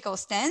political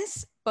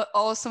stance, but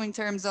also in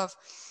terms of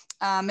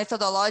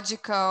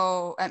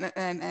methodological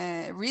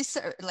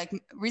research, like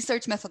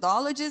research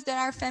methodologies that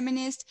are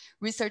feminist,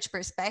 research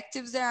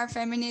perspectives that are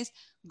feminist,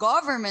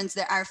 governments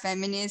that are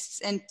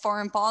feminists, and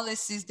foreign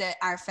policies that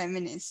are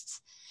feminists.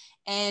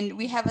 And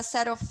we have a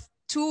set of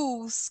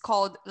tools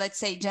called, let's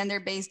say,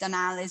 gender-based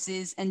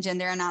analysis and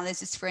gender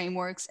analysis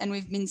frameworks. And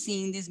we've been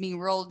seeing this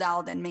being rolled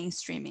out and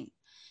mainstreaming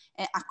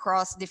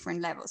across different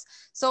levels.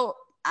 So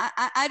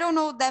I don't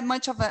know that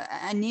much of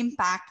an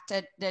impact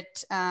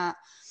that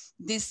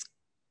this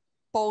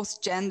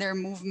post-gender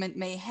movement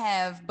may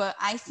have, but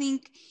I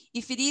think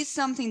if it is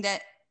something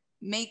that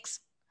makes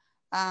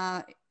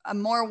a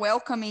more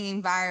welcoming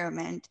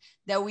environment,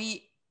 that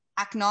we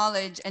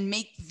acknowledge and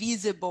make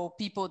visible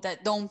people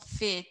that don't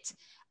fit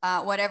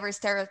whatever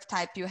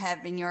stereotype you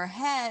have in your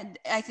head,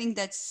 I think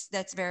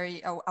that's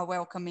very a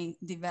welcoming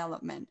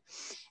development.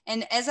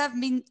 And as I've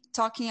been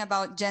talking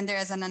about gender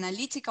as an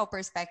analytical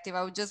perspective,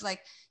 I would just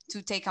like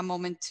to take a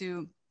moment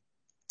to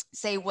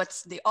say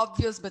what's the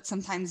obvious, but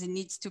sometimes it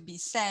needs to be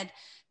said,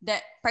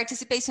 that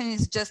participation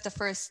is just the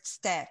first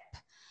step.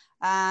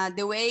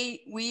 The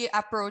way we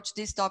approach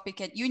this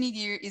topic at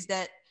UNIDIR is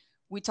that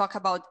we talk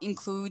about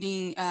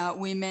including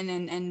women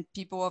and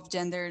people of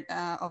gender,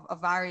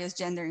 of various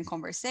gender in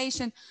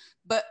conversation,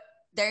 but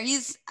there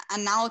is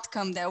an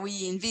outcome that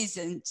we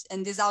envisage,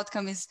 and this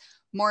outcome is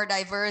more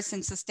diverse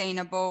and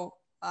sustainable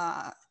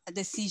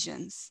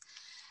decisions.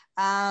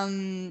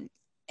 And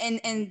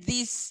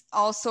this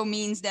also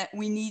means that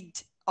we need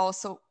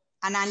also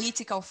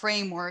analytical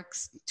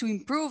frameworks to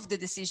improve the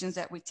decisions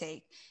that we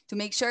take, to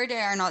make sure they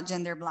are not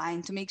gender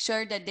blind, to make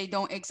sure that they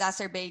don't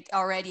exacerbate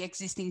already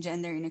existing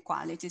gender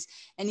inequalities.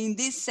 And in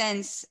this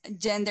sense,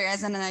 gender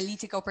as an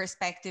analytical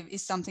perspective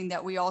is something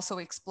that we also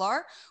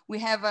explore. We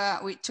have,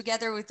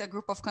 together with a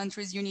group of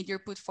countries, UNIDIR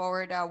put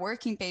forward a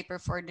working paper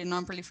for the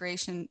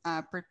non-proliferation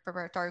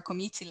preparatory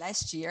committee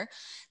last year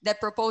that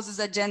proposes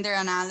a gender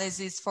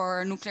analysis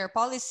for nuclear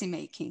policy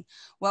making.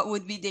 What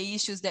would be the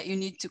issues that you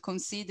need to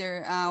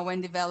consider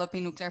when developing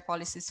nuclear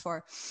policies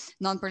for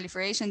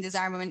non-proliferation,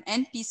 disarmament,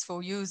 and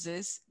peaceful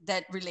uses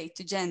that relate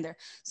to gender.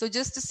 So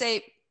just to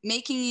say,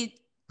 making it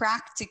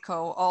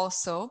practical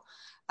also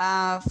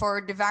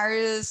for the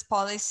various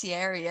policy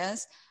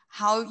areas,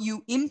 how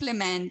you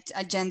implement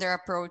a gender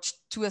approach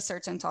to a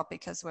certain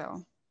topic as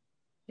well.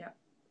 Yeah,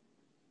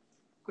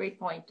 great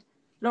point.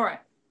 Laura.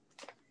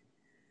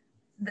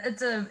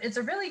 It's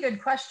a really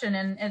good question,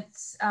 and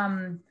it's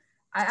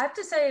I have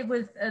to say,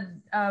 with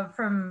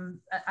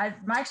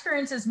my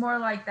experience is more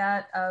like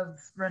that of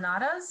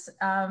Renata's.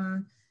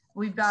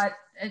 We've got,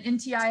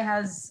 NTI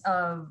has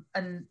a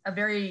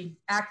very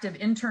active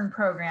intern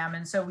program,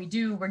 and so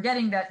we're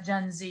getting that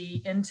Gen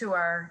Z into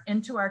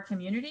our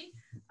community,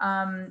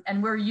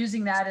 and we're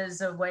using that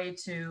as a way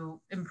to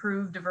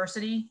improve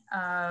diversity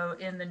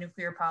in the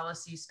nuclear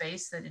policy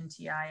space that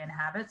NTI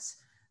inhabits.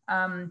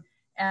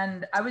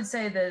 And I would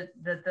say that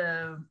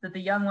the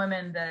young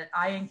women that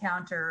I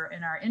encounter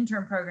in our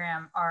intern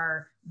program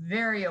are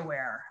very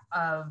aware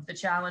of the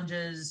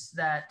challenges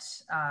that,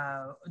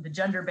 the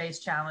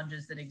gender-based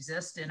challenges that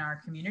exist in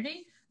our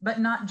community, but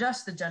not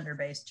just the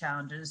gender-based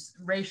challenges,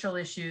 racial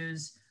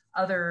issues,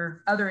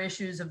 other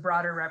issues of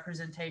broader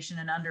representation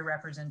and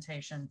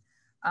underrepresentation.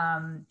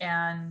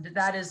 And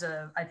that is,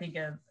 I think,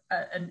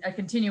 a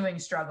continuing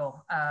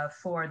struggle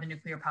for the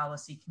nuclear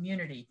policy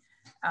community.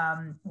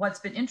 What's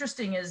been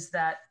interesting is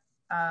that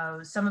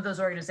some of those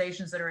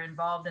organizations that are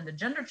involved in the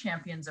Gender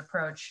Champions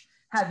approach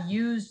have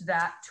used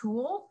that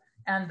tool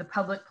and the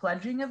public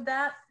pledging of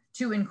that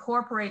to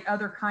incorporate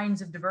other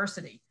kinds of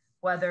diversity,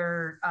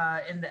 whether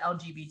in the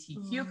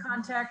LGBTQ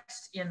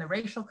context, in the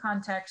racial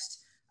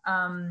context,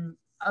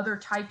 other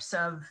types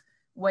of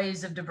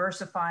ways of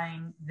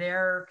diversifying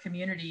their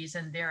communities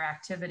and their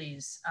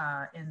activities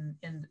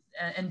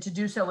and to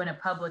do so in a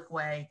public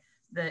way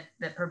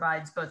that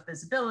provides both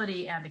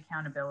visibility and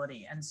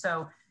accountability. And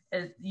so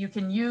you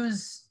can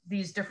use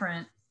these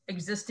different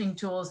existing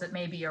tools that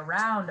may be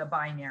around a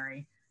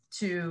binary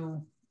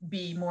to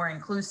be more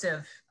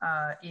inclusive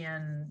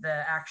in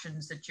the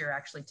actions that you're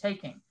actually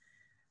taking.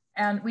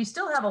 And we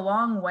still have a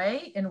long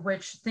way in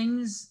which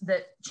things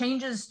that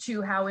changes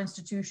to how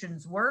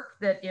institutions work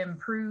that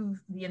improve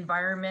the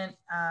environment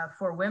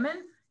for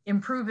women,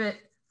 improve it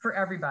for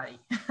everybody.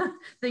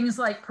 Things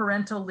like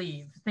parental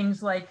leave,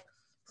 things like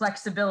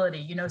flexibility.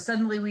 You know,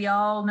 suddenly we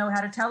all know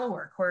how to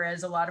telework,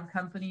 whereas a lot of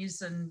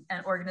companies and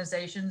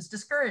organizations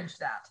discourage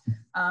that.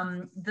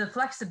 The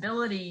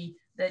flexibility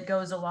that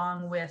goes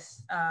along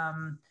with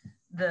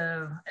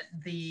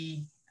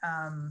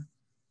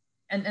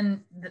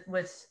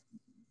with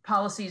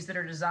policies that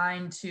are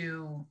designed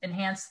to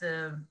enhance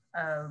the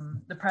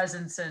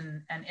presence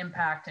and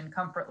impact and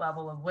comfort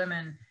level of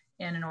women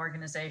in an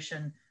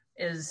organization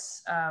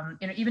is,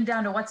 you know, even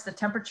down to what's the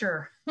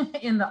temperature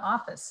in the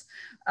office.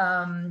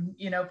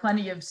 You know,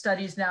 plenty of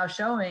studies now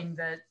showing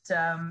that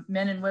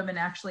men and women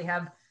actually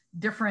have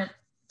different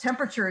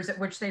temperatures at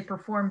which they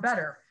perform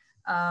better.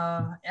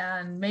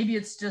 And maybe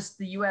it's just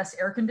the US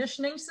air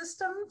conditioning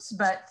systems,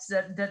 but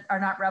that are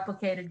not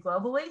replicated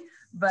globally.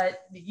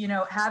 But, you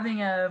know,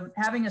 having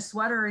a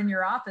sweater in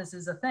your office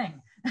is a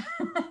thing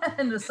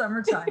in the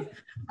summertime,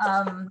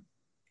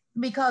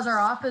 because our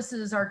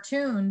offices are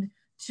tuned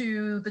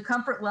to the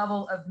comfort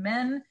level of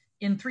men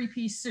in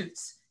three-piece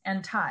suits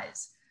and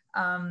ties.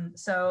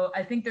 So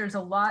I think there's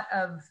a lot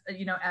of,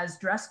 you know, as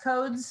dress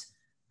codes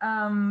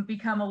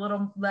become a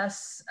little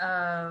less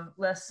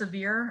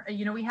severe,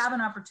 you know, we have an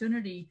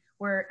opportunity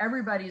where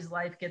everybody's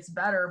life gets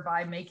better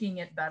by making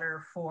it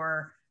better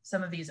for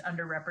some of these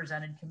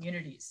underrepresented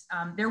communities.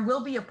 There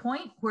will be a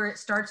point where it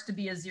starts to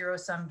be a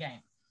zero-sum game,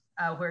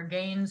 where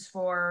gains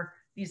for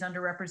these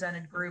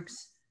underrepresented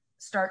groups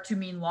start to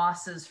mean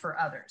losses for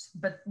others.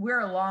 But we're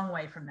a long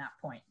way from that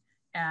point.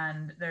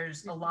 And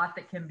there's a lot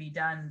that can be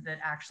done that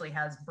actually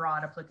has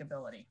broad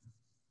applicability.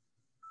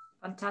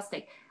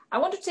 Fantastic. I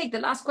want to take the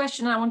last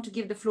question. I want to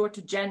give the floor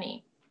to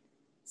Jenny.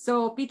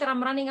 So Peter,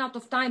 I'm running out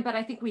of time, but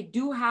I think we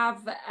do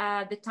have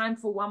the time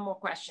for one more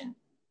question.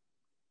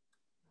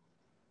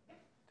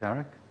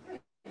 Tarek?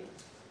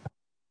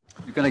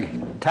 You're going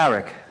to,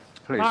 Tarek,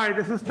 please. Hi,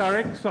 this is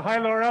Tarek. So hi,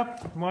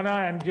 Laura, Mona,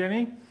 and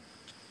Jenny.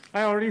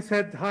 I already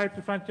said hi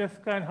to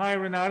Francesca and hi,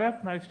 Renata.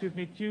 Nice to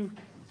meet you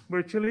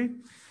virtually.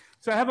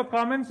 So I have a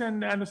comment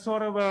and a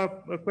sort of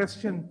a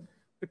question.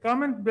 The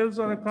comment builds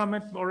on a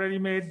comment already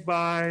made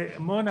by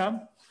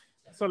Mona.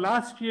 So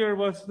last year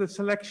was the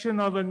selection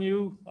of a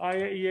new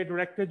IAEA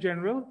Director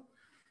General.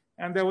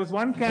 And there was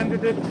one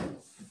candidate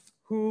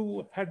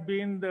who had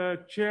been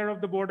the chair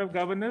of the Board of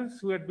Governors,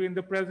 who had been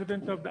the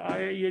president of the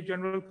IAEA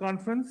General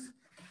Conference,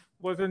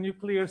 was a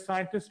nuclear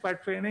scientist by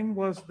training,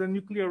 was the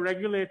nuclear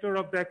regulator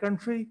of their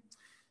country,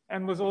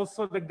 and was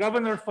also the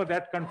governor for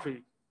that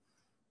country.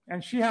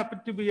 And she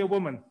happened to be a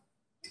woman.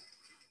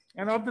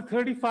 And of the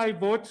 35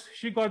 votes,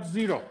 she got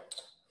 0.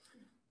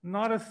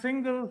 Not a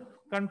single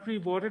country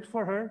voted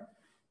for her,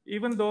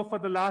 even though for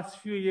the last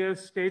few years,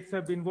 states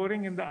have been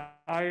voting in the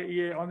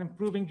IAEA on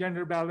improving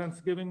gender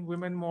balance, giving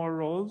women more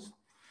roles.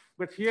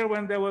 But here,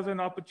 when there was an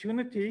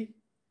opportunity,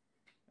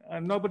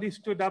 nobody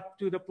stood up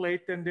to the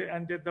plate and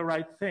did the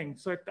right thing.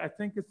 So I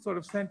think it sort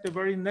of sent a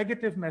very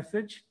negative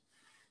message,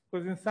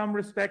 because in some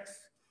respects,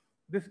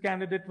 this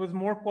candidate was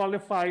more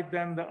qualified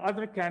than the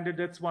other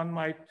candidates, one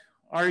might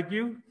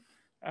argue.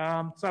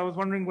 So I was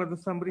wondering whether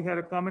somebody had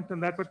a comment on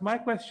that. But my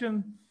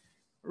question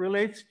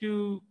relates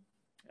to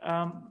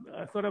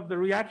sort of the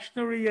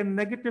reactionary and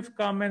negative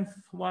comments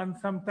one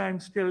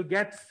sometimes still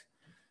gets,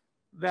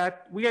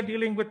 that we are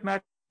dealing with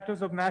matters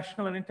of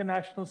national and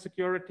international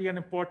security and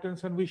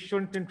importance, and we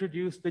shouldn't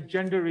introduce the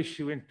gender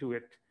issue into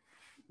it.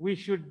 We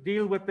should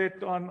deal with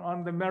it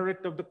on the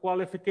merit of the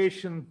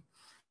qualification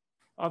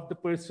of the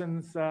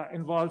persons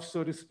involved,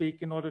 so to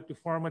speak, in order to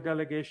form a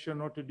delegation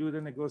or to do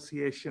the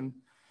negotiation.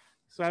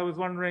 So I was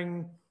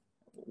wondering,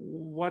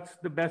 what's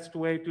the best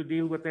way to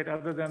deal with it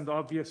other than the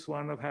obvious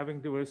one of having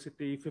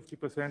diversity,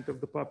 50% of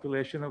the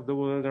population of the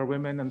world are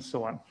women, and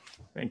so on.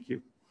 Thank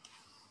you.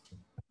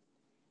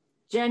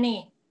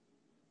 Jenny,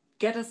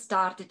 get us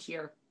started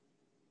here.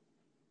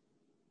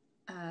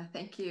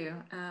 Thank you.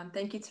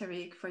 Thank you,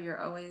 Tariq, for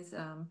your always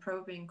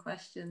probing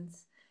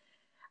questions.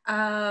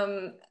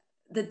 The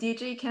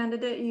DG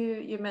candidate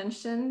you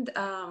mentioned,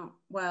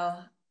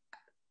 well,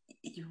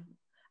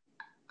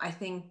 I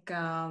think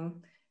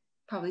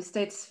probably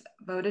states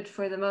voted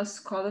for the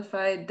most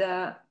qualified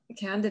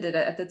candidate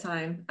at the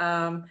time.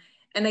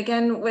 And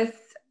again,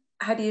 with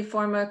how do you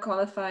form a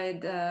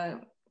qualified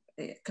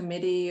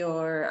committee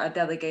or a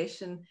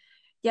delegation?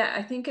 Yeah,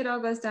 I think it all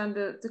goes down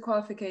to the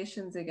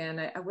qualifications again.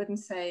 I wouldn't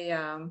say,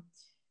 I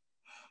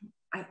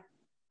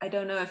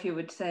don't know if you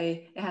would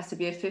say it has to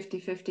be a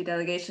 50-50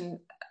 delegation.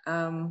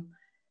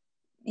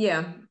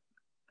 Yeah,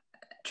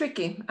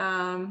 tricky.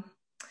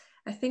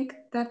 I think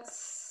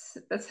that's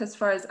as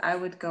far as I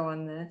would go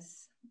on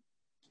this.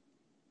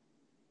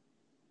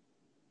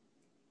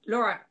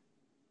 Laura.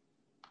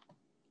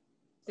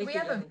 We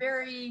have a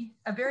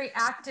very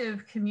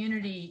active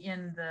community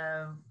in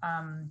the,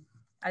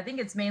 I think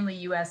it's mainly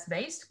US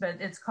based, but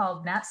it's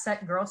called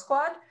NatSec Girl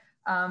Squad.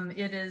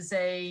 It is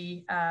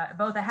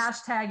both a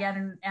hashtag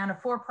and a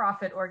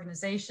for-profit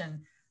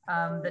organization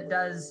that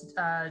does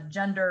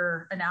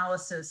gender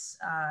analysis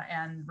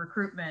and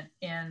recruitment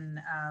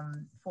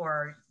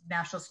for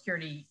national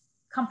security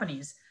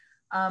companies.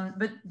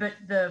 But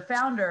the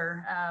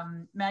founder,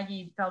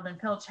 Maggie Feldman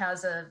Pilch,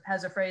 has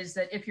a phrase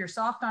that if you're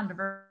soft on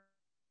diversity,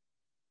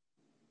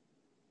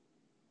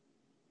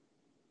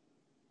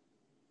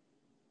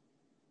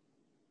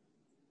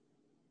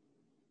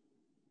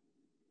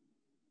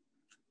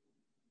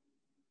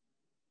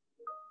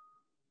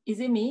 Is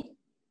it me?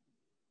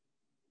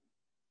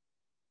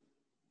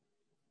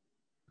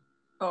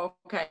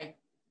 Okay.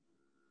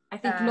 I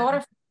think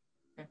Laura.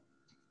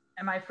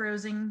 Am I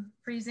freezing?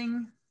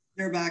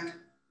 You're back.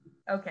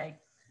 Okay.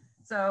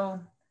 So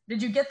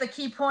did you get the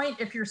key point?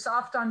 If you're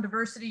soft on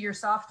diversity, you're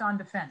soft on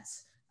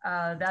defense.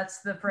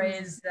 That's the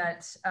phrase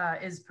that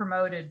is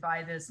promoted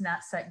by this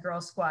NatSec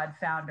Girl Squad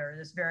founder,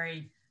 this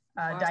very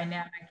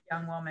dynamic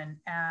young woman,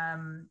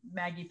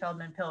 Maggie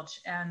Feldman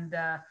Pilch. And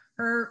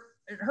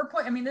her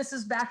point, I mean, this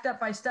is backed up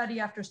by study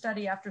after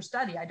study after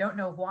study. I don't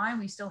know why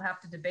we still have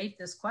to debate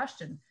this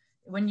question.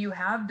 When you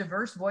have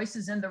diverse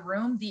voices in the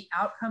room, the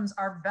outcomes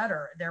are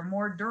better. They're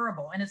more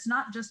durable. And it's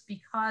not just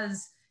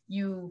because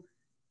you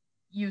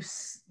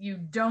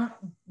don't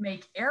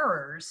make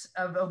errors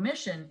of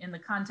omission in the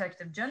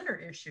context of gender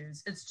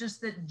issues. It's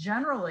just that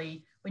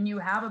generally, when you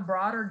have a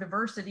broader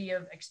diversity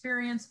of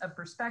experience, of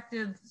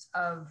perspectives,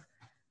 of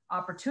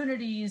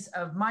opportunities,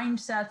 of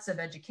mindsets, of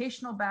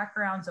educational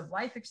backgrounds, of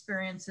life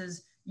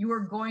experiences, you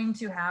are going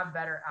to have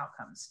better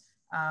outcomes.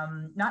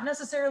 Not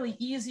necessarily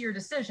easier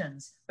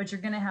decisions, but you're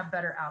going to have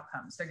better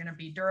outcomes. They're going to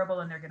be durable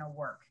and they're going to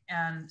work.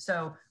 And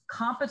so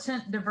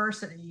competent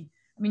diversity,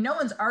 I mean, no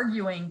one's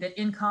arguing that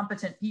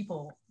incompetent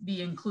people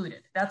be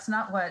included. That's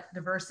not what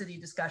diversity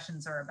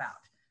discussions are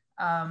about.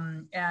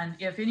 And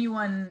if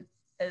anyone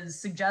is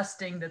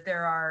suggesting that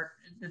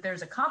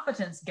there's a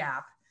competence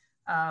gap,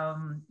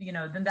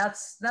 then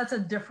that's a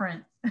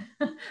different,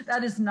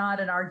 that is not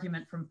an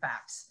argument from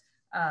facts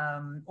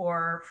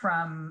or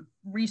from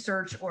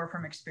research or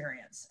from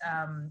experience.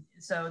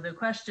 So the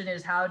question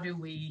is, how do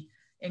we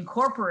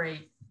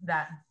incorporate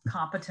that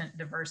competent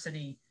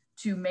diversity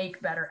to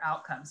make better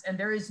outcomes? And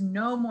there is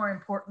no more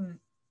important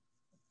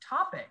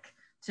topic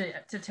to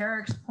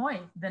Tarek's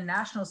point than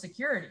national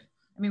security.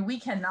 I mean, we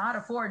cannot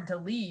afford to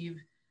leave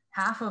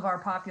half of our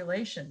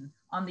population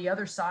on the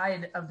other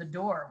side of the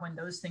door when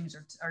those things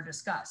are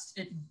discussed.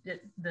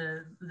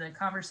 The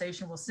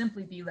conversation will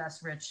simply be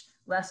less rich,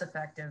 less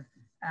effective,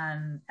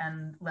 and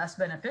less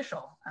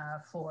beneficial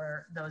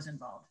for those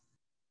involved.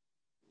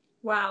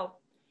 Wow.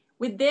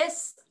 With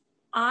this,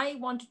 I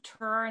want to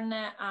turn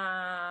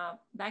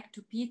back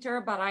to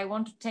Peter, but I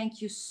want to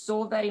thank you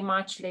so very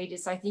much,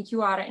 ladies. I think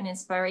you are an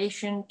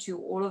inspiration to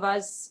all of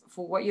us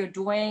for what you're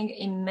doing,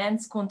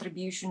 immense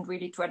contribution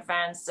really to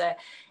advance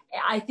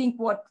I think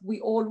what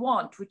we all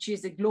want, which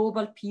is a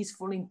global,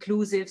 peaceful,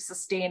 inclusive,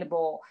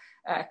 sustainable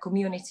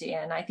community.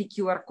 And I think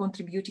you are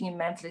contributing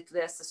immensely to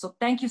this. So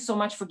thank you so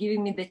much for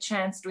giving me the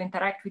chance to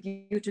interact with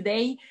you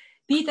today.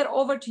 Peter,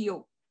 over to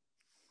you.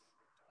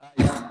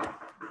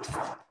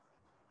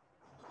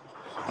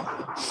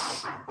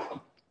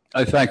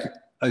 I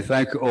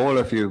thank all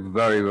of you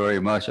very, very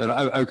much. And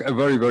a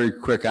very, very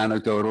quick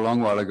anecdote. A long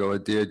while ago, a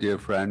dear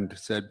friend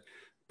said,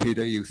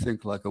 "Peter, you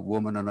think like a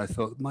woman." And I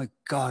thought, my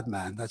God,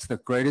 man, that's the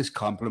greatest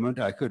compliment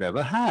I could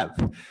ever have.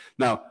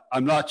 Now,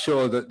 I'm not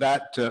sure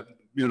that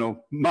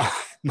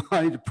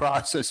mind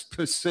process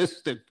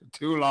persisted for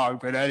too long,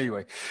 but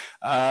anyway,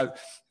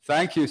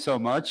 thank you so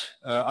much.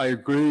 I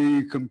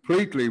agree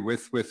completely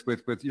with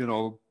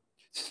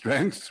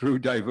strength through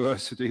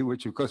diversity,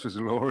 which of course was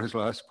Laura's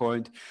last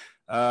point.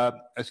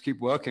 Let's keep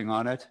working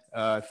on it.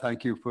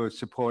 Thank you for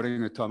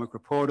supporting Atomic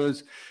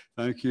Reporters.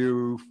 Thank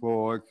you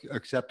for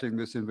accepting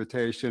this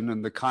invitation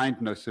and the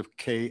kindness of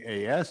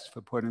KAS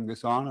for putting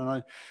this on.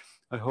 And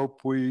I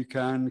hope we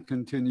can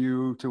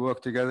continue to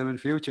work together in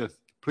future.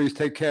 Please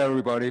take care,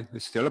 everybody.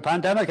 There's still a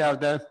pandemic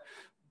out there.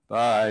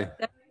 Bye.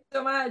 Thank you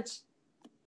so much.